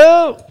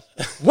 No,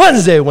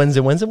 Wednesday.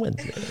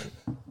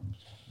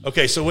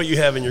 Okay, so what you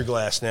have in your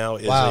glass now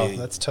is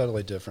That's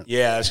totally different.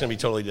 Yeah, it's going to be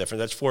totally different.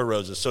 That's Four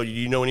Roses. So do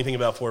you know anything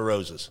about Four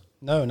Roses?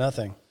 No,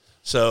 nothing.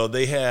 So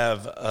they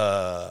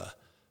have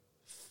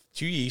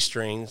 2 yeast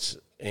strains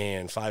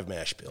and 5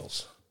 mash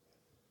bills.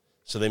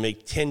 So they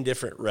make 10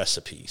 different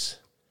recipes.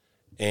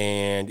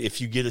 And if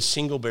you get a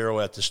single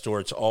barrel at the store,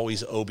 it's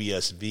always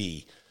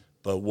OBSV.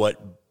 But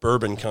what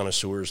bourbon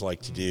connoisseurs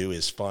like to do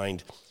is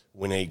find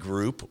when a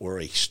group or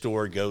a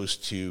store goes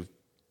to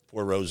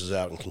Four Roses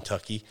out in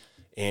Kentucky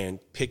and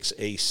picks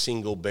a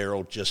single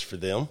barrel just for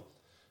them,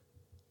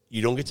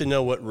 you don't get to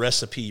know what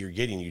recipe you're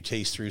getting. You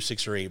taste through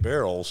 6 or 8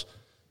 barrels,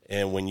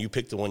 and when you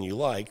pick the one you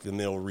like, then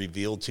they'll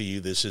reveal to you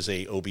this is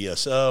a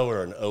OBSO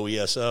or an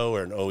OESO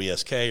or an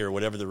OESK or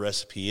whatever the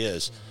recipe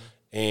is.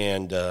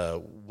 And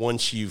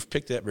once you've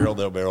picked that barrel,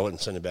 they'll barrel it and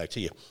send it back to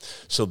you.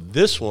 So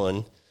this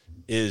one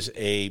is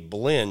a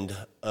blend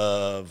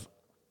of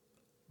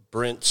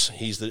Brent's,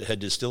 he's the head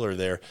distiller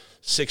there,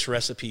 6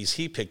 recipes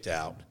he picked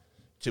out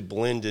to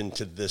blend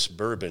into this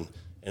bourbon,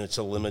 and it's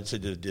a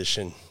limited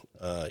edition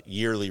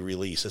yearly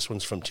release. This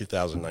one's from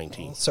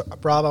 2019. So,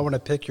 Rob, I want to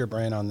pick your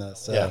brain on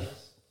this.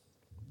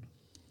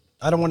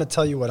 I don't want to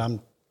tell you what I'm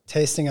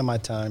tasting on my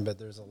tongue, but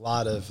there's a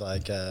lot of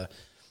like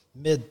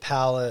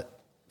mid-palate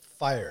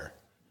fire.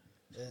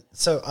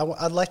 So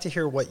I'd like to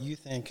hear what you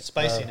think.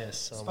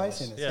 Spiciness.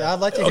 Spiciness. Yeah. Yeah,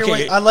 I'd like to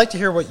hear. I'd like to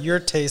hear what your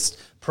taste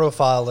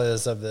profile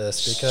is of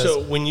this. Because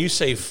So when you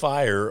say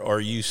fire,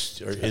 is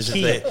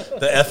it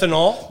the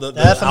ethanol, the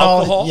ethanol,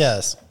 alcohol?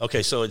 yes.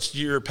 Okay, so it's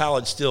your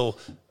palate still.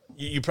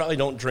 You probably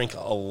don't drink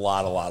a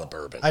lot of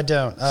bourbon. I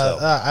don't.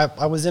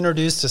 I was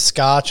introduced to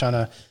Scotch on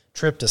a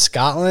trip to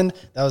Scotland.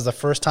 That was the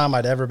first time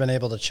I'd ever been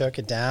able to choke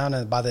it down.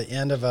 And by the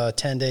end of a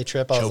 10-day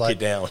trip, I was like,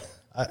 choke it down.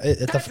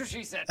 That's what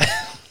she said.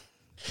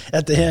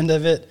 At the end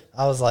of it,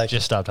 I was like,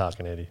 Just stop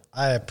talking, Eddie.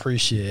 I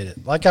appreciate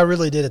it. Like I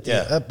really did at the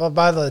Yeah. but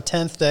by the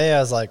 10th day,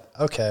 I was like,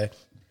 okay,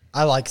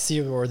 I like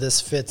see where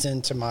this fits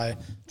into my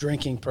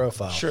drinking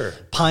profile. Sure.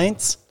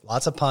 Pints,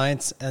 lots of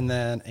pints, and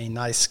then a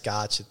nice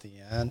Scotch at the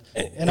end.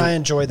 And I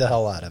enjoyed the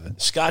hell out of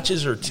it.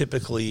 Scotches are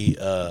typically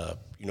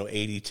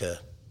 80 to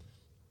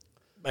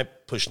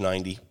might push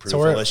 90 proof,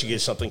 So unless you get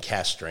something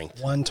cast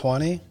strength.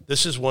 120?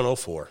 This is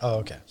 104. Oh,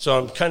 okay. So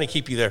I'm kind of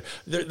keep you there.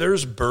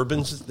 There's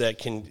bourbons that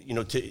can,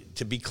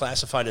 to be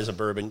classified as a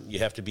bourbon, you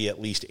have to be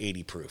at least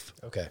 80 proof.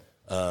 Okay.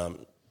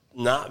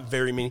 Not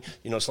very many.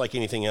 It's like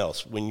anything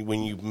else.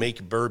 When you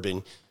make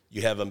bourbon,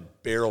 you have a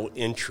barrel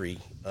entry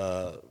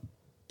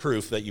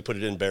proof that you put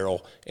it in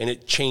barrel, and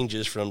it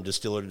changes from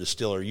distiller to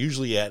distiller.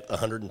 Usually at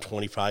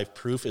 125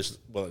 proof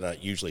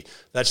not usually.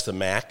 That's the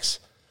max.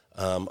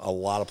 A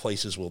lot of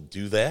places will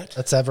do that.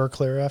 That's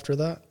Everclear after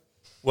that?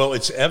 Well,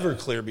 it's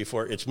Everclear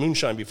it's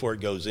moonshine before it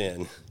goes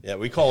in. Yeah,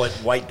 we call it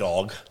White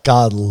Dog.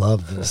 God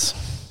love this.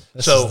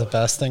 This So- is the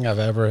best thing I've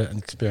ever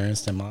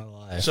experienced in my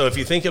life. So if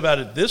you think about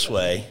it this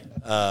way,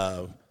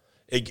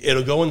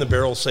 it'll go in the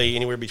barrel, say,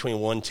 anywhere between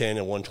 110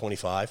 and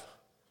 125.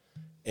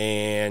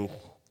 And,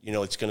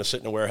 it's going to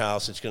sit in a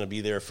warehouse. It's going to be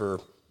there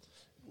for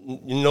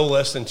no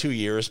less than 2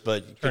 years,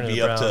 but it could Turning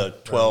be it up to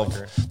brown 12.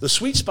 liquor. The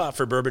sweet spot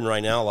for bourbon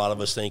right now, a lot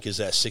of us think, is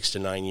that 6 to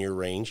 9 year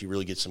range. You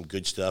really get some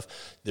good stuff.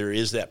 There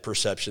is that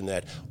perception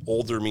that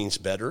older means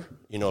better.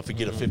 If you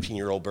get a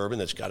 15-year-old bourbon,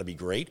 that's got to be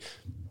great.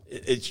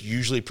 It's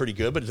usually pretty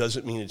good, but it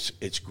doesn't mean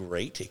it's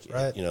great.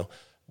 Right.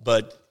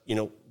 But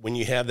when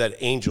you have that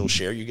angel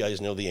share, you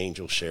guys know the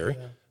angel share.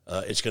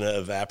 It's going to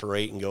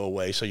evaporate and go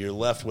away, so you're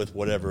left with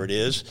whatever it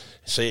is.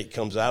 Say it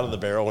comes out of the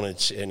barrel and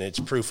it's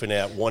proofing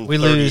at We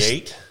lose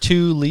 138.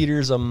 2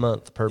 liters a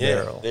month per Yeah,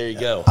 barrel. there you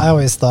go. I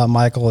always thought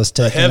Michael was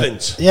taking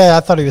heavens. it. Yeah, I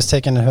thought he was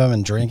taking it home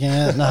and drinking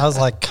it. And I was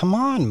like, come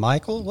on,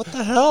 Michael, what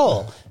the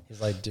hell?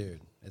 He's like,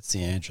 dude, it's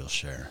the angel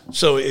share.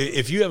 So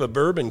if you have a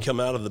bourbon come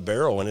out of the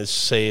barrel and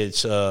it's just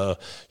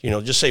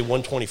say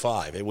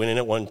 125, it went in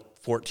at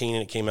 114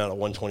 and it came out at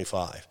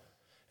 125,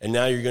 and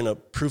now you're going to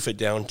proof it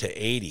down to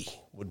 80.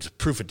 Well, to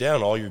proof it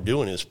down, all you're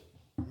doing is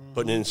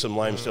putting in some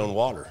limestone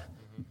water,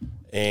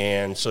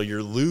 and so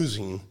you're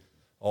losing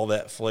all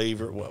that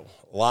flavor. Well,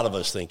 a lot of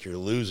us think you're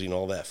losing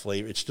all that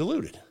flavor. It's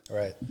diluted.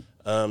 Right.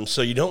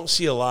 So you don't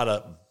see a lot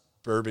of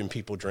bourbon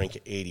people drink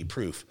at 80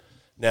 proof.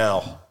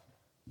 Now,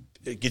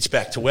 it gets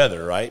back to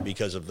weather, right,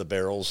 because of the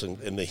barrels and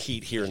the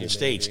heat here in the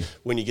States.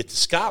 When you get to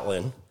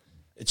Scotland,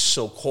 it's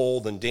so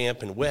cold and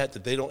damp and wet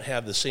that they don't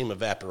have the same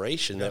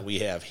evaporation that we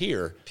have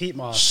here. Peat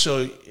moss.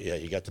 So, yeah,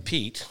 you got the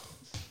peat.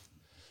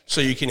 So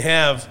you can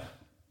have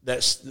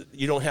that.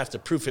 You don't have to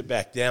proof it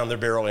back down. Their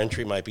barrel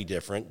entry might be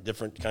different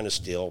kind of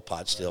still,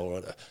 pot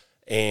still.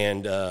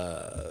 And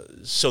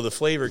so the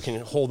flavor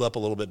can hold up a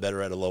little bit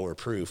better at a lower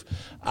proof.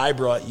 I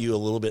brought you a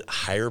little bit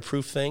higher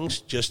proof things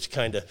just to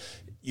kind of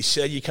you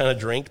said you kind of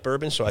drank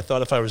bourbon, so I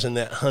thought if I was in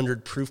that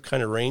 100 proof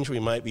kind of range, we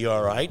might be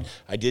all right.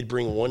 I did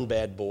bring one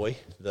bad boy,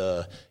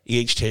 the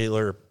E.H.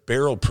 Taylor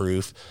Barrel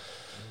Proof.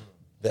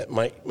 That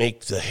might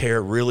make the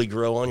hair really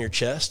grow on your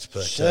chest.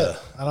 But Shit.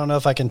 I don't know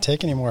if I can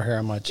take any more hair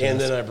on my chest. And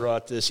then I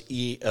brought this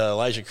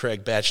Elijah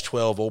Craig Batch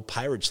 12 Old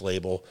Pirates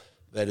label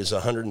that is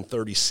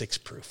 136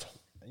 proof.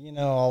 You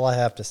know, all I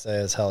have to say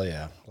is hell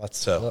yeah.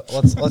 Let's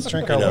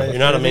drink our way. You're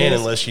not a through man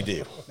these. unless you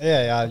do.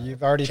 Yeah.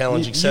 You've already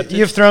Challenge accepted?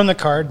 You've thrown the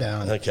card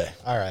down. Okay.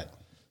 All right.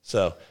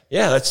 So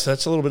yeah, that's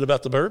a little bit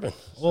about the bourbon.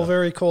 Well,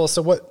 very cool.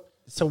 So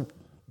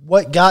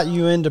what got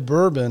you into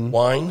bourbon?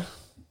 Wine.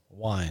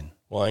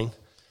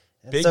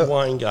 Big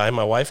wine guy.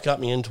 My wife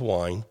got me into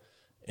wine,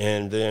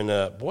 and then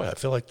boy, I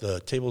feel like the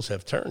tables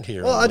have turned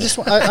here. Well,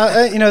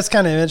 I you know, it's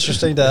kind of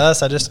interesting to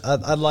us.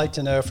 I'd like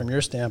to know from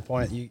your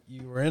standpoint.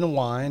 You were in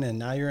wine, and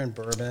now you're in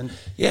bourbon.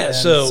 Yeah. And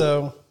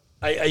So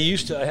I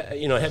used to,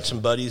 I had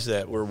some buddies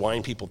that were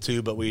wine people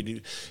too, but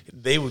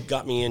they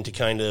got me into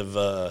kind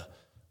of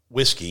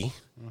whiskey,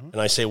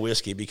 and I say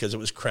whiskey because it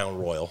was Crown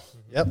Royal.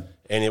 Yep.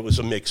 And it was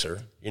a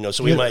mixer,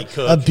 so we might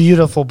cook a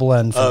beautiful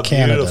blend from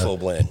Canada. A beautiful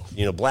blend.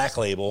 Black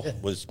Label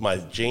was my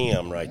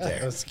jam right there.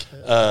 That's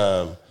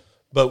good.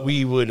 But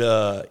we would,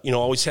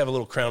 always have a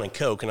little Crown and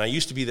Coke. And I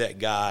used to be that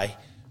guy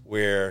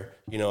where,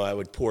 I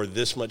would pour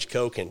this much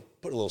Coke and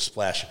put a little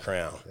splash of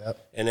Crown.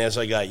 Yep. And as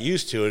I got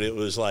used to it, it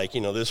was like,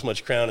 this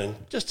much Crown and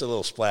just a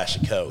little splash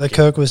of Coke. The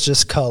Coke was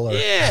just color.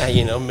 Yeah,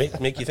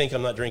 make you think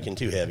I'm not drinking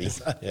too heavy.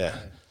 Yeah.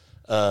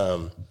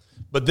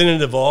 But then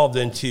it evolved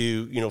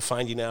into,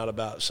 finding out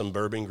about some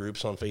bourbon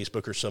groups on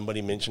Facebook or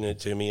somebody mentioned it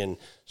to me and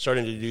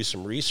starting to do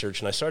some research.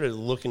 And I started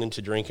looking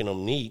into drinking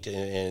them neat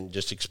and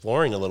just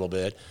exploring a little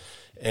bit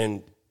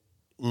and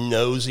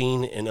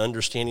nosing and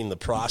understanding the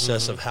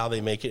process of how they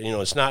make it.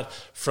 It's not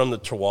from the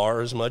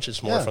terroir as much.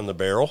 It's more from the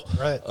barrel.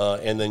 Right.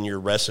 And then your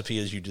recipe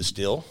as you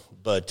distill.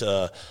 But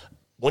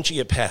once you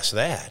get past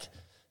that,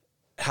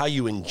 how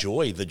you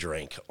enjoy the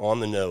drink on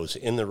the nose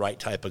in the right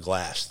type of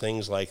glass,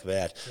 things like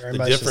that. Very the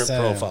much different the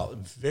same. profile,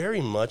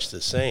 very much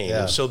the same.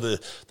 Yeah. And so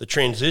the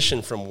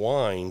transition from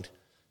wine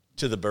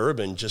to the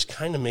bourbon just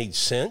kind of made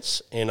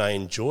sense, and I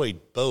enjoyed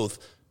both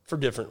for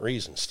different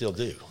reasons. Still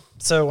do.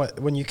 So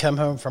when you come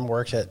home from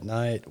work at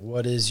night,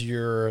 what's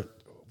your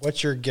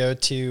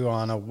go-to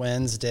on a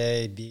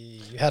Wednesday?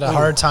 You had a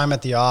hard time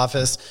at the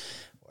office.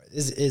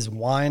 Is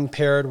wine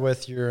paired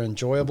with your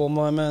enjoyable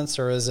moments,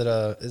 or is it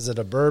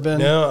a bourbon?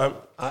 No,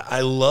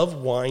 I love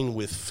wine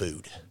with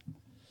food.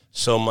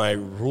 So my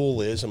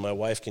rule is, and my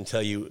wife can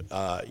tell you,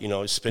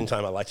 spend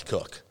time. I like to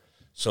cook.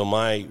 So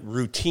my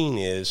routine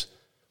is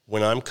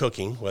when I'm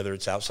cooking, whether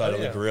it's outside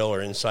on the grill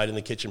or inside in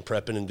the kitchen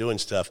prepping and doing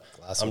stuff,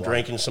 I'm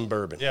drinking some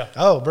bourbon. Yeah.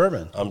 Oh,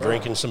 bourbon. I'm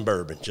drinking some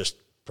bourbon, just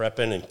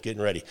prepping and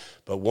getting ready.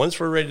 But once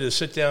we're ready to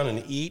sit down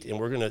and eat, and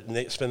we're going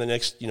to spend the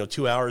next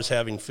 2 hours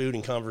having food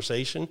and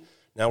conversation,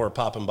 now we're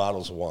popping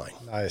bottles of wine.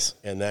 Nice.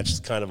 And that's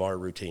kind of our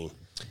routine.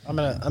 I'm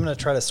gonna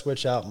try to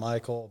switch out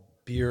Michael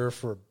beer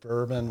for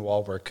bourbon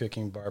while we're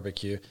cooking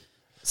barbecue.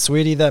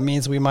 Sweetie, that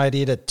means we might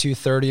eat at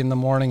 2:30 in the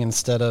morning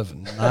instead of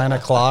 9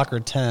 o'clock or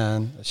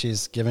 10.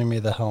 She's giving me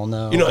the hell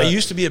no. I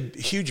used to be a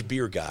huge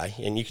beer guy,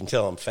 and you can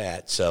tell I'm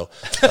fat. So,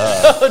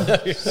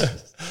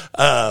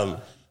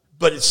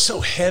 but it's so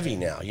heavy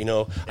now.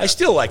 I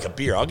still like a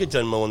beer. I'll get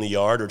done mowing the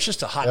yard, or it's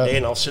just a hot day,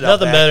 and I'll sit out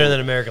Nothing back better and- than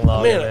American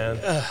lager,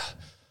 man.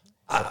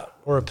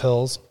 or a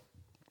Pils.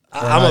 Or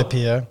I'm an a-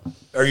 IPA.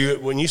 Are you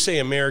when you say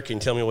American?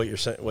 Tell me what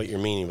you're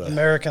meaning by that.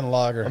 American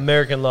lager.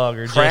 American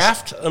lager.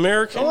 Craft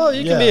American. Well,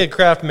 you Yeah. can be a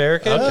craft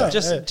American. Okay.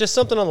 Just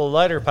something on the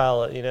lighter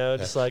palate,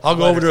 just like I'll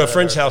go over to a lighter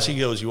friend's side of house. He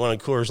goes, "You want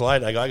a Coors Light?"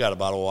 And I go, "I got a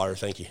bottle of water,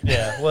 thank you." everything.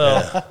 Yeah.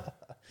 Well,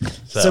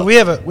 So we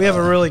have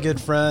a really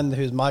good friend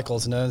who's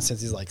Michael's known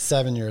since he's like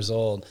 7 years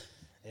old,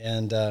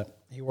 and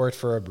he worked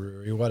for a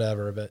brewery,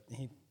 whatever. But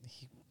he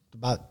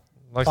about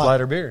likes five-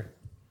 lighter beer.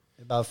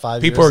 about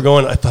 5 People years. are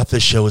going, "I thought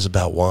this show was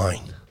about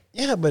wine."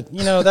 Yeah, but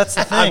that's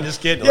the thing. I'm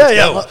just kidding. Yeah, Let's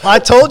yeah. go. I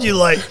told you,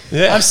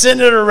 Yeah. I'm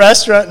sitting at a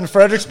restaurant in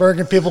Fredericksburg,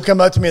 and people come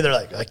up to me. They're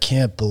like, "I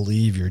can't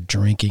believe you're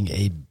drinking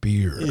a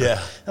beer."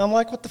 Yeah. And I'm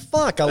like, "What the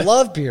fuck? I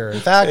love beer. In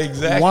fact,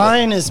 Exactly.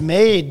 wine is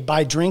made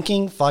by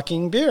drinking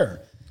fucking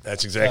beer."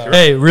 That's exactly right.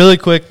 Hey, really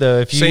quick though,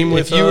 if Same you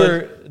with,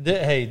 were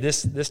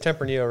this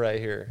Tempranillo right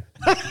here,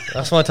 I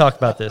just want to talk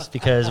about this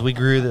because we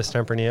grew this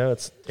Tempranillo.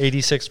 It's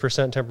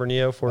 86%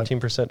 Tempranillo,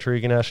 14%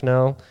 Touriga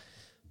Nacional.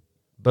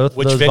 Both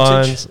Which of those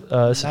vintage?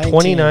 vines, it's 19.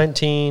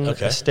 2019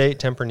 Okay. Estate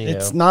Tempranillo.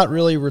 It's not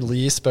really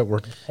released, but we're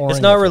pouring. It's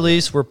not it.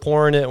 released. We're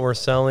pouring it and we're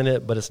selling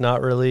it, but it's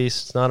not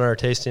released. It's not on our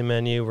tasting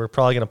menu. We're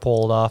probably going to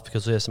pull it off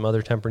because we have some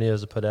other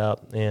Tempranillos to put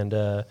out.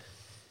 And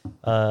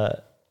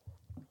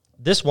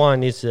this wine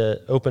needs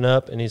to open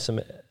up. It needs some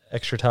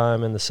extra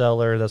time in the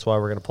cellar. That's why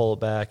we're going to pull it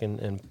back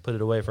and put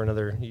it away for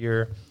another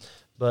year.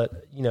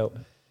 But,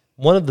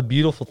 one of the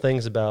beautiful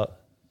things about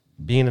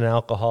being an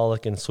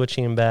alcoholic and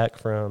switching back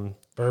from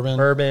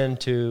bourbon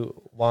to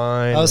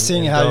wine. I was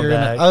seeing how you're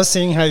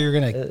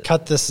gonna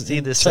cut this. See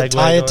the to segue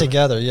tie it going?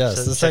 together. Yes,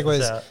 So the check segue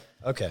this is out.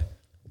 okay.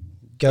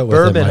 Go with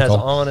Bourbon it, has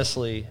Michael.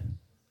 honestly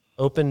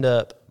opened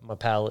up my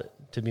palate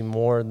to be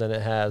more than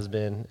it has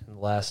been in the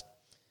last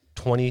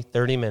 20,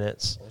 30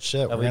 minutes. Well,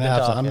 shit, that I'm we've going been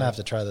to have talking.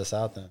 to try this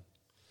out then.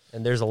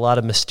 And there's a lot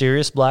of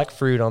mysterious black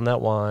fruit on that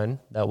wine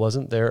that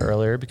wasn't there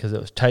earlier because it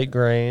was tight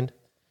grained.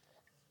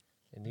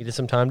 It needed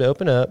some time to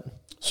open up.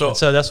 So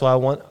That's why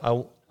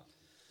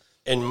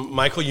and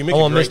Michael, you make I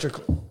a want great.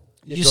 Mr.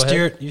 You Go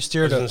ahead. I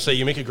steered was going a, to say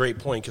you make a great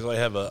point because I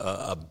have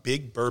a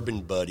big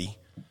bourbon buddy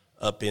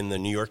up in the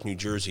New York, New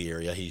Jersey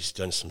area. He's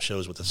done some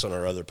shows with us on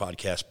our other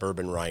podcast,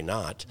 Bourbon Rye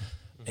Not,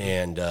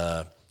 and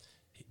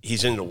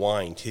he's into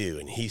wine too.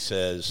 And he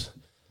says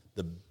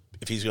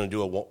if he's going to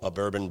do a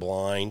bourbon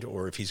blind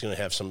or if he's going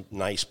to have some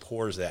nice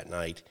pours that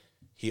night,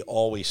 he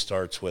always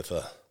starts with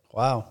a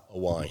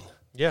wine.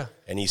 Yeah.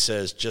 And he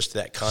says just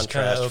that kinda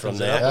contrast from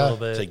opens it up that a little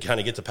bit. to kind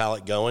of get the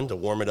palate going, to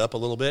warm it up a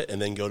little bit, and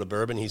then go to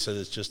bourbon. He says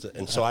it's just,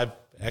 and so I've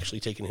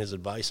actually taken his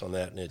advice on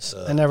that, and it's.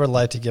 I never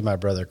like to give my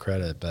brother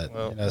credit,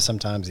 but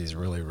sometimes he's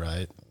really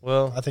right.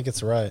 Well, I think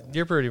it's right.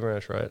 you're pretty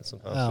much right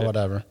sometimes. too.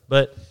 Whatever.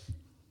 But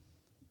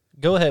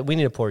go ahead. We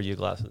need to pour you a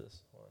glass of this.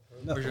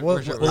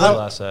 Where's your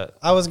glass at?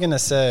 I was gonna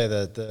say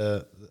that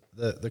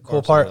the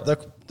cool part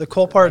the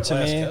cool part to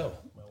me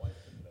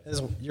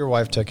is your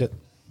wife took it.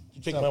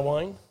 You take my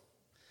wine?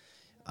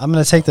 I'm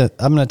gonna take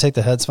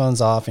the headphones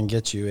off and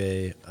get you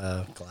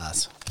a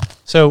glass.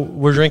 So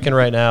we're drinking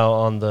right now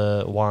on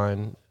the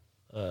wine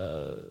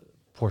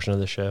portion of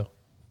the show.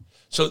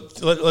 So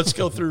let's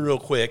go through real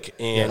quick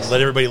and let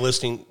everybody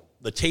listening,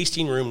 the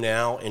tasting room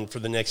now and for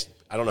the next,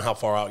 I don't know how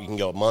far out you can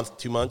go, a month,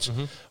 2 months.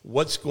 Mm-hmm.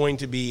 What's going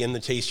to be in the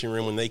tasting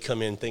room when they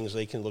come in, things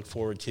they can look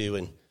forward to,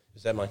 and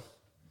is that mine?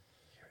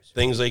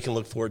 Things they can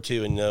look forward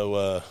to and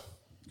know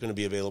going to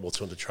be available to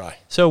them to try.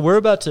 So we're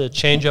about to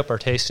change up our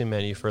tasting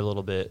menu for a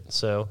little bit.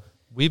 So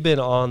we've been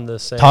on the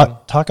same.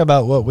 Talk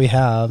about what we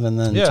have, and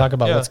then talk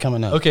about what's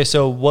coming up. Okay,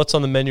 so what's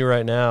on the menu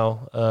right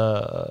now?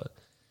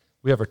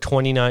 We have our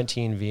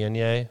 2019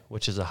 Viognier,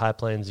 which is a High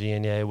Plains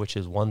Viognier, which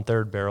is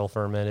 1/3 barrel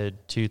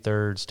fermented,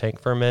 2/3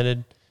 tank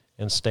fermented,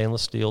 and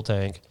stainless steel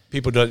tank.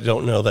 People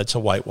don't know that's a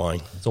white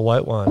wine. It's a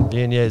white wine.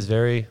 Viognier is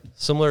very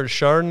similar to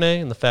Chardonnay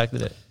in the fact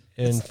that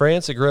in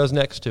France it grows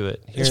next to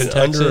it. Here It's in an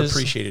Texas,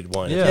 underappreciated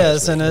wine. Yeah.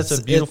 Yes, and it's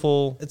a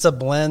beautiful. It's a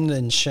blend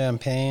in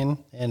champagne,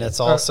 and it's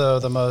also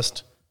the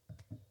most.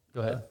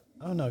 Go ahead.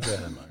 Oh no, go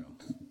ahead,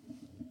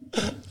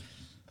 Michael.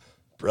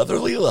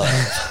 Brotherly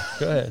love.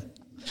 Go ahead.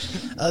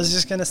 I was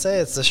just gonna say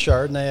it's the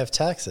Chardonnay of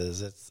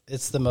Texas.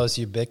 It's the most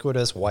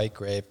ubiquitous white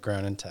grape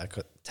grown in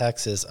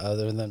Texas,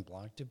 other than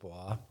Blanc du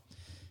Bois,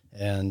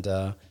 and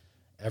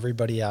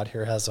everybody out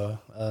here has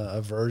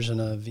a version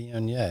of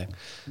Viognier.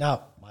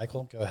 Now,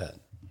 Michael, go ahead.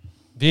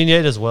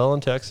 Viognier does well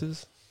in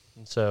Texas,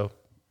 and so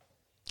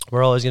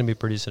we're always going to be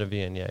producing a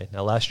Viognier.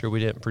 Now, last year we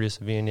didn't produce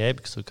a Viognier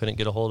because we couldn't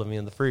get a hold of any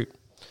of the fruit.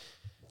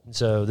 And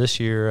so this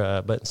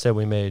year, but instead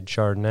we made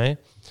Chardonnay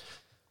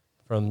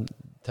from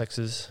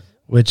Texas,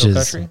 Which Hill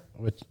is Country,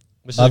 which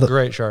is a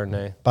great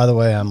Chardonnay. By the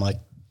way, I'm like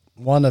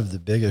one of the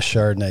biggest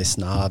Chardonnay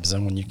snobs,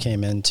 and when you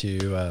came into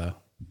the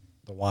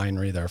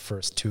winery their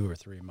first 2 or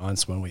 3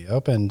 months when we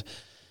opened,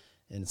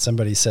 and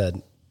somebody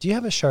said, "Do you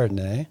have a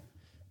Chardonnay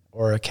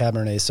or a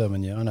Cabernet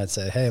Sauvignon?" I'd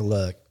say, "Hey,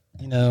 look,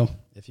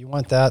 if you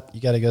want that,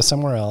 you got to go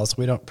somewhere else.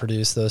 We don't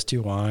produce those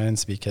two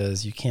wines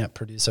because you can't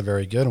produce a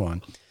very good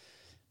one,"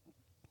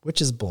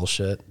 which is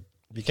bullshit,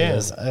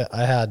 because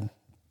I had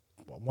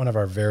one of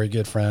our very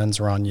good friends,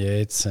 Ron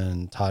Yates,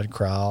 and Todd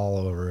Crowell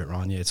over at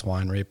Ron Yates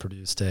Winery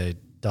produced a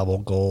double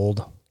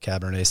gold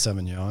Cabernet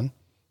Sauvignon.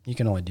 You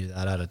can only do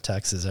that out of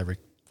Texas every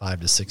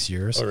 5 to 6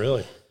 years. Oh,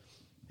 really?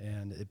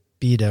 And it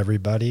beat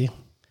everybody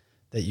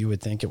that you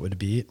would think it would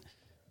beat.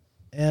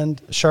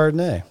 And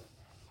Chardonnay.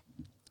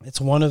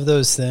 It's one of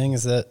those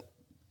things that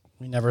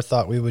we never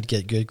thought we would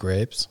get good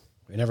grapes.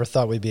 We never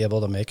thought we'd be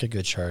able to make a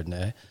good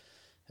Chardonnay.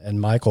 And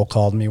Michael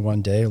called me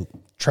one day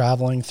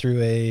traveling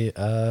through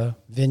a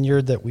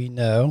vineyard that we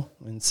know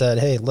and said,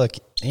 "Hey, look,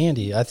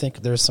 Andy, I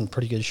think there's some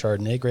pretty good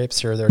Chardonnay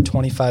grapes here. They're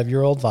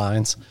 25-year-old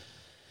vines.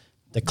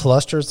 The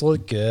clusters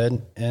look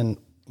good. And,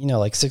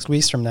 like 6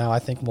 weeks from now, I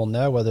think we'll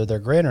know whether they're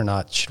great or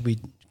not. Should we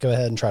go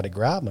ahead and try to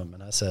grab them?"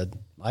 And I said,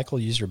 "Michael,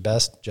 use your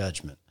best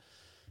judgment."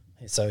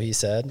 So he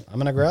said, "I'm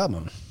going to grab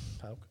them."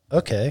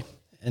 Okay.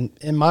 And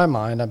in my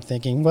mind, I'm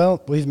thinking,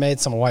 well, we've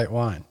made some white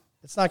wine.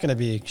 It's not going to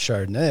be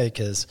Chardonnay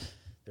because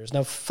there's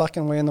no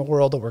fucking way in the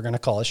world that we're going to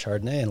call it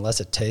Chardonnay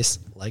unless it tastes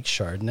like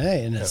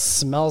Chardonnay and it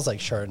smells like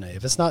Chardonnay.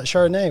 If it's not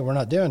Chardonnay, we're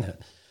not doing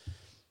it.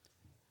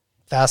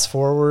 Fast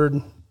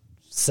forward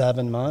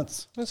 7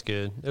 months. That's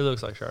good. It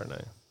looks like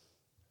Chardonnay.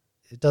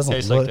 It doesn't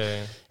Tastes look. like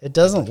It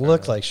doesn't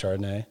look like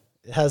Chardonnay.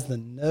 It has the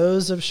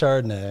nose of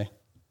Chardonnay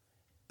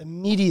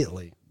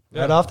immediately,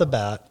 right off the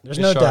bat. There's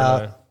no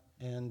doubt.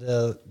 And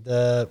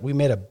we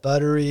made a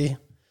buttery.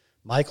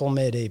 Michael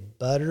made a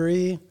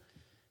buttery,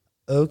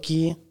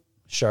 oaky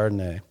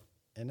Chardonnay,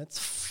 and it's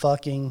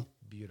fucking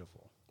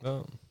beautiful.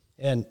 Oh.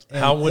 And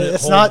How would it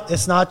it's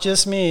hold? not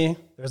just me.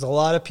 There's a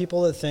lot of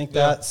people that think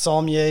that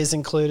Saulnier is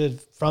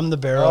included from the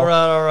barrel. All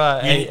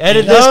right. Hey, You-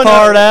 edit no, this no.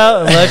 part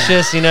out, and let's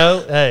just,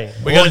 hey,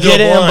 We we'll gotta do get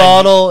a it in blind.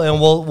 bottle,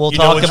 and we'll You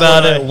know talk which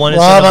about one it I- when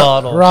it's in the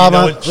bottle. Rob, You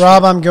know which-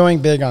 Rob, I'm going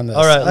big on this.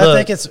 All right, I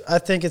look.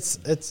 think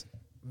it's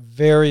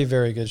very,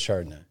 very good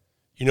Chardonnay.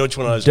 You know which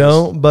one I was?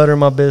 Don't butter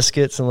my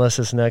biscuits unless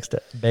it's next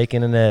to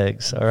bacon and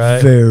eggs. All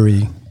right.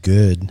 Very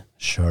good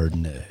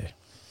Chardonnay.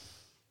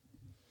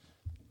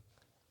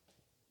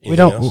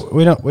 Anything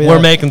else? We're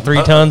making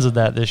 3 tons of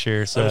that this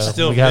year, so I'm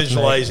still we have to make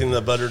visualizing the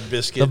buttered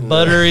biscuit. the and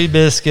buttery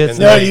biscuits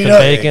and next the to eggs.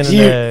 bacon and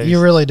eggs. You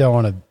really don't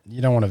want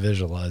to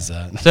visualize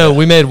that. So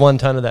we made 1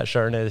 ton of that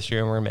Chardonnay this year,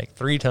 and we're gonna make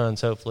 3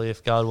 tons, hopefully,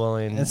 if God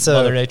willing, And so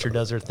Mother Nature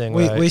does her thing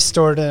right. We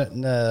stored it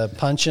in a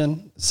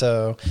puncheon,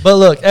 so But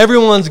look,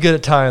 everyone's good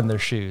at tying their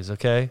shoes,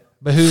 okay?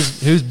 But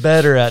who's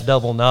better at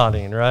double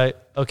knotting, right?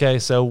 Okay,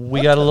 so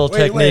we got a little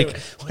technique.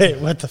 Wait,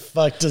 what the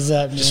fuck does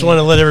that mean? Just want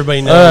to let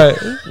everybody know All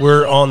right.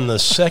 we're on the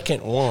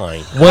second wine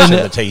When-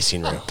 in the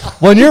tasting room.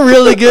 When you're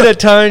really good at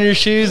tying your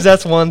shoes,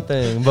 that's one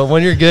thing. But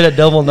when you're good at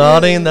double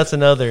knotting, that's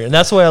another. And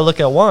that's the way I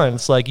look at wine.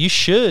 It's like you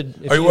should.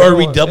 if you Are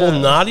we want- double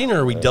yeah. knotting or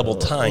are we double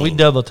tying? We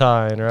double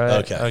tying,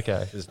 right? Okay.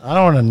 Okay. I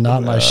don't want to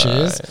knot my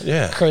shoes.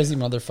 Yeah. Crazy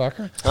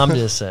motherfucker. I'm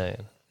just saying.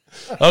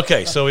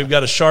 Okay, so we've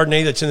got a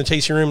Chardonnay that's in the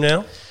tasting room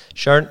now.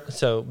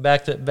 So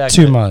back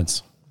 2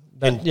 months.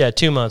 Yeah,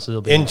 2 months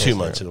it'll be In the 2 tasting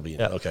months room. it'll be in.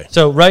 Yeah. Okay.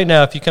 So right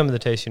now, if you come to the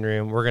tasting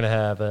room, we're gonna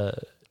have a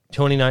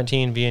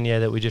 2019 Viognier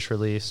that we just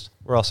released.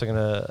 We're also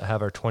gonna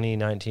have our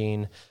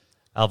 2019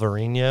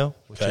 Alvarinho,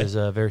 which Okay. is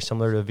very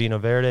similar to Vino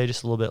Verde,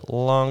 just a little bit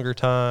longer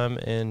time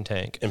in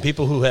tank. And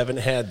people who haven't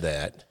had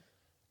that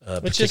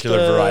It's just, particular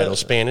varietal,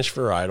 Spanish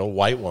varietal,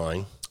 white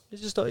wine.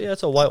 It's just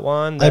it's a white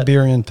wine. That,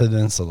 Iberian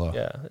Peninsula.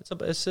 yeah, it's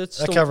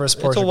That a, covers it's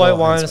a Portugal white and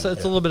wine. Spain,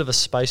 It's a little bit of a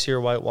spicier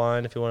white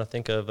wine. If you want to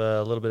think of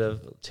a little bit of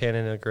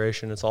tannin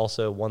integration, it's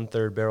also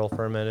 1/3 barrel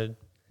fermented.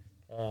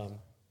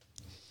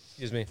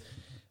 Excuse me.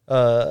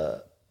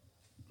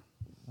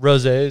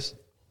 Rosés.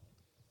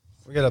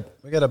 We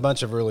got a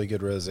bunch of really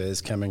good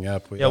rosés coming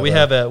up. We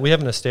have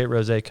an estate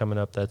rosé coming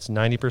up that's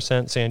 90%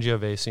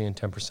 Sangiovese and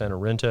 10%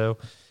 Arento.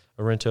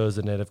 Arento is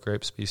the native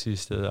grape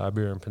species to the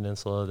Iberian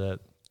Peninsula that,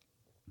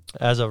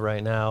 as of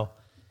right now,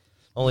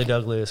 only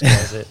Doug Lewis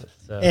calls it.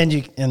 So. and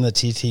the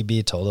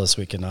TTB told us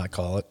we cannot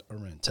call it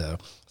Arento.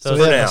 So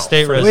for it's now, a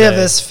state rosé. We have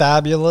this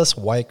fabulous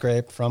white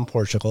grape from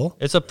Portugal.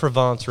 It's a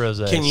Provence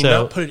rosé. Can you so,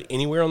 not put it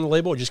anywhere on the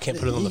label or just can't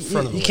put it on the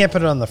front of the You label? can't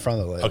put it on the front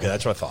of the label. Okay,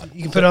 that's what I thought.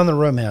 You can put it on the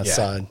romance Yeah.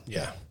 side.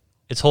 Yeah.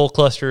 It's whole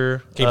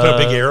cluster. Can you put a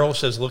big arrow that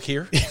says, look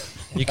here?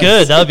 You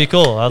could. That would be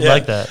cool. I'd Yeah.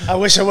 like that. I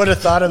wish I would have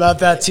thought about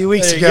that 2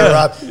 weeks There you ago, go.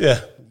 Rob. Yeah.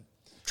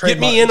 Get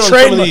me in on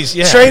some of these.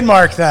 Yeah.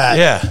 Trademark that.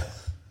 Yeah.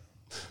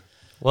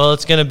 Well,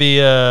 it's going to be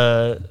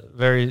a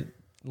very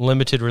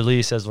limited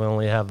release as we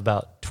only have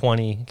about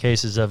 20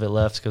 cases of it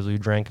left because we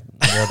drank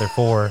the other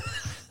 4. It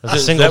was a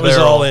single That was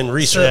barrel. all in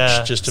research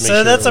Yeah. just to make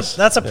So sure.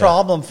 that's a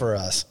problem for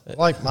us.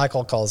 Like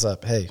Michael calls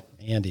up, hey,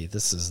 Andy,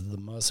 this is the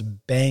most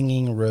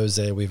banging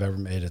rosé we've ever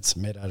made. It's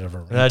made out of a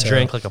And I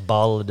drank like a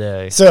bottle a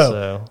day.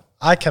 So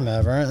I come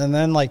over, and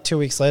then like 2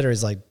 weeks later,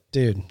 he's like,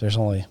 dude, there's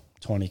only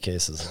 20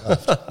 cases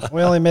left.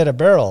 We only made a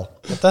barrel.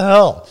 What the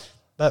hell?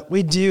 But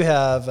we do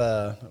have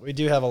a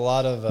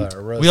lot of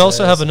rosés. we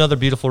also have another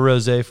beautiful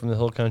rosé from the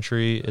Hill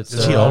Country. It's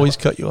Does he always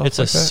cut you off It's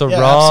a like that?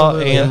 Syrah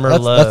absolutely. and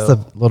That's- Merlot. That's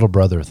the little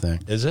brother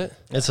thing. Is it?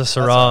 It's a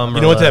Syrah. Merlot.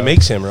 You know what that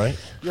makes him, right?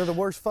 You're the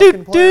worst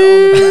fucking player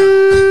on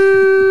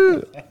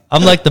the ground.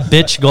 I'm like the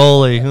bitch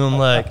goalie who I'm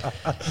like,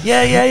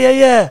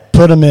 yeah.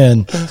 Put them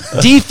in.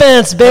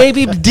 Defense,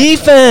 baby,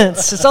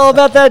 defense. It's all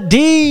about that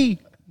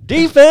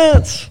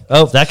defense.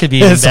 Oh, that could be.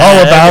 even It's all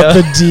bad. about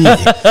the D.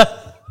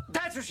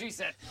 That's what she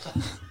said.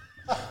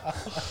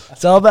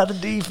 It's all about the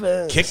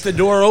defense. Kick the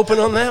door open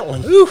on that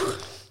one.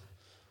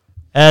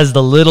 As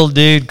the little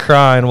dude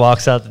crying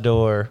walks out the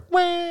door.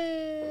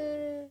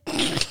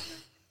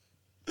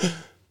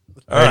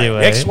 All right,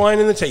 Anyway. next wine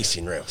in the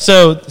tasting room.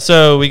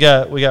 So we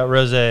got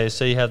rosé.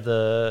 So you have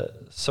the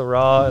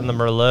Syrah and the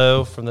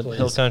Merlot from the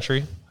Hill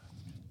Country.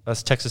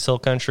 That's Texas Hill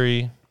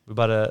Country. We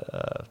bought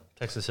a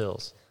Texas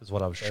Hills is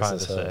what I was trying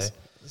to say.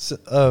 It's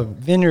a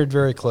vineyard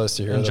very close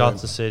to here. In that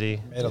Johnson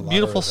City. made a lot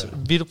Beautiful of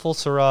rosé. beautiful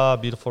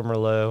Syrah, beautiful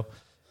Merlot.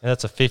 And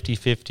that's a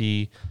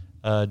 50-50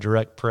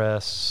 direct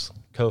press,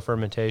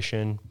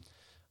 co-fermentation,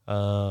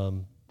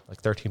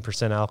 like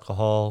 13%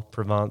 alcohol,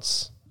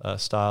 Provence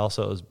style.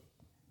 So it was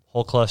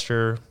whole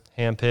cluster,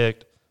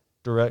 hand-picked,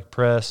 direct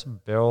press,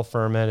 barrel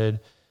fermented,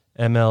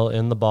 ML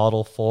in the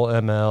bottle, full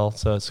ML.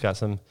 So it's got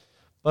some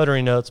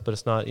buttery notes, but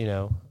it's not,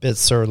 bit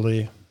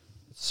surly.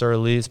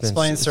 surly.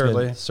 Explain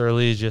surly.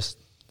 Surly is just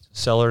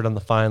cellared on the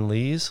fine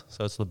lees.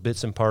 So it's the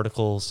bits and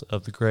particles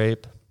of the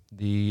grape,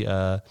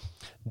 the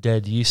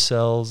dead yeast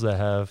cells that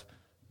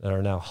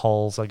are now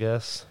hulls, I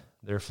guess.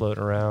 They're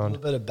floating A around.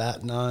 little bit of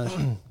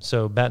batonage.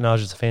 So batonnage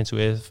is a fancy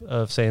way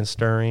of saying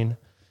stirring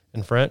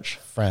in French.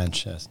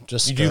 French, yes.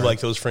 Just You do stir. like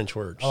those French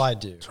words. Oh, I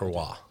do.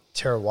 Terroir.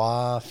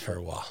 Terroir.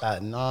 Terroir.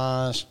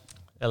 Batonage.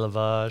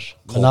 Élevage.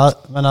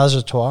 Menage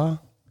a trois.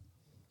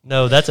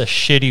 No, that's a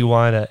shitty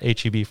wine at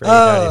HEB for $8.99.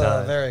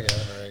 Oh, very good.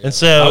 Very good. And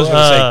so I was going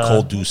to say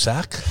Cold du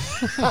Sac.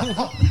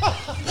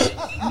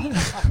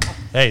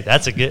 Hey,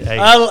 that's a good. Hey,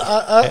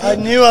 I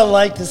knew I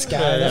liked this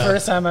guy the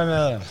first time I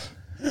met him.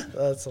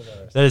 That's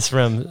hilarious. that is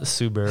from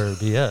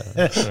Suburbia.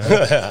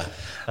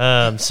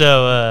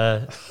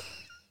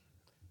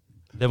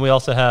 Then we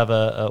also have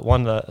a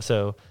one.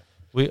 So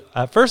we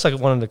at first I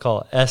wanted to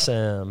call it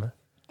SM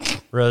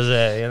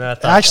Rosé, and I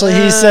thought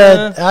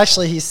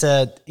Actually, he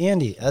said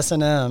Andy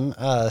S&M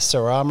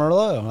Syrah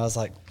Merlot. And I was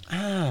like,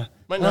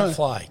 Might not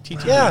fly.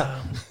 TTB. yeah.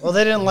 Well,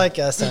 they didn't like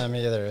SM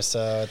either,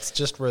 so it's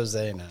just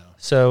rosé now.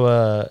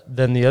 So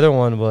then the other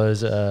one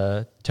was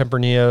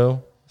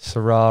Tempranillo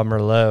Syrah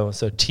Merlot.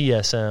 So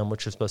TSM,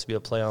 which was supposed to be a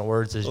play on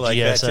words, is Like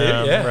that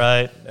GSM, too, yeah.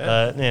 right?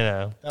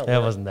 Yeah.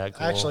 That wasn't that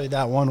cool. Actually,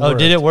 that one. Oh, worked.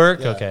 did it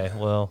work? Yeah. Okay.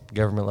 Well,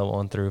 government let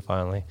one through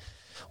finally.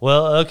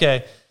 Well,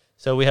 okay.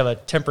 So we have a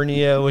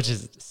Tempranillo, which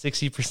is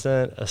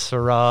 60%, a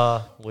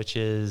Syrah, which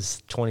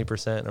is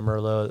 20%, and a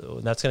Merlot.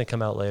 And that's going to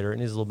come out later. It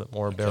needs a little bit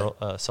more barrel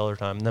cellar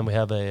time. And then we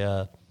have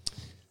a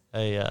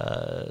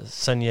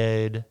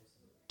Sonier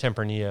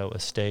Tempranillo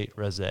Estate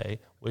Rosé,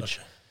 which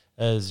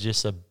is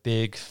just a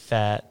big,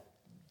 fat,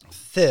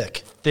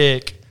 thick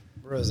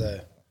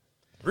rosé.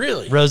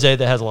 Really? rosé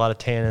that has a lot of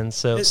tannins.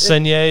 So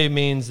Sonier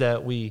means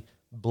that we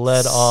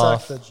bled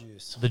off Suck the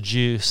juice. the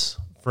juice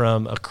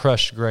from a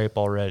crushed grape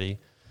already.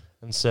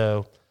 And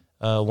so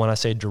when I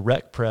say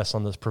direct press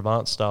on those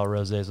Provence-style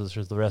rosés, which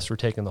is the rest, we're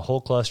taking the whole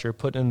cluster,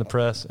 putting it in the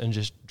press, and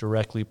just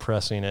directly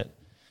pressing it.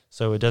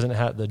 So it doesn't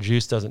have, the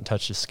juice doesn't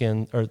touch the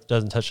skin, or it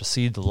doesn't touch the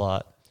seeds a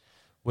lot.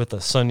 With a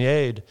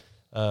Sonier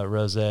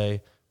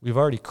rosé, we've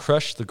already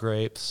crushed the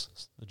grapes.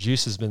 The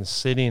juice has been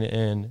sitting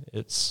in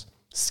its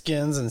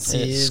Skins and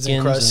seeds skins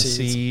and crushed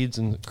seeds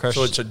and crushed.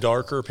 So it's a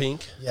darker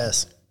pink?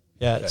 Yes.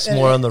 yeah, it's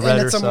more on the redder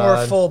And it's a side.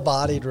 more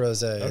full-bodied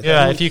rosé.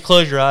 Yeah, if you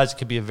close your eyes, it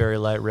could be a very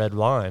light red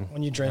wine.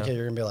 When you drink it,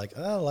 you're going to be like,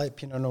 oh, light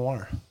Pinot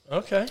Noir.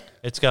 Okay.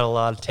 It's got a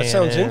lot of tannins. That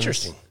sounds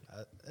interesting.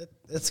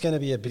 It's going to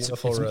be a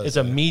beautiful rosé. It's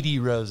a meaty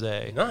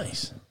rosé.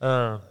 Nice.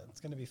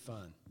 It's going to be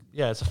fun.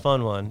 Yeah, it's a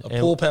fun one. A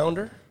pool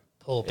pounder?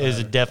 Pull Is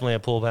it definitely a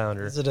pool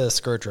pounder? Is it a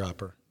skirt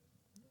dropper?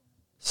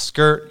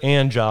 Skirt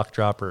and jock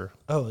dropper.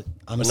 Oh,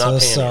 I'm But so not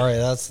panties. sorry.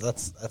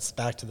 That's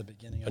back to the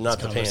beginning of But not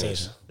this the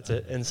conversation. panties. It's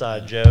an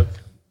inside joke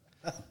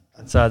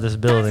inside this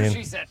That's what building.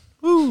 she said.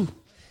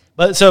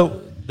 But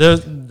so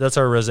that's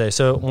our rosé.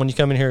 So when you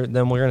come in here,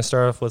 then we're going to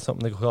start off with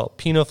something they call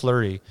Pinot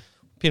Fleury.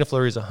 Pinot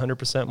Fleury is 100%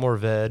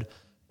 Mourvèdre.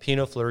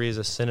 Pinot Fleury is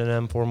a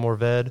synonym for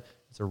Mourvèdre.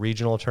 It's a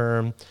regional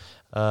term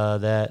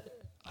that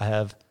I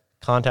have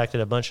contacted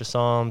a bunch of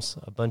somms,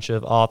 a bunch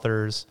of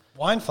authors.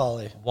 Wine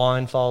Folly.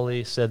 Wine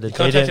Folly said that they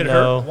contacted didn't her?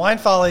 know. Wine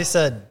Folly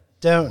said,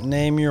 don't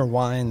name your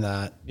wine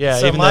that. Yeah,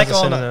 even though it's a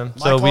synonym.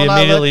 So we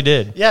immediately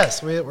did.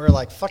 Yes, we were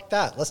like, fuck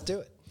that. Let's do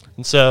it.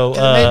 And so, And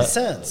it made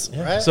sense,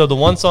 right? so the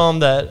one psalm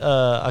that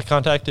I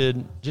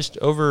contacted just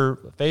over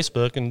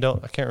Facebook, and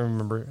I can't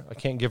remember, I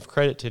can't give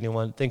credit to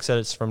anyone, thinks that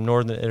it's from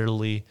northern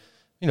Italy.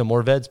 You know,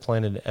 Mourvèdre's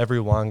planted in every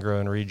wine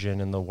growing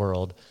region in the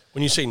world.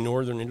 When you say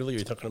northern Italy, are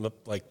you talking about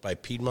like by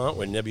Piedmont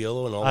with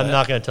Nebbiolo and all that? I'm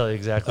not going to tell you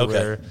exactly Okay.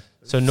 where.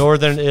 So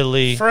northern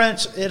Italy.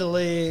 French,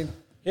 Italy.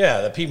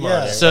 Yeah, the Piedmont Yeah.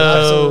 area.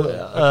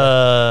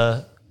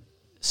 So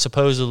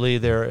supposedly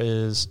there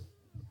is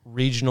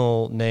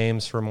regional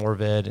names for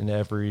Mourvèdre in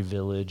every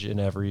village in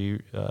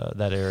every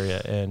that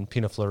area, and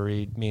Pinot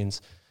Fleury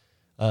means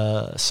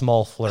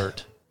small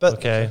flirt.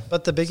 But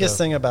the biggest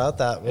thing about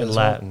that was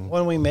Latin.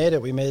 when we made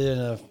it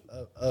in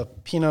a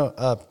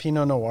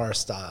Pinot Noir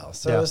style.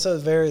 So Yeah. it was a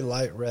very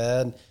light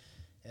red,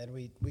 and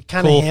we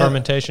kind Cool of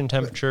fermentation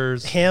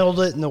temperatures. handled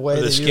it in the way Are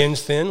the that you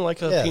skins thin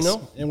like a Yes. Pinot?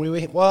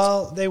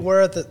 And they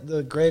were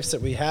the grapes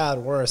that we had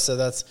were. So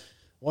that's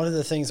one of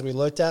the things we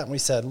looked at, and we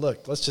said,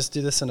 look, let's just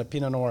do this in a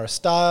Pinot Noir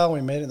style.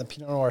 We made it in the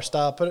Pinot Noir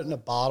style, put it in a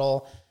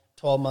bottle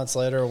 12 months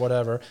later or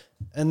whatever.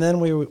 And then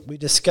we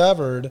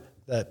discovered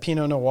that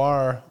Pinot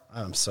Noir,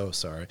 I'm so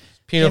sorry.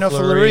 Pinot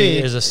Fleury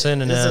is a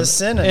synonym. Is a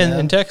synonym.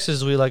 In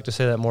Texas, we like to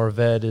say that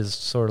Mourvèdre is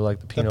sort of like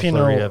the Pinot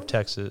Fleury of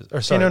Texas.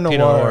 Or sorry, Pinot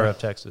Pinot Noir. Noir of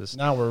Texas.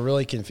 Now we're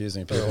really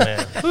confusing people.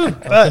 Man,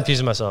 I'm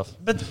confusing myself.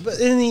 But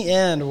in the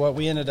end, what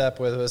we ended up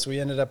with was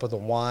a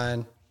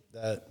wine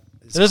that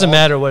is It doesn't called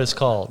matter what it's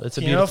called. It's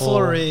a Pinot beautiful.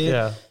 Fleury.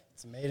 Yeah.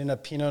 It's made in a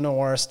Pinot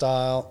Noir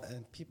style,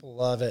 and people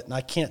love it. And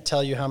I can't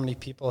tell you how many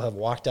people have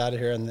walked out of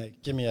here and they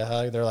give me a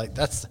hug. They're like,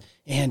 "That's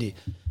Andy.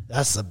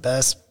 That's the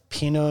best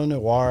Pinot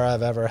Noir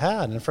I've ever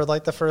had." And for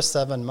like the first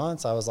 7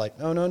 months, I was like,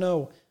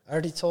 "No. I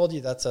already told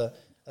you that's a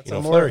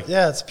Pinot more Fleury.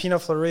 yeah, it's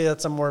Pinot Fleury.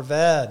 That's a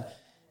Mourvèdre."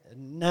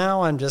 And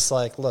now I'm just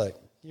like, "Look,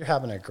 you're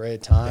having a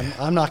great time.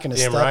 I'm not going to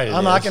Damn step. right it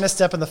I'm not is. going to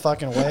step in the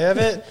fucking way of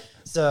it."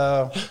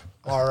 So,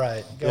 all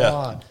right, go Yeah.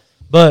 on.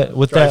 But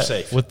with Drive that,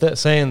 safe. with that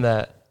saying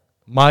that,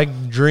 my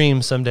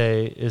dream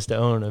someday is to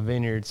own a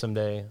vineyard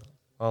someday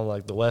on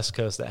like the West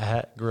Coast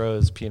that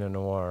grows Pinot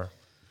Noir.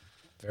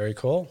 Very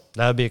cool.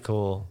 That'd be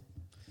cool.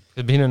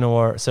 The Pinot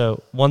Noir.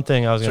 So one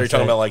thing I was So going you're to say.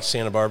 talking about like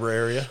Santa Barbara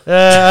area?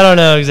 I don't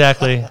know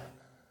exactly,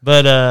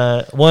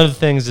 but one of the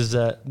things is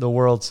that the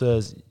world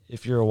says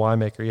if you're a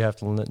winemaker, you have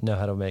to know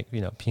how to make,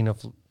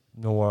 Pinot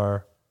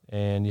Noir,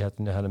 and you have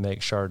to know how to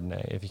make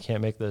Chardonnay. If you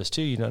can't make those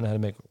two, you don't know how to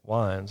make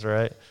wines,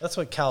 right? That's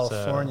what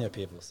California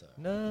people say.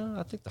 No,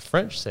 I think the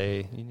French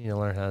say you need to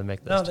learn how to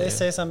make those two. No, they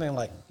say something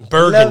like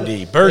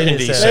Burgundy.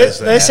 Burgundy says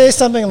that. They say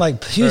something like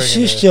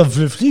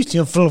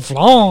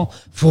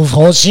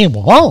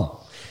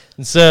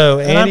And so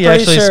And Andy I'm pretty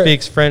actually sure-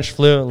 speaks French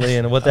fluently,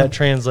 and what that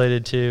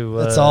translated to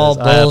was, It's all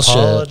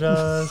bullshit.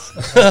 I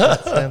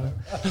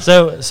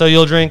apologize. so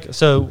you'll drink.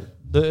 So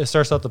it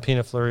starts out the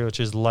Pinot Fleury, which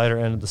is the lighter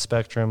end of the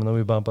spectrum, and then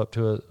we bump up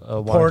to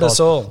a wine Port of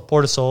Sol. called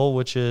Port of Sol,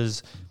 which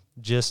is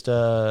just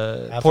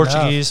and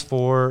Portuguese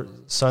for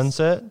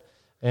sunset,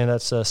 and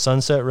that's a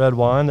sunset red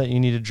wine that you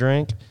need to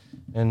drink.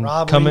 And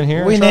Rob, come in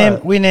here. We and try named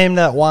it. we named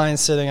that wine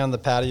sitting on the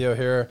patio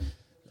here.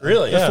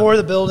 Really? Yeah. Before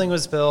the building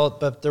was built,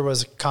 but there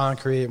was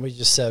concrete, and we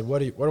just said,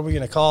 "What are we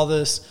going to call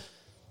this?"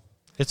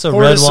 It's a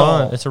Port red of Sol.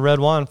 wine. It's a red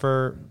wine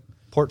for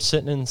port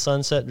sitting in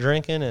sunset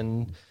drinking,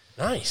 and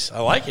Nice. I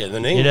like it. The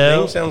name, You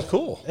know- name sounds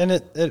cool. And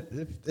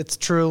it's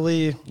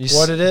truly You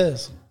what s- it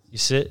is.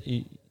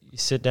 you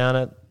sit down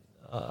at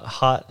a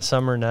hot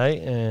summer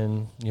night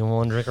and you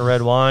want to drink a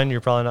red wine.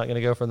 You're probably not going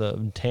to go for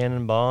the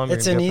tannin bomb. You're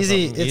It's gonna an go for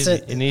easy. something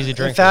It's an easy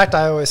drink. In fact,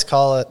 I always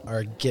call it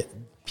our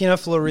Pinot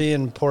Fleury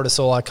and Port of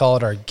Sol. I call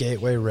it our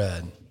gateway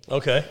red.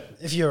 Okay.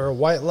 If you're a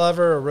white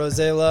lover, a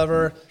rosé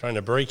lover, Trying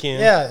to break in.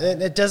 yeah,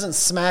 it doesn't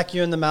smack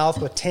you in the mouth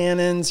with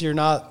tannins. You're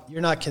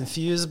not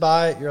confused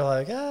by it. You're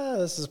like,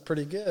 this is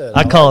pretty good.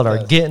 I call it like our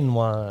this. getting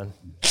wine.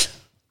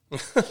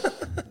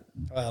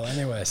 Well,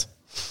 anyways,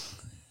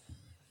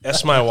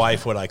 That's my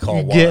wife what I call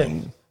wine.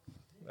 Getting.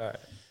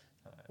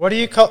 what do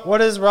you call? What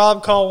does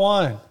Rob call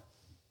wine?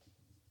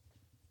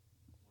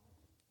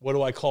 What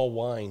do I call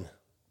wine?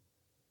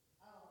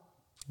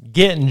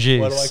 Getting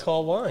juice. What do I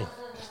call wine?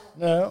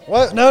 No,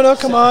 what? No,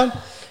 come on.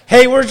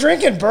 Hey, we're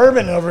drinking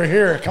bourbon over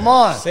here. Come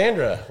on.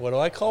 Sandra, what do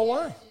I call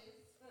wine?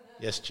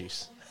 Yes,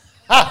 juice.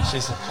 She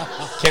said,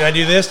 can I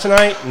do this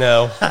tonight?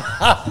 No.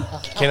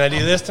 Can I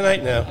do this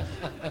tonight? No.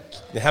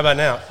 How about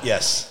now?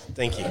 Yes.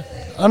 Thank you.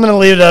 I'm going to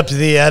leave it up to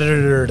the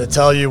editor to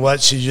tell you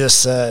what she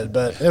just said,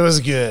 but it was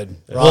good.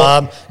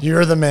 Rob,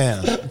 you're the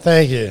man.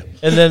 Thank you.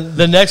 And then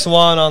the next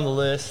wine on the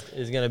list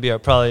is going to be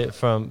probably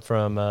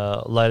from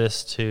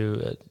lightest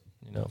to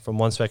from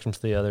one spectrum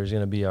to the other is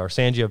going to be our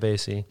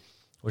Sangiovese,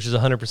 which is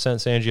 100%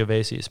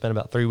 Sangiovese. It spent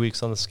about 3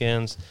 weeks on the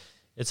skins.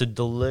 It's a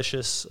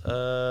delicious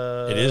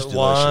It is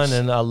wine, delicious.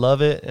 and I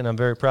love it, and I'm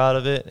very proud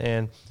of it.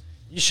 And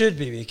You should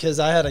be, because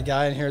I had a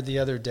guy in here the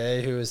other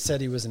day who said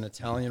he was an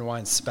Italian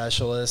wine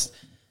specialist.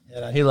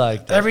 And he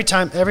liked that. every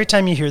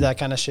time you hear that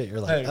kind of shit,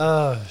 you're like, Hey.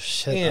 oh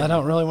shit, Ian. I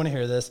don't really want to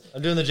hear this.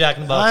 I'm doing the Jack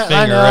in the Box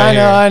I finger know, right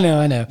here.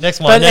 I know. Next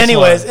one, But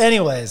next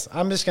anyways,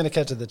 I'm just going to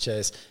cut to the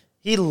chase.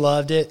 He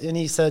loved it, and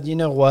he said, you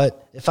know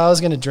what? If I was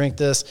going to drink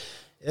this,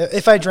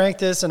 if I drank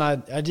this and I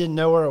didn't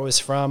know where it was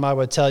from, I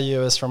would tell you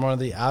it was from one of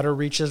the outer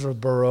reaches of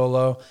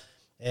Barolo.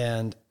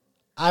 And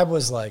I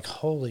was like,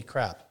 holy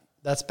crap,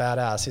 that's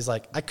badass. He's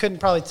like, I couldn't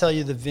probably tell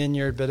you the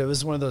vineyard, but it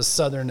was one of those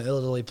southern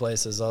Italy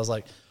places. I was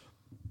like,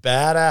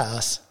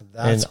 badass.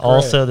 That's And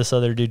also, this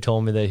other dude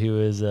told me that he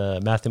was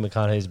Matthew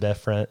McConaughey's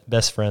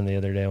best friend the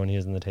other day when he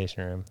was in the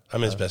tasting room.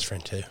 I'm his best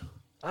friend, too.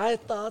 I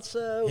thought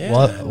so.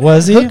 What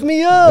was he? Hook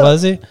me up.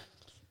 Was he?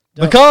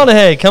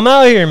 McConaughey, come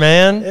out here,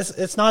 man.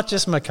 It's not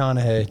just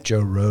McConaughey. Joe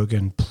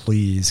Rogan,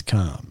 please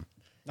come.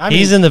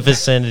 He's in the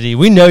vicinity.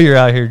 We know you're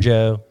out here,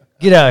 Joe.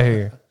 Get out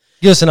here.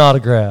 Give us an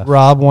autograph.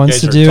 Rob You wants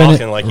guys to are do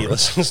talking like he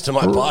listens to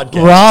my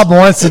podcast. Rob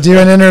wants to do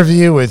an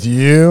interview with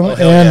you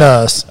hell and yeah.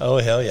 us. Oh,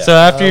 hell yeah. So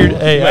after you're we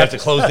might have to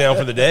close down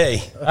for the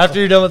day. after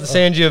you're done with the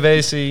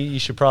Sangiovese, you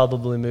should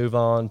probably move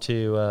on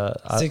to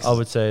I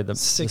would say the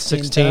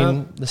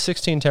 16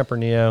 16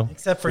 Tempranillo.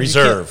 Except for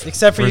Reserve.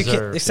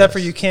 Reserve,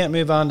 you can't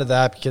move on to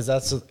that because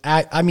that's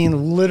I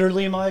mean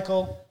literally,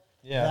 Michael.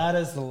 Yeah. That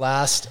is the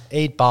last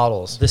 8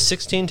 bottles. The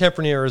 16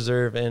 Tempranillo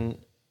Reserve, and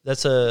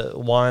that's a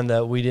wine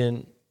that we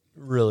didn't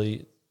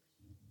really.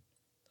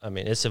 I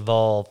mean, it's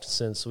evolved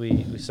since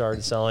we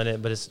started selling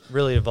it, but it's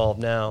really evolved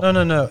now.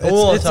 No. We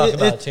won't talk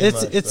about it too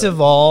much, It's but-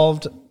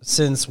 evolved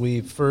since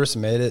we first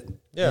made it.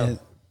 Yeah. And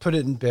put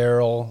it in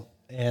barrel,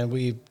 and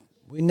we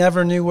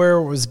never knew where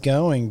it was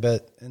going,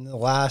 but in the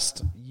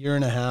last year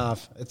and a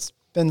half, it's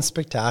been It's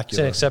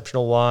spectacular. an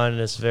exceptional wine,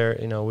 and it's very,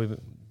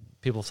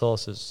 people tell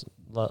us it's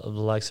the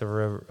likes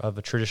of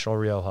a traditional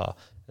Rioja.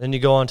 Then you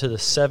go on to the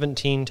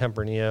 17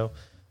 Tempranillo,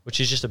 which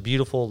is just a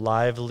beautiful,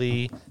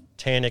 lively,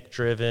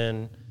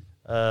 tannic-driven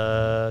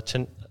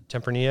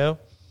Tempranillo.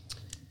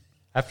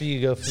 After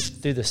you go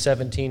through the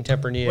 17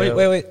 Tempranillo.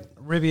 Wait.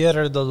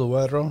 Riviera del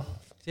Duero.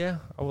 Yeah,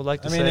 I would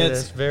like to I mean, say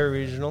it's- it's very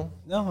regional.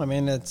 No, I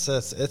mean it's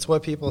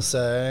what people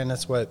say, and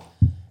it's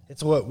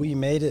what we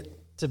made it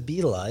to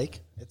be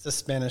like. It's a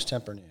Spanish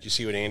Tempranillo. Did you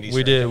see what Andy's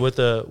We did with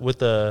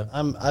the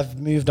I've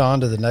moved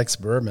on to the next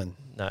bourbon.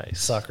 nice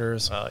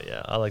Suckers. Oh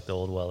yeah, I like the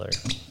Old Weller.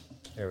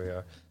 Here we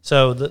are.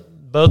 So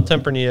both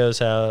Tempranillos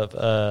have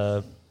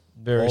a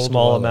very Old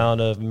small Weller.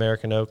 amount of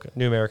American oak,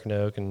 new American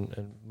oak,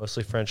 and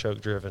mostly French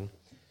oak driven.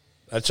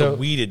 That's So- a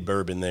weeded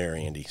bourbon there,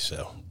 Andy.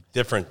 So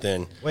different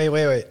than Wait.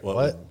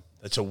 What?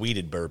 That's a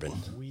wheated bourbon.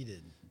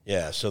 Weeded.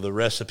 Yeah, so the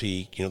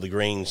recipe, the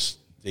grains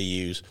they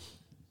use,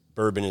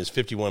 bourbon is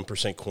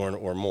 51% corn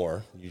or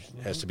more. It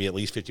has to be at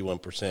least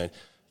 51%,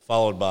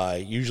 followed by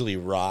usually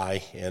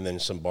rye and then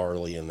some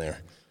barley in there.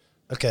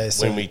 Okay,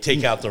 so When we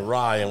take out the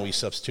rye and we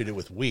substitute it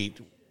with wheat,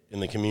 in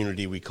the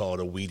community we call it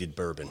a wheated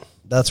bourbon.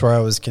 that's where I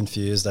was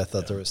confused. I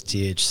thought there was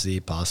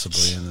THC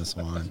possibly in this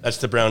wine. That's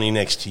the brownie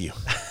next to you.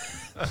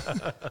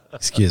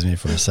 Excuse me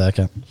for a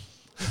second.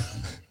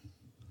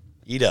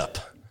 Eat up.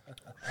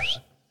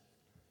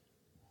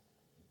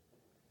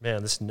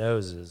 Man, this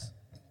nose is.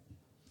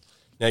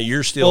 Now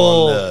you're still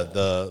on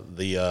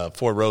the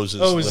Four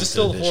Roses. Oh, is this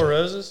still the limited Four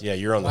edition. Roses? Yeah,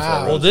 you're on the Wow. Four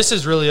Well, Roses. this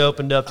has really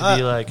opened up to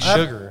be like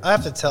sugar. I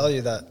have to tell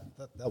you that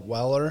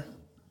Weller,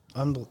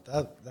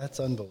 that's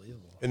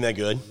unbelievable. Isn't that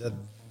good? That's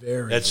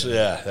very That's good.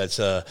 That's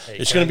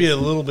it's going to be a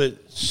little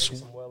bit.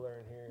 Some Weller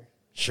in here.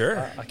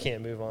 Sure. I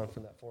can't move on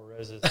from that Four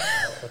Roses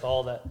with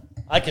all that.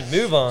 I can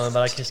move on,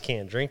 but I just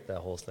can't drink that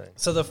whole thing.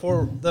 So the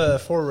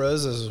Four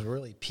Roses was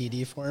really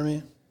peaty for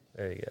me.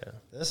 There you go.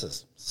 This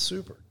is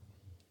super.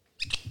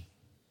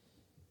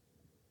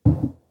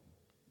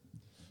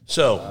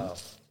 So,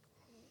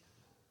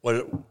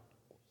 what?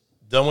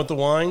 Done with the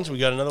wines? We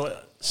got another one.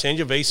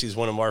 Sangiovese is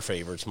one of our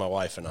favorites, my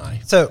wife and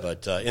I. So-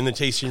 but in the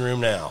tasting room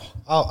now.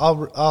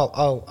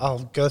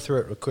 I'll go through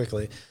it real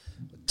quickly.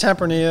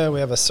 Tempranillo,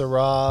 we have a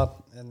Syrah,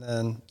 and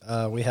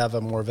then we have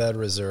a Mourvedre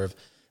Reserve.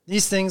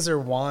 These things are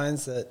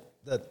wines that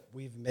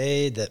we've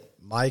made that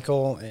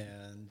Michael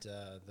and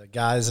the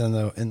guys in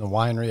the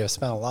winery have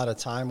spent a lot of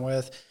time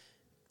with.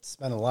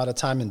 Spent a lot of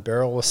time in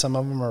barrel with. Some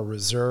of them are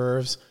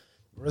reserves.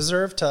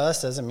 Reserve to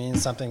us doesn't mean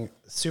something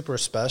super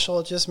special.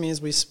 It just means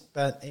we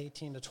spent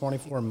 18 to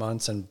 24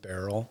 months in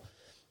barrel.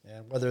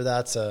 And whether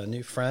that's a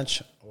New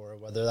French or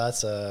whether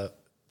that's a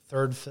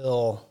third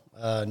fill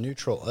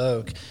neutral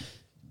oak,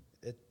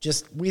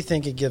 we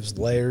think it gives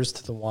layers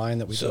to the wine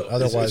that we don't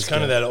otherwise it's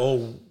kind of get. that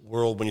old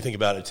world when you think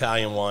about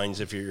Italian wines.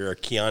 If you're a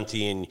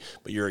Chianti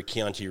but you're a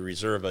Chianti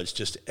Reserva, it's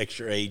just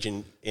extra age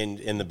in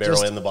the barrel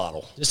Just- and the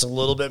bottle. Just a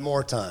little bit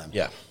more time.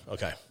 Yeah.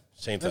 Okay.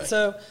 Same thing. And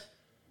so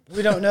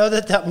we don't know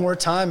that more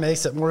time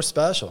makes it more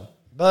special.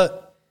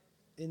 But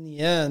in the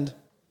end,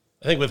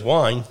 I think with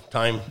wine,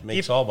 time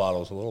makes all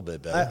bottles a little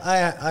bit better.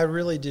 I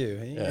really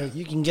do. You know,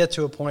 you can get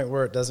to a point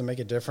where it doesn't make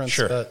a difference.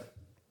 Sure. But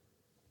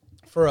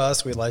for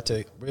us, we like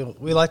to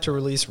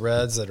release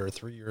reds that are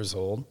 3 years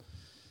old,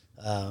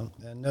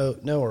 and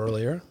no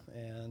earlier.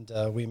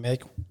 And we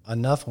make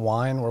enough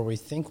wine where we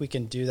think we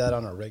can do that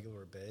on a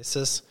regular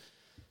basis.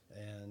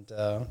 And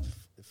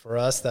for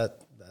us,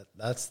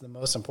 that's the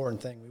most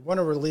important thing. We want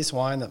to release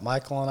wine that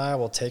Michael and I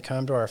will take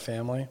home to our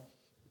family,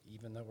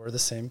 even though we're the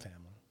same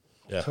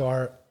family, to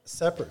our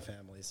separate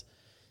families,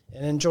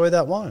 and enjoy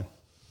that wine.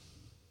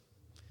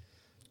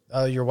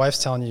 Oh, your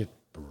wife's telling you,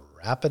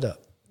 wrap it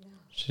up.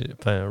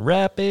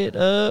 Wrap it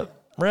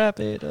up. Wrap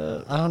it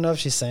up. I don't know if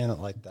she's saying it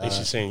like I think she's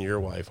that. saying your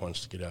wife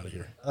wants to get out of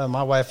here.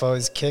 My wife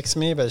always kicks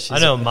me, but she's... I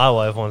know my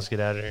wife wants to get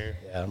out of here.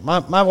 Yeah,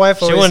 my wife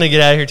She always... wanted to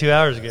get out of here 2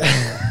 hours ago.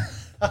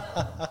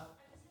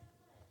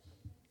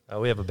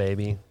 We have a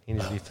baby. He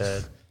needs to be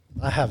fed.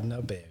 I have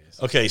no babies.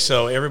 Okay,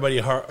 so everybody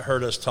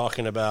heard us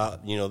talking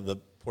about, the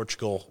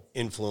Portugal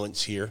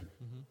influence here,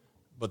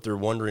 but they're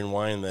wondering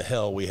why in the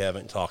hell we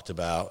haven't talked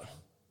about.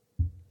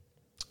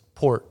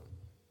 Port.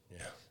 Yeah.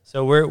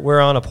 So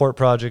we're on a port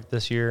project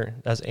this year.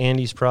 That's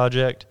Andy's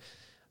project.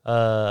 We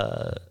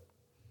are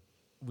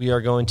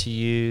going to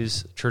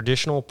use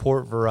traditional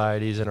port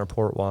varieties in our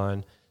port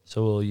wine.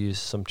 So we'll use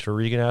some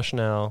Touriga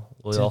Nacional.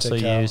 We'll also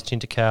use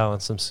Tinta Cal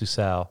and some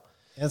Susau.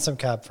 And some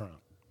Cab Franc.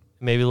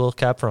 Maybe a little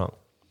Cab Franc.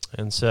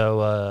 And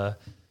so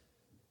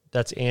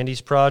that's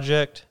Andy's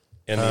project.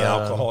 And the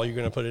alcohol you're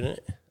going to put in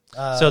it?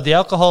 So the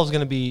alcohol is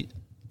going to be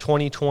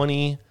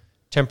 2020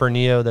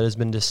 Tempranillo that has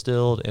been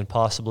distilled and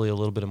possibly a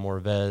little bit of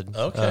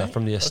Mourvedre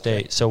from the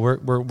estate. Okay. So we're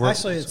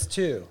Actually, it's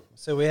two.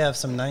 So we have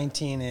some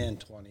 19 and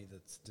 20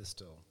 that's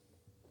distilled.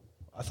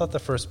 I thought the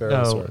first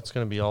barrels were... it's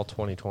going to be all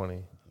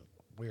 2020.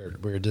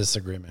 Weird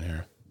disagreement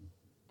here.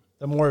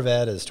 The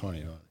Mourvedre is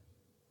 21.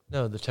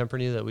 No, the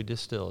Tempranillo that we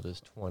distilled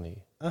is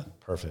 20.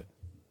 Perfect.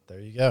 There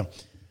you go.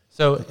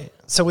 So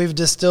So we've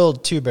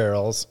distilled 2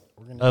 barrels.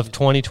 of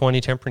 2020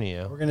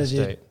 Tempranillo. We're going to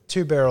do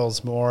 2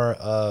 barrels more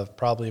of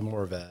probably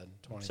Mourvedre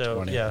 2020.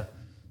 So, yeah.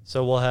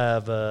 So we'll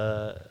have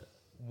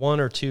 1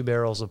 or 2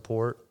 barrels of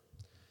port.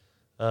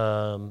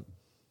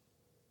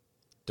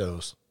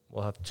 Dose.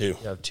 We'll have 2. You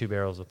have 2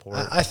 barrels of port.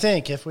 I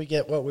think if we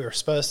get what we were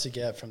supposed to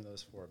get from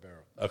those 4 barrels.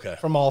 Okay.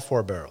 From all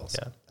 4 barrels.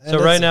 Yeah. And So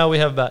it's- right now we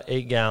have about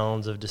 8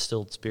 gallons of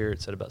distilled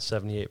spirits at about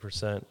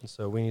 78%. And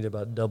so we need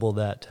about double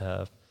that to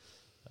have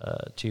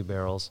 2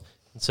 barrels.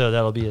 And so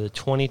that'll be the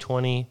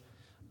 2020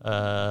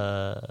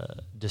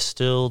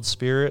 distilled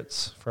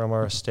spirits from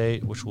our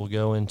estate, which will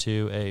go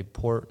into a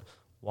port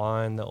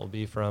wine that will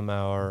be from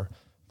our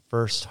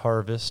first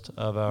harvest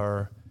of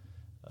our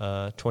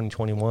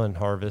 2021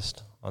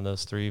 harvest on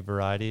those 3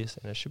 varieties.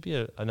 And it should be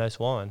a nice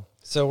wine.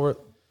 So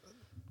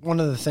one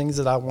of the things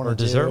that I want to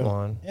do. dessert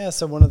wine. Yeah,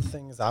 so one of the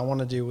things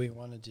we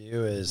want to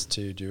do is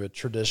to do a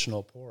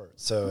traditional port.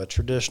 So a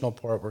traditional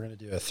port, we're going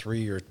to do a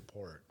 3-year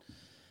port.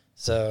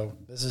 So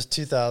this is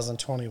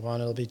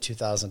 2021. It'll be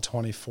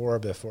 2024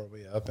 before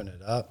we open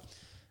it up.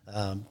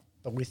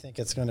 But we think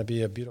it's going to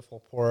be a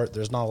beautiful port.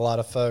 There's not a lot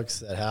of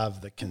folks that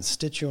have the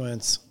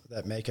constituents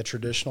that make a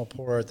traditional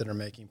port that are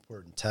making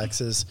port in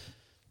Texas.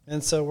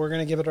 And so we're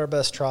going to give it our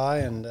best try,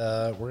 and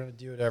we're going to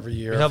do it every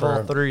year. We have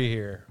all 3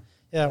 here.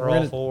 Yeah, or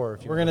all 4.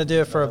 We're going to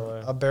do it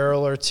for a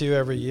barrel or 2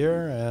 every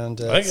year. And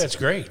I think that's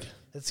great.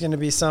 It's going to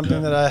be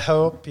something that I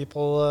hope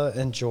people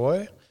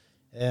enjoy.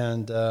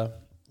 And,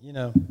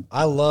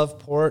 I love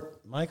port.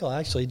 Michael, I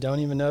actually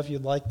don't even know if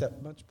you'd like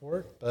that much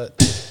port, but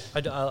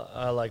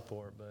I like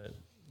port, but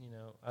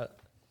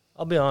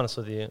I'll be honest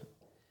with you.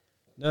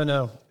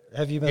 No.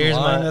 Have you been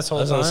lying this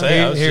whole time? I was going to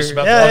say, I was just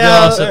about to I'll be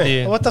honest with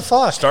you. What the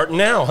fuck? Starting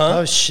now, huh?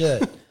 Oh,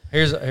 shit.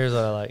 Here's what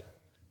I like.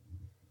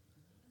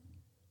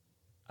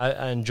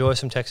 I enjoy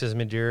some Texas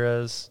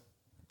Maduras.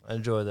 I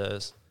enjoy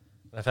those.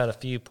 I've had a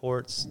few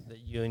ports that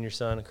you and your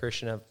son,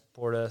 Christian, have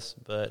poured us,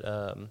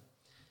 but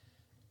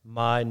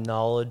my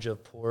knowledge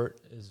of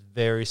port is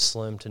very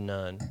slim to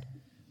none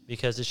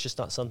because it's just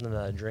not something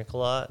that I drink a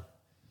lot.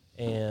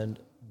 And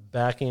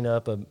backing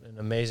up an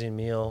amazing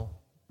meal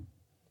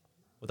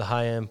with a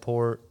high-end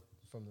port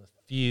from the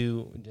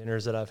few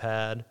dinners that I've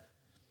had,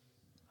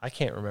 I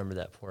can't remember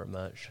that port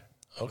much.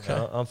 Okay.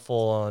 I'm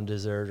full on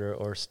dessert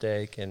or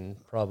steak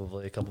and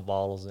probably a couple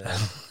bottles in.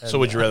 So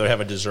would you rather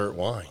have a dessert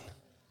wine?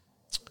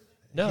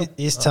 No.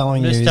 He's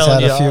telling you just he's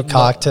telling had a you, few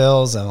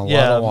cocktails and a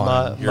lot of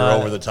wine. You're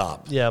over the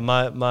top. Yeah,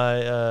 my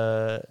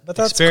But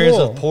that's experience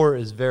cool. with port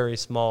is very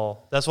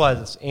small. That's why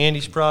it's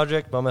Andy's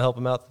project, but I'm going to help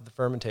him out with the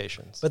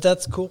fermentations. But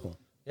that's cool.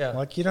 Yeah.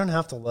 Like, you don't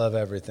have to love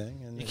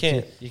everything. And You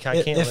can't. I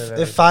can't live everything.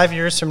 If 5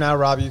 years from now,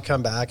 Rob, you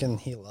come back and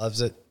he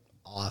loves it,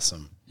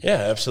 awesome. Yeah,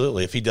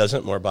 absolutely. If he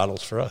doesn't, more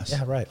bottles for us.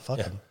 Yeah, right. Fuck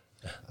him.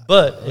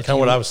 But Kind of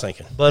what I was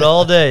thinking. But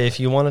all day, if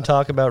you want to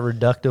talk about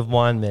reductive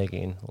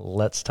winemaking,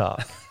 let's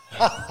talk.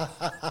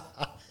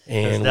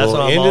 And That's we'll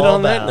what I'm end it all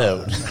on that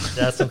about. note.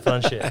 That's some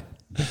fun shit.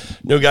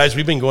 No, guys,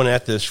 we've been going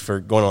at this for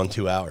going on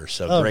 2 hours.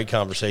 So great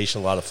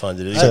conversation, a lot of fun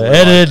today. So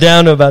edit it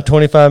down to about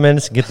 25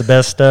 minutes and get the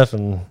best stuff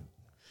and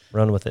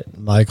run with it.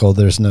 Michael,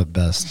 there's no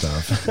best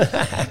stuff.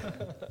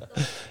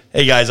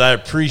 Hey, guys, I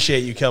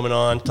appreciate you coming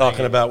on,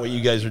 talking about what you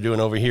guys are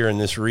doing over here in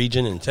this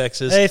region in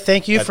Texas. Hey,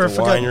 thank you at for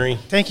the winery.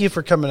 Thank you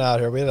for coming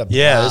out here. We had a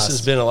Yeah, blast. this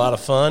has been a lot of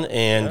fun.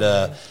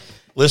 And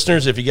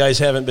listeners, if you guys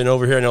haven't been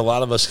over here, I know a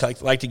lot of us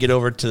like to get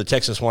over to the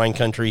Texas wine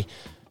country.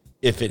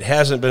 If it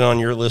hasn't been on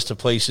your list of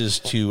places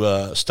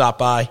to stop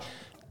by,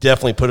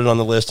 definitely put it on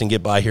the list and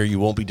get by here. You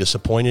won't be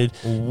disappointed.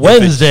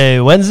 Wednesday.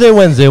 What is The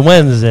Wednesday?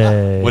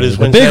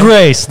 big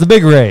race. The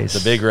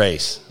big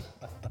race.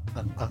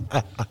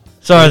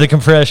 Sorry, the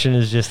compression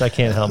is just, I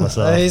can't help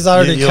myself. He's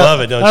already You cut,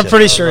 love it, don't I'm you?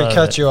 pretty sure he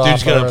cut you off.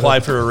 Dude's going to already. apply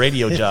for a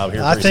radio job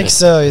here. I pretty think soon.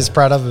 so. He's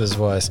proud of his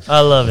voice. I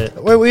love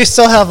it. We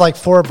still have like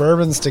 4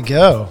 bourbons to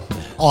go.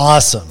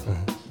 Awesome.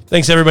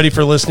 Thanks, everybody,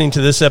 for listening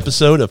to this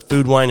episode of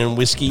Food, Wine, and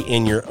Whiskey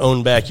in Your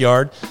Own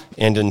Backyard.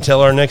 And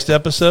until our next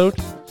episode,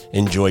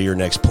 enjoy your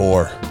next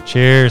pour.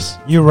 Cheers.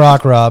 You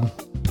rock, Rob.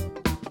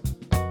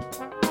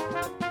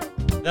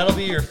 That'll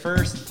be your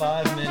first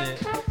 5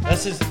 minute.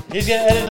 That's just, he's going to edit